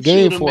out there in the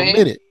game for a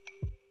minute.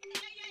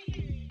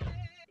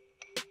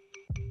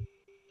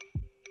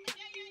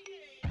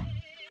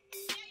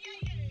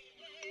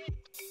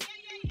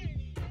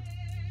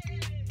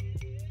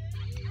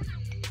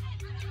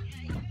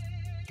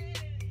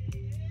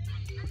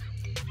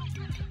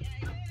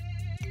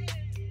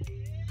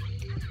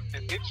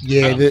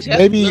 Yeah,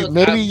 maybe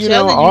you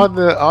know all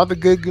the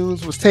good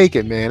goons was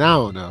taken, man. I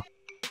don't know.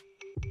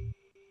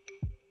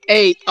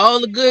 Hey,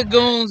 all the good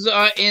goons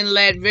are in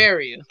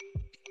Latveria.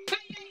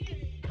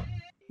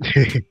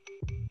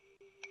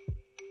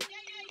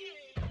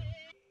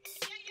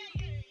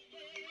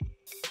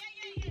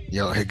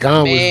 Yo,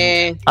 Hagan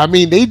was. I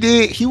mean, they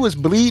did. He was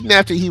bleeding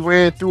after he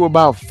ran through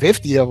about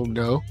 50 of them,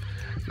 though.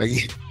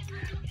 Like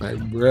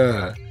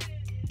bruh.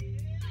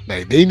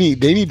 Like they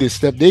need to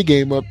step their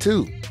game up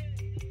too.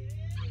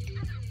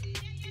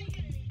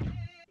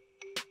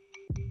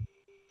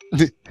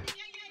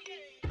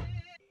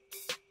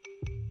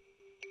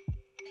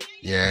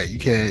 Yeah, you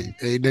can't.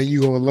 Then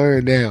you gonna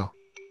learn now.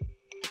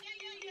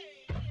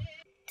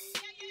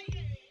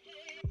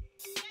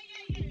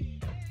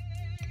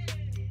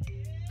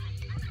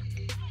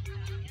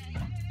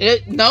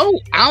 No,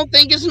 I don't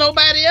think it's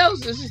nobody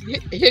else. It's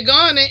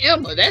Hagan and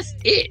Emma. That's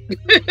it.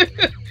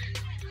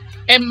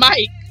 And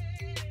Mike.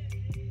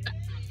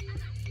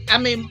 I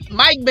mean,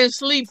 Mike been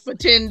asleep for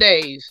 10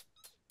 days.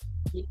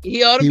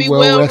 He ought to be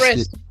well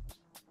rested.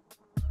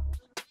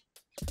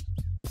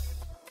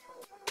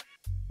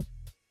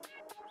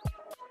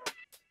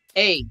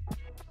 Hey,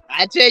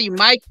 I tell you,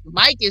 Mike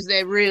is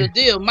that real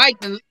deal. Mike,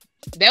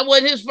 that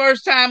wasn't his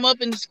first time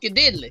up in the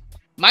Skididly.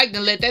 Mike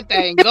done let that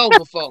thing go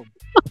before.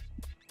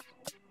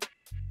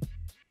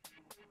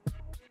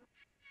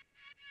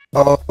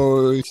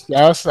 Oh,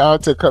 shouts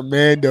out to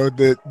Commando,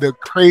 the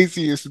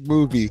craziest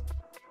movie.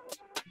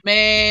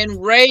 Man,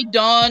 Ray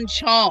Don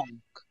Chong.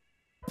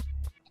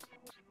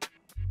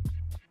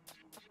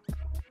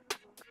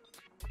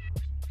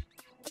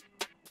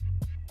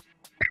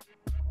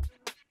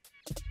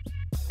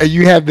 And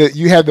you had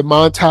the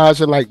montage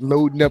of like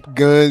loading up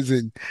guns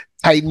and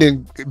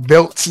tightening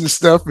belts and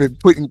stuff and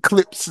putting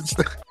clips and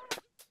stuff.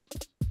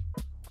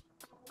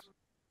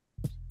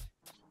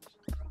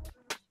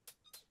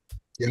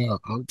 Yeah,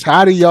 I'm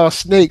tired of y'all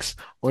snakes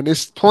on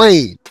this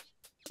plane.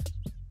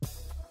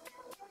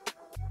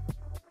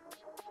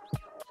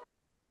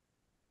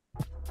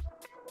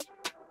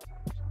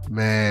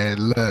 Man,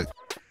 look.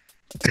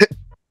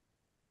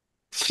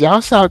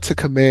 Shouts out to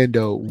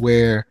Commando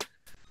where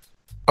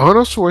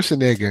Arnold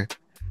Schwarzenegger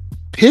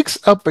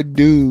picks up a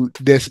dude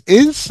that's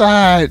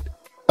inside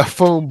a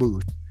phone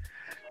booth.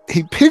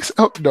 He picks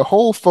up the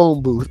whole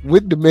phone booth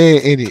with the man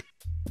in it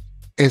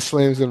and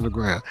slams it on the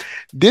ground.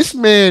 This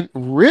man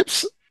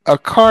rips a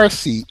car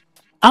seat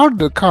out of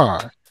the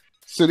car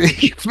so that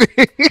he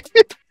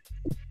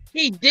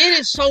did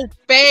it so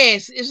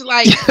fast. It's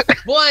like,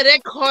 boy, that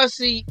car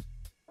seat.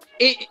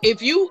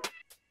 If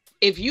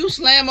you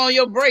slam on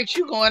your brakes,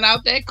 you going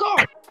out that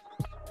car.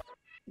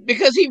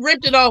 Because he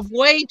ripped it off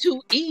way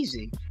too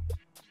easy.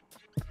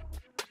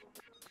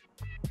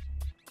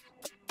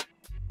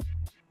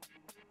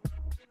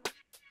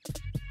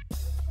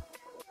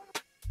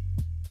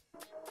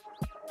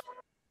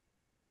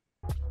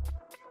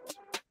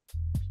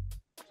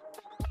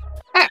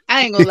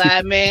 I ain't gonna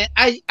lie, man.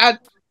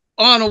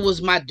 Arnold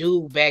was my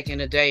dude back in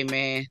the day,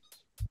 man.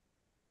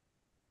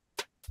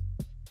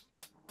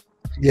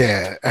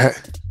 Yeah.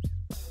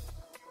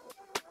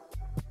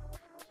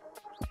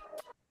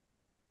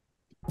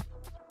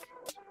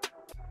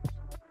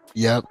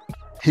 Yep.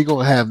 He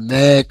gonna have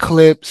mad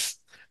clips,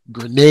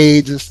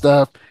 grenades and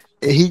stuff.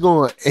 And he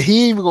ain't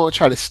even gonna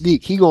try to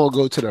sneak. He gonna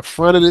go to the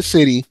front of the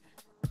city.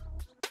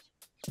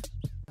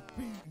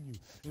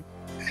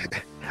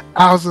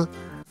 Alza,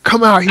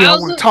 come out here. I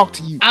want to talk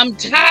to you. I'm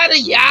tired of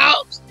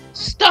y'all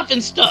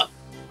stuffing stuff.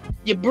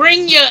 You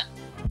bring your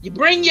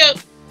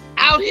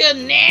out here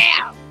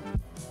now.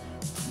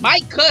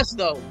 Mike cuss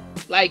though.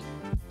 Like,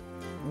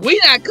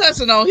 we not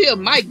cussing on here.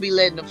 Mike be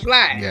letting them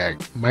fly. Yeah,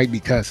 Mike be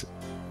cussing.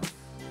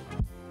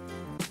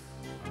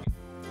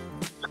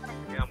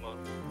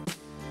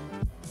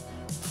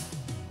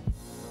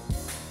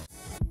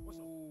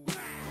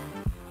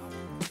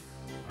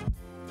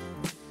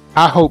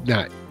 I hope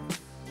not.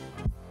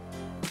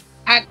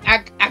 I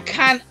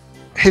can't.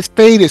 His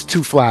fate is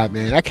too fly,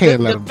 man. I can't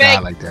let him die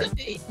like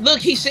that. Look,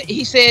 he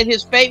said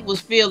his fate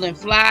was feeling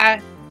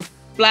fly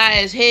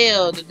as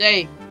hell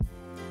today.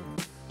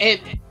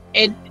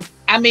 And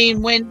I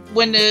mean, when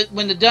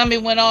the dummy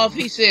went off,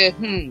 he said,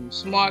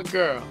 smart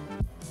girl.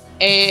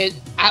 And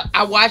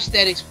I watched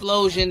that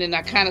explosion and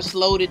I kind of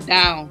slowed it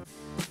down.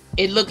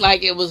 It looked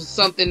like it was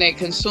something that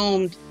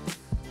consumed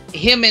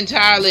him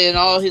entirely and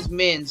all his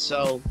men.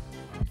 So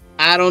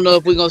I don't know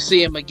if we're gonna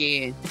see him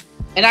again.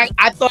 And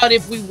I thought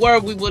if we were,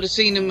 we would have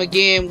seen him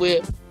again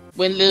with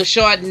when Lil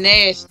Short and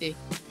Nasty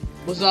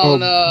was on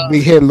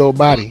big head, little on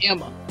body.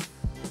 Emma.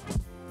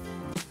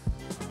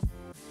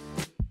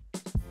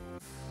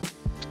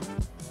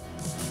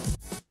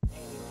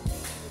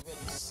 Really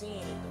seeing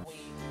it the way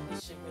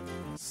it should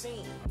really be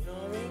seen. You know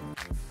what I mean?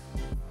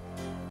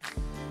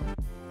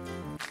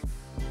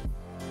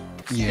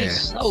 Yeah.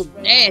 He's so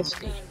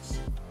nasty.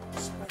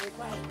 Spread it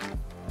right.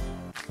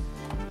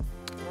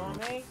 You know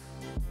what I mean?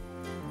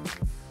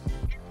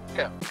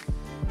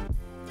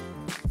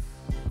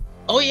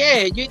 Oh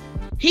yeah,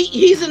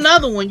 he's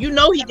another one. You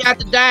know he got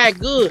to die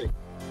good.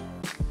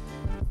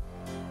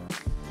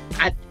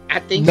 I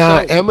think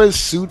Nah, so. Emma's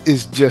suit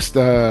is just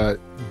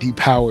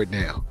depowered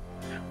now,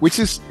 which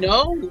is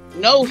No,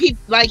 he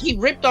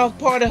ripped off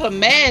part of her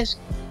mask,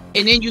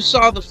 and then you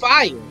saw the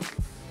fire.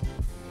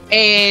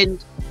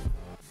 And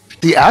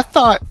see, I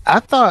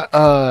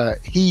thought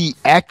he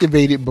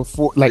activated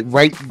before, like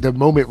the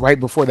moment right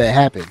before that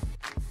happened.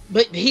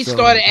 but he So,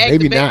 started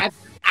maybe activating.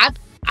 not.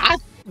 I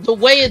the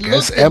way it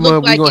Guess looked, Emma,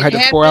 looked we're like gonna it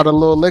have to pour out a happened.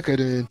 little liquor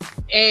then.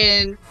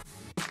 And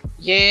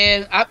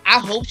yeah, I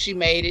hope she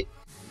made it.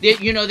 They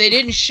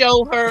didn't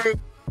show her.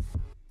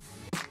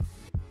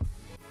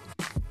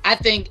 I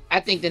think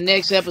the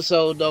next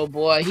episode though,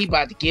 boy, he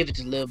about to give it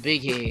to Little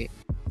Big Head.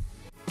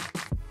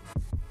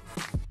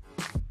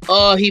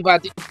 Oh, he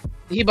about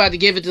to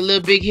give it to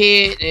Little Big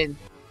Head,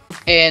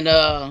 and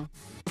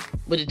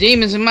with the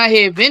demons in my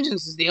head,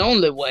 vengeance is the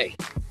only way.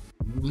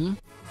 Mm-hmm.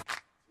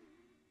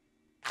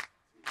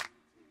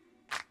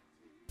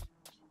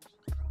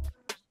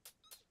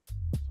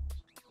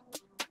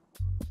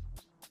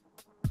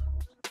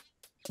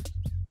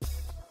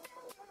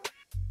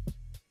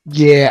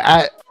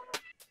 Yeah,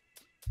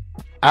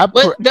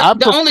 But I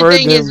the only prefer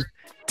thing them is,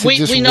 to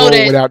just we know roll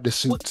that without the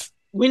suits.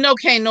 we know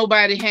can't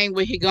nobody hang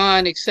with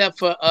Higan except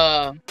for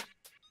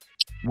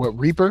What,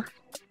 Reaper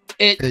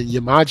it and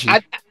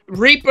Yamaji?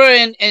 Reaper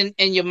and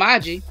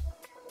Yamaji.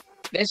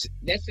 That's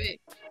it.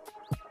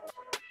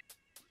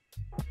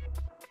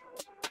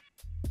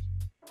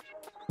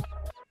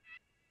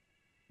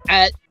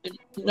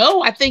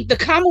 No, I think the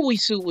Kamui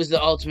suit was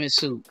the ultimate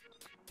suit.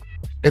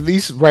 At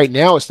least right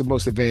now, it's the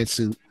most advanced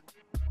suit.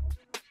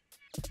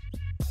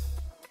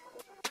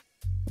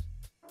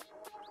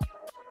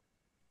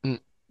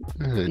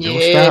 Don't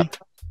Yeah. stop.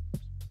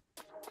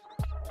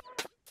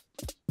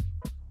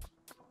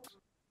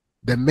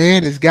 The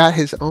man has got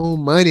his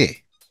own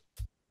money.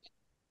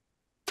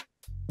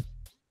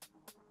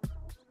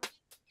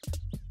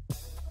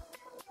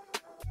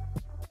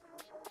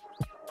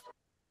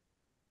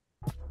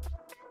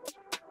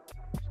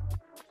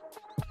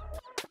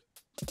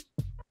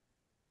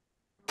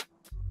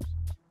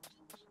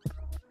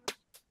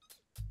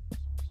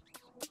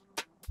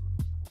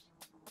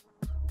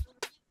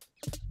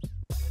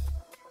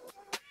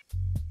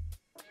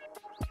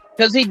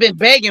 Because he been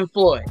begging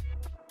for it.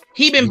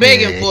 He been Yeah,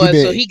 begging for he it,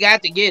 been- so he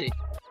got to get it.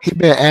 He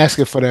been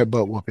asking for that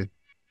butt whooping.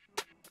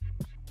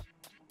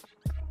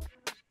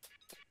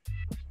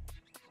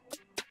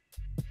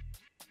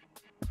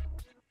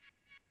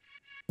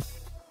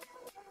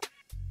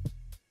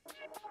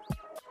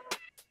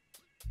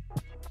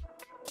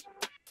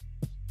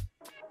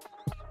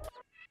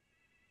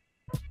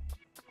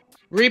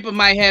 Reaper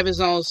might have his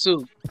own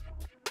suit.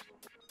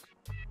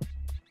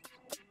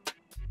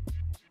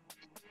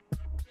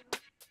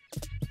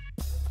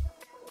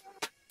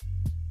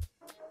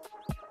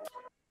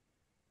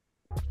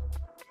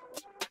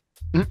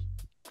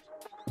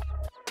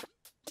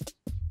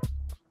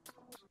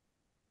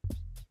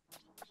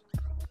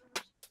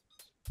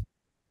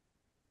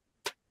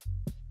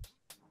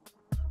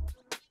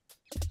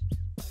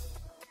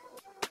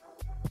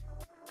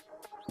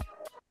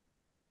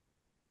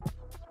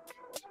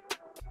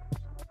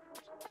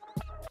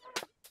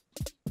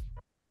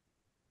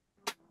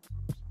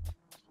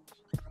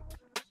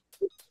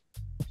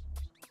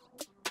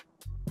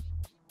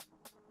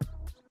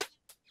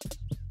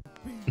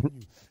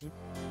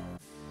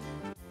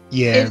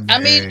 Yeah, I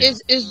mean, man.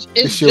 it's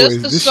This show just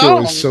is- a this show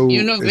song. is so-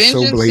 you know, it's so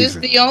vengeance is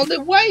blazing. the only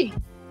way.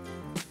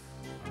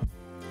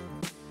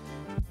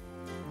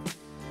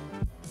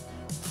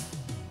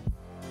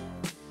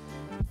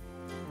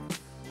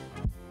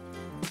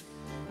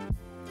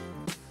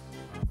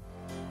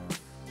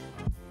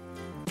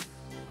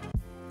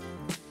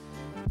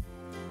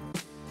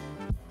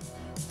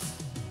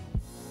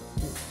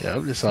 Yeah,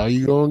 that's all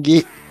you gonna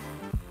get.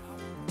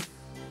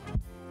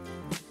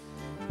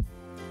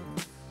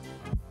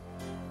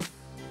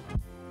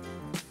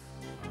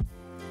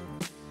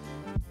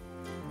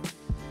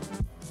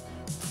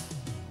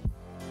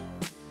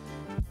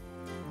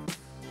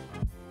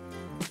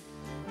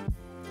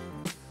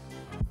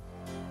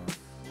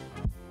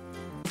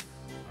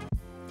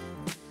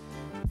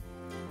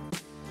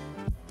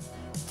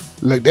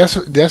 Look,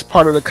 that's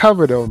part of the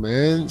cover though,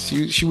 man.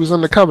 She was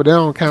on the cover. That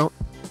don't count.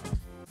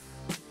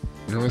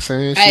 You know what I'm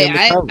saying? She Hey, on the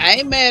I cover.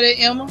 ain't mad at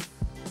Emma.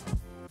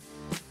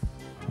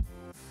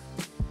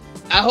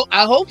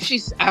 I hope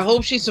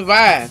she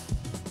survived.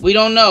 We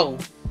don't know.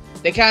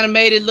 They kind of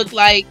made it look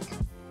like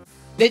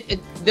they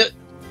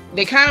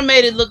kind of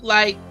made it look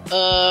like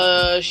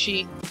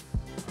she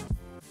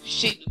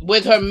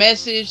with her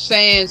message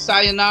saying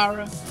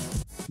sayonara.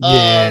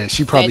 Yeah,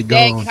 she probably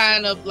gone. That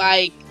kind of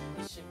like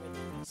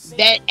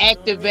that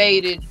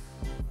activated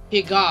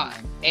Higan,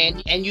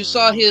 and you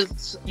saw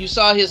his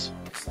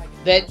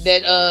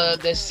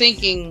that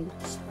sinking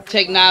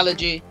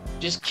technology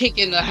just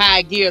kicking the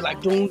high gear like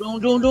doom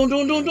doom doom doom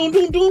doom doom doom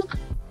doom doom.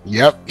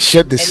 Yep,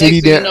 shut the And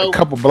city next thing down you know, a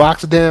couple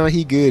blocks down.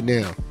 He good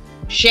now.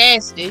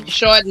 Shasty,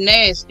 short and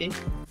nasty,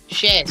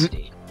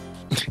 Shasty.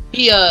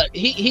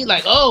 He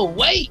like, oh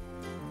wait,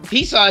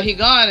 he saw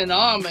Higan in the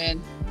armor,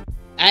 and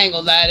I ain't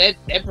gonna lie,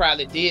 that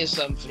probably did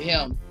something for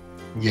him.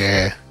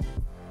 Yeah,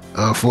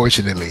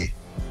 unfortunately,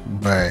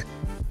 but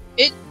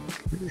it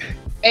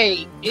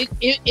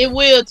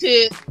will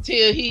till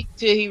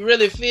he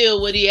really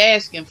feel what he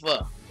asking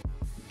for.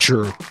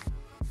 True.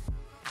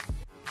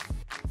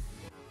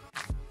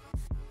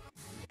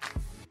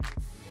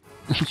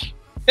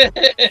 I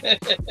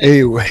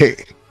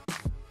Anyway.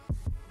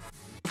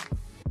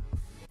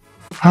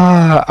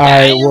 All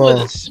right, well,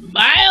 with a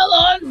smile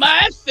on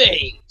my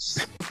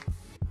face.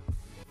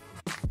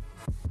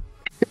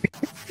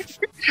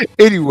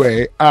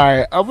 Anyway, all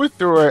right, I'm gonna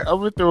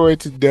throw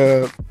it to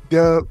Dub.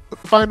 Dub,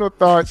 final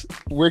thoughts.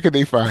 Where can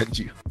they find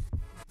you?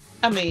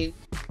 I mean,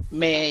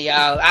 man,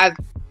 y'all,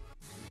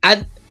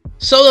 I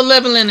solo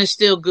leveling is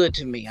still good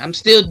to me. I'm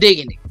still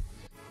digging it.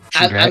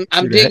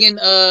 I'm digging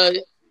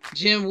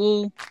Jin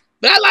Woo,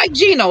 but I like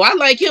Gino. I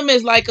like him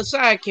as like a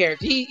side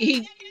character.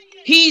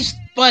 He's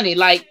funny.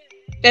 Like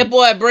that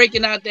boy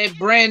breaking out that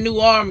brand new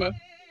armor,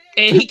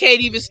 and he can't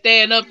even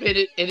stand up in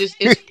it. And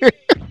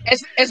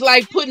it's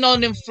like putting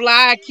on them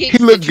fly kicks.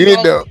 He look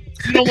good though.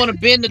 You don't want to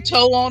bend the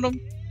toe on them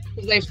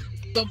because they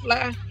don't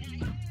fly.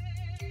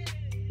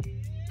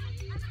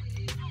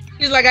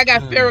 He's like, I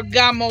got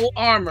Ferragamo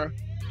armor,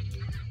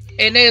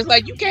 and it's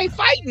like you can't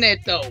fight in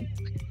that though.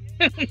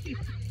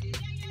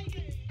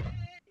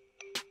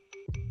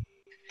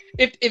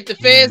 If the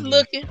feds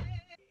looking,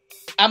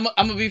 I'm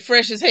gonna be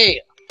fresh as hell.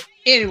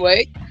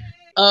 Anyway,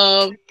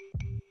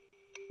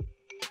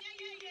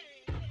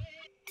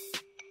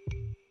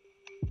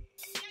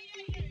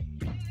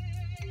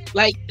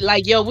 like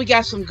yo, we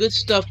got some good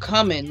stuff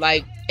coming.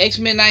 Like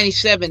X-Men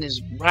 97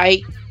 is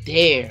right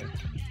there.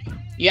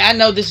 Yeah, I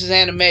know this is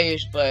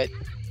anime-ish, but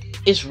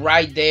it's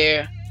right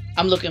there.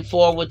 I'm looking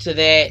forward to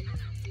that.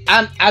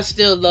 I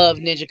still love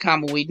Ninja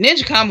Kamui.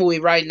 Ninja Kamui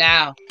right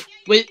now,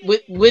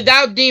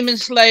 without Demon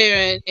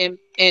Slayer and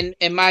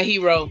My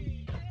Hero,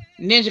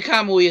 Ninja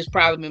Kamui is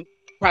probably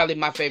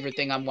my favorite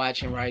thing I'm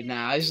watching right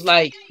now. It's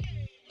like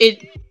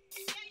it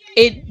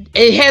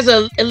has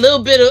a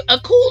little bit of a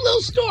cool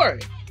little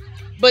story,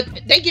 but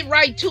they get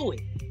right to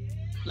it.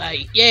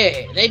 Like,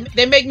 yeah,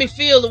 they make me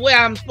feel the way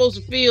I'm supposed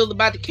to feel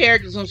about the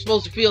characters I'm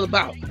supposed to feel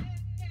about.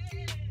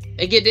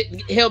 They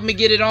help me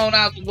get it on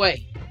out the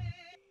way.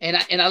 And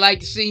I like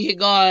to see him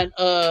going.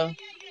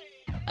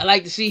 I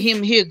like to see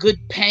him here good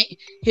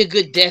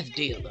death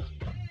dealer.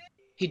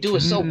 He do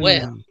it so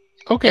well.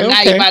 Okay, and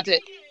now okay.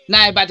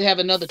 You're about to have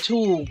another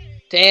tool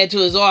to add to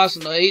his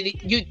arsenal.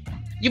 You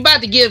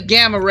about to give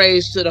gamma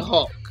rays to the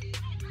Hulk,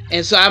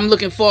 and so I'm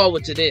looking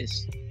forward to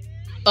this.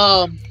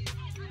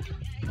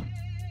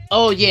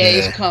 Oh yeah,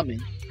 it's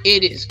coming.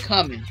 It is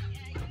coming.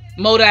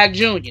 MODOK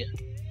Jr.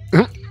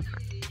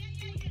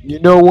 You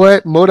know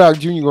what? MODOK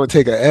Jr. gonna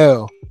take a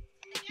L.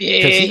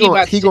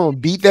 Yeah, he gonna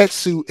beat that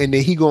suit, and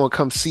then he gonna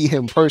come see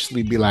him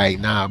personally. Be like,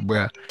 nah,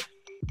 bruh,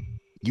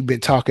 you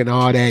been talking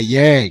all that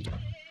yang.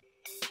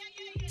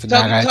 So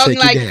talking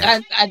like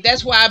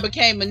that's why I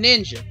became a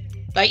ninja.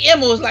 Like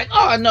Emma was like,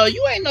 "Oh no,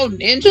 you ain't no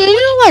ninja.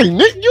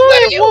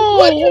 Yeah,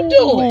 what you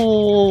doing?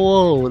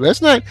 Whoa.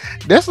 That's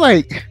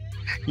like,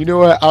 you know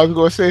what? I was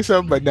gonna say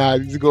something, but nah,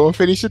 just go and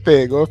finish your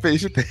thing.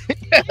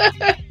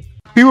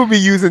 People be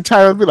using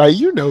titles, be like,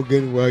 you know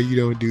good and well you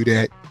don't do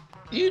that.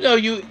 You know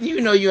you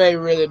ain't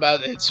really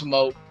about that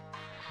smoke.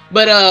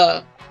 But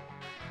and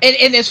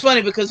it's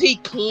funny because he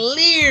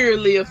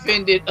clearly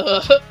offended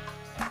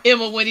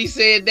Emma when he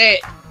said that.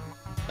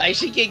 Like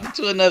she kicked it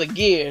to another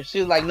gear. She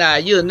was like, nah,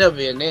 you'll never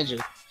be a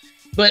ninja.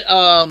 But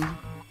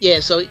yeah,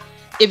 so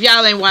if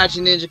y'all ain't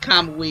watching Ninja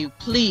Kamui,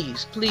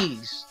 please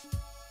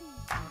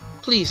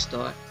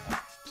start.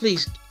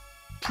 Please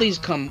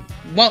come.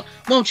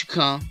 Won't you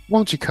come?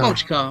 Won't you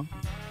come?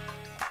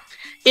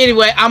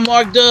 Anyway, I'm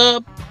Mark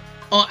Dub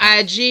on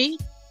IG.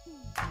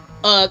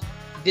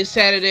 This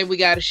Saturday we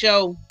got a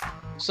show,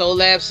 Soul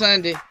Lab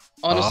Sunday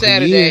on a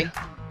Saturday,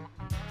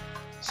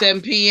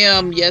 7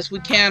 p.m. Yes, we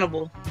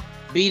cannibal.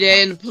 Be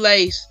there in the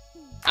place.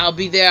 I'll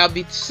be there. I'll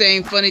be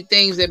saying funny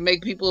things that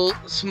make people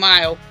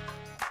smile.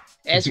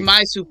 That's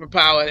my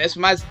superpower. That's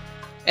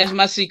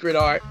my secret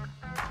art.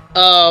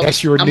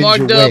 That's your ninja I'm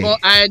Mark Dub way. on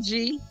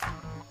IG.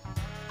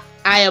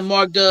 I am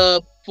Mark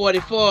Dub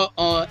 44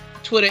 on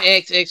Twitter,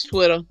 X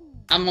Twitter.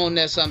 I'm on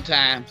there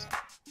sometimes.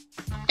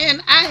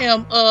 And I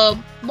am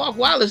Mark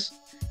Wallace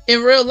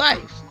in real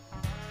life.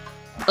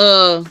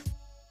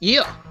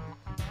 Yeah.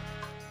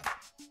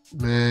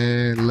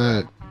 Man,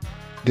 look.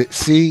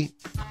 See,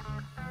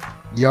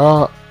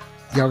 y'all,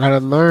 y'all gotta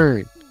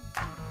learn.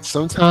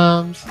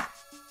 Sometimes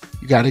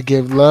you gotta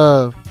give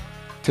love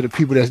to the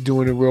people that's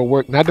doing the real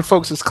work, not the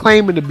folks that's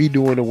claiming to be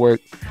doing the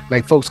work,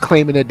 like folks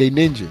claiming that they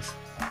ninjas.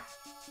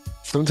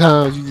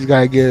 Sometimes you just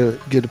gotta give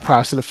the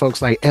props to the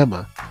folks like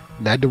Emma,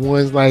 not the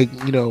ones like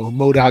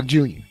Modoc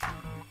Jr.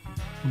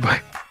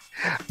 But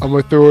I'm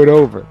gonna throw it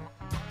over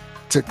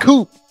to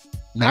Coop,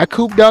 not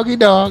Coop Doggy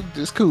Dog,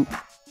 just Coop,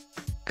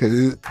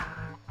 because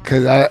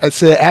I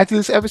said after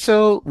this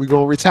episode we're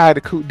gonna retire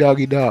the Coop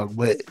Doggy Dog,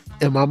 but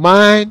in my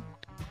mind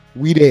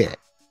we there.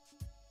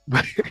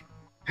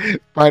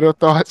 Final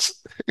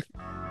thoughts.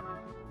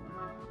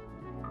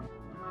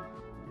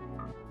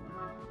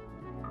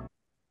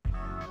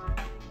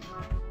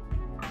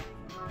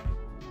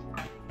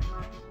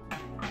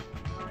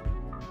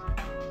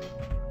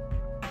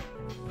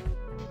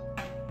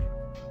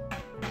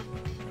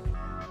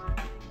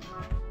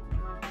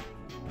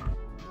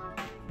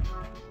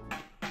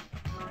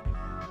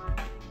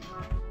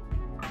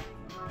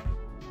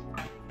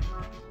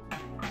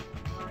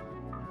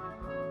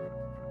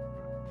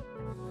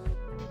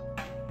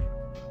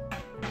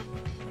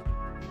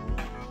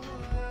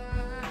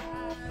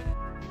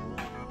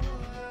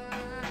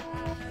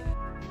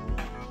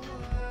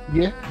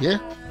 Yeah, yeah.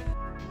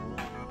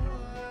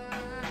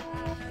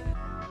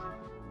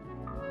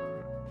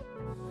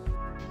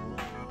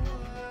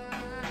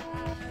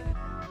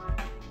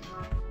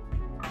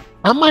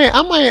 I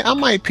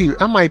might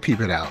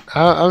peep it out.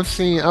 I've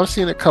seen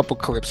a couple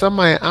clips. I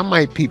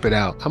might peep it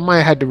out. I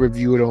might have to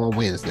review it on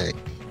Wednesday.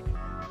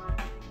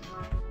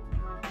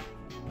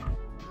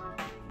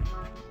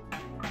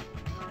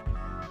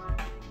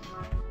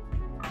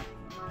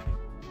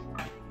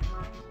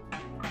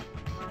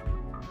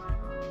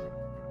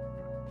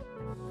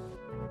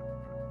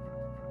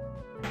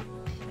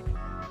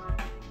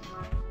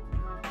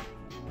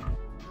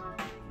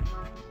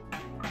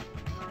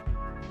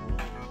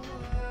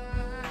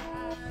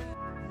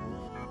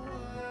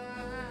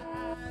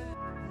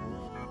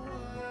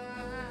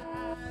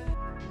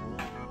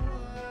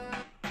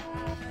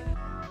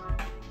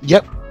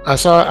 Yep, I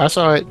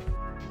saw it.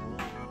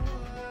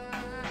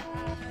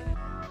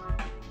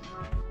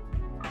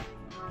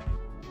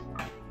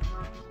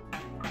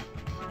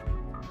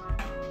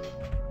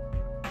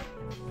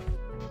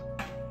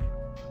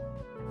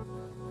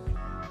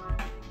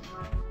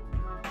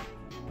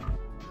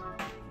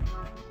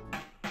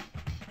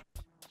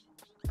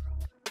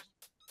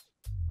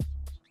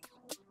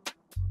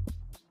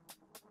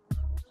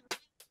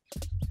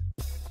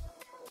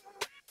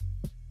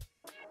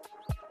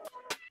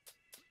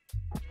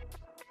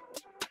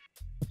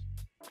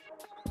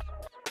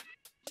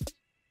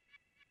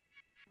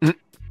 Mm,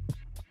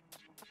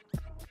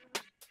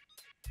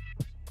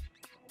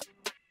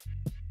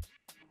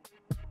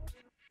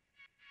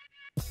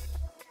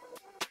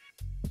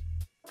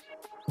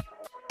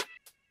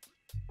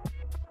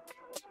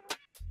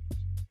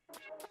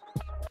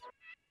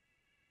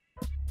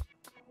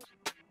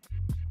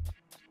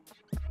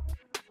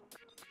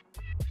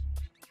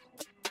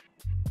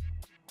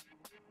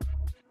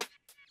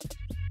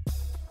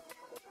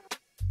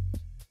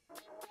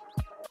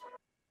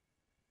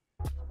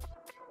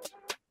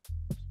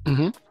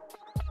 mhm,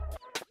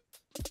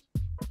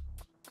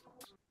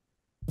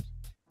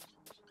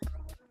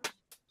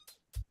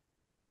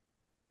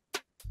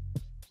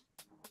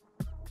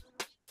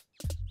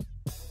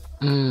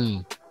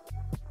 mm,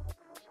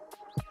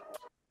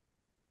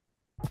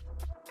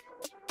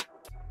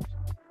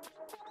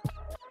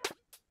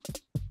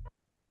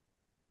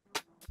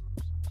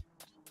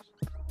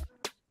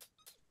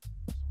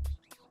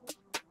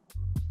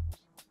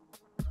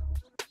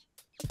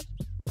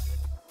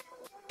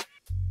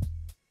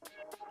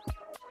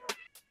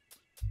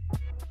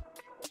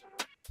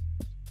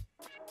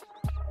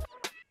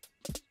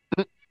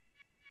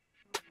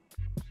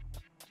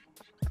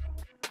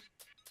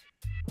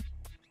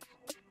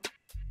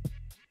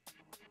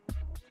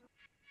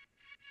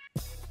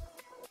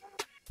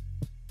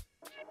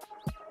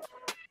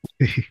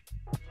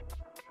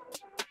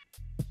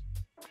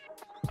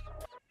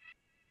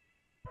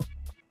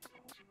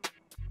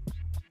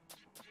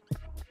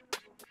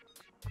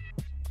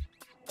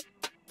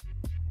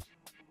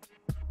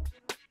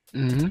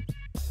 mhm.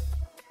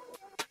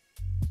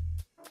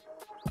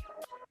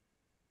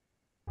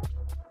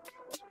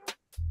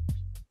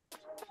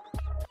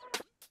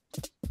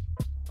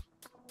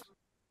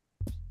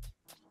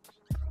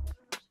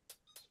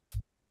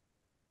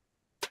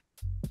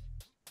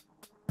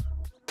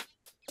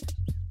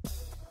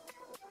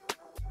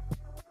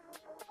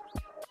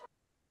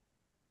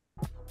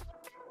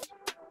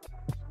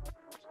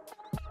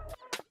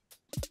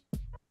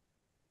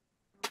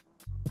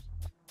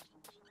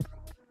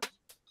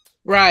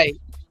 Right.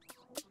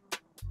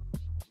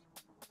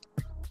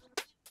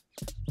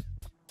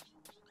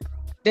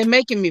 They're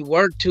making me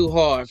work too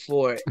hard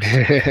for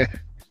it.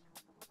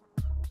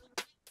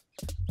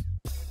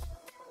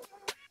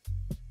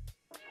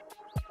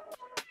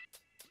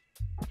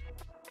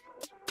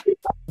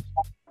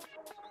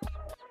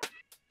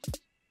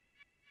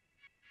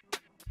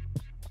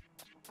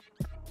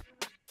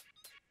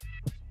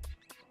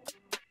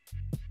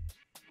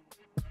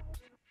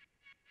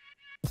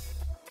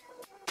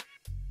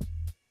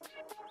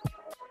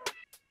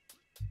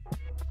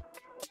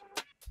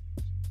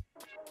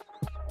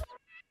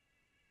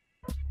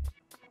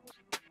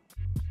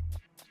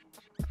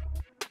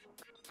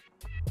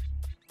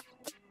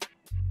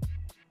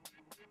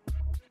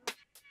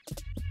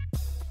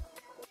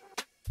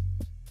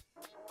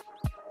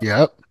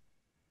 Yep.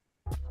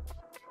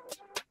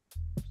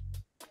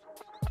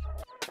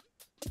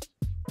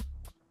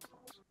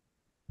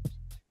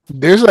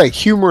 There's like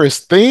humorous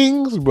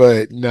things,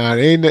 but nah,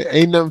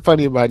 ain't nothing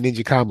funny about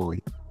Ninja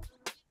Kamui.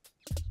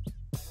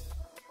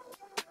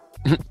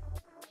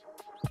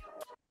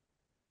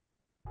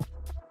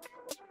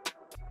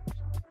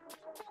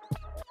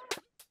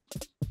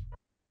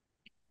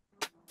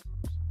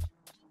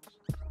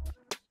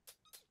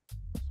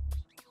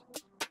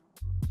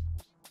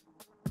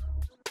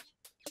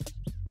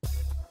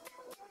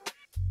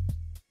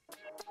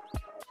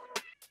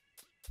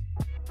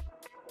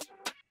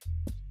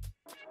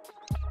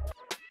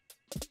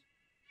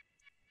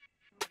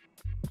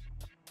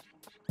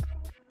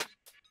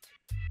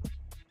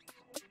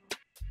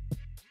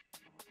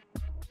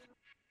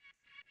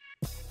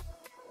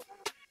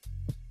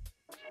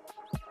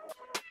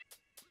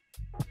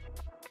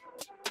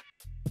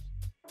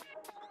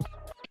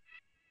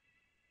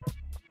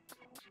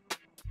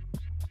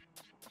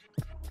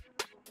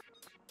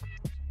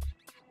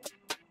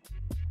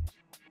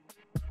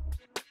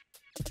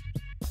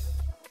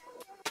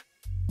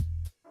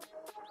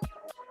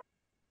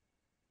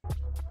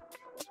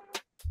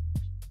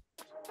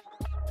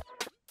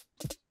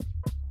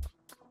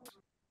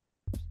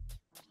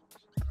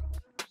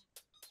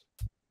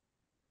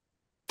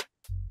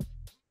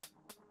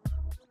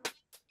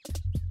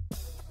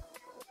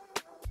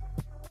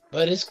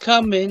 But it's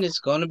coming. It's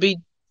gonna be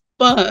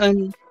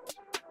fun.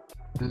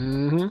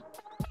 Mm-hmm.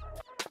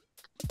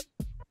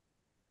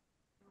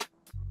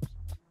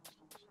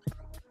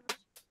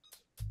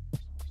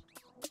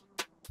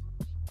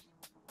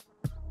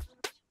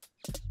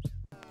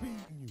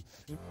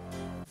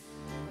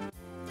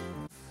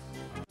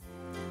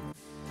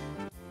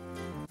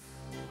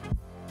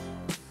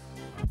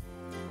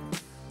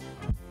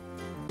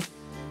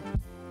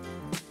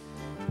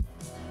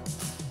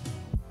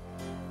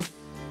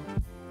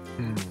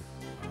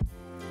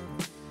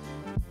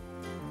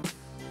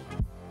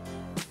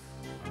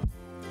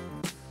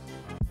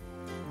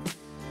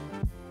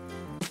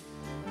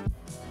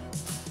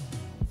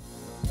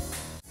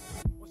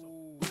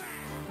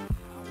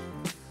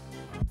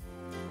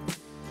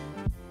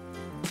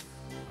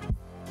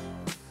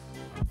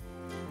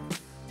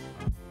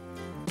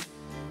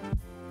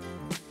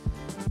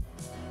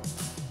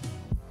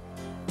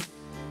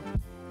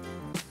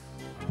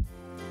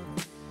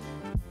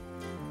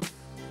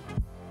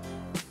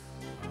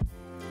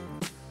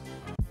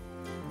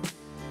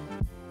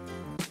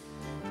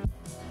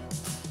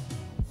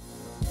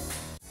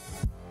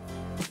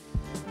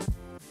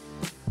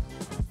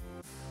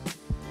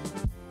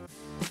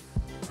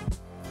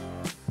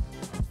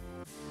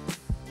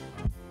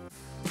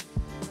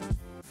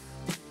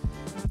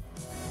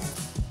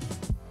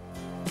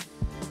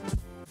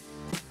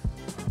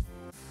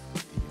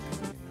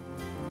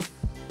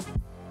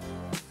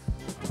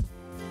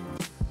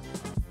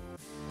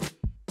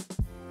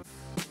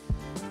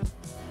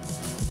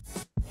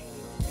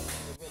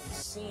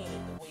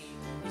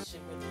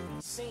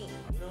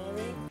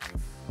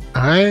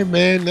 All right,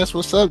 man. That's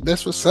what's up.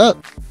 That's what's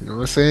up. You know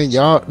what I'm saying?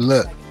 Y'all,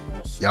 look,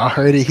 y'all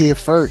heard it here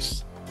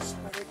first.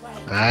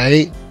 All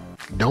right.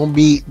 Don't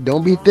be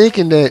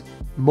thinking that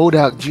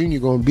Modoc Jr.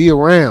 gonna be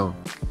around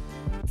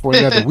for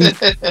another week.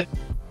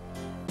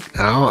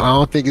 I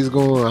don't think he's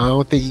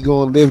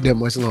gonna live that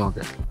much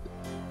longer.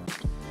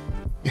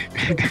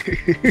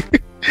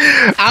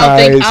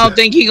 I don't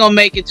think he gonna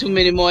make it too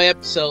many more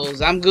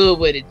episodes. I'm good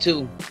with it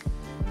too.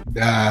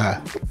 Nah.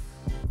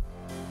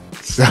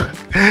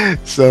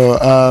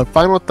 So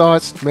final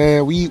thoughts,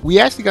 man. We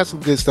actually got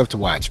some good stuff to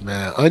watch,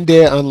 man.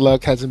 Undead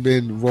Unluck hasn't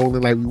been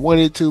rolling like we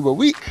wanted it to, but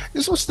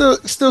this was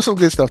still some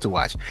good stuff to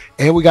watch.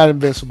 And we got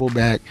Invincible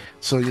back.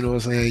 So you know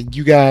what I'm saying?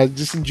 You guys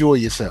just enjoy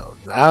yourselves.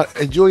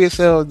 Enjoy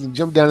yourselves and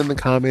jump down in the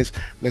comments.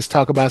 Let's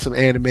talk about some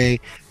anime and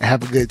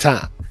have a good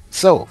time.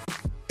 So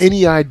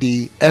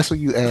NERD,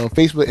 SOUL,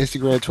 Facebook,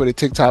 Instagram, Twitter,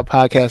 TikTok,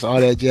 podcast,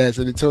 all that jazz.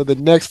 And until the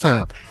next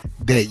time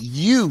that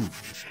you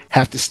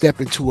have to step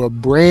into a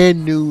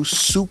brand new,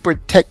 super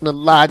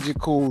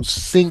technological,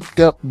 synced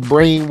up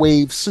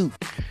brainwave suit.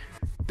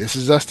 This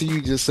is us to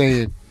you just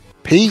saying,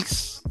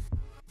 peace.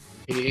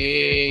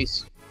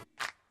 Peace.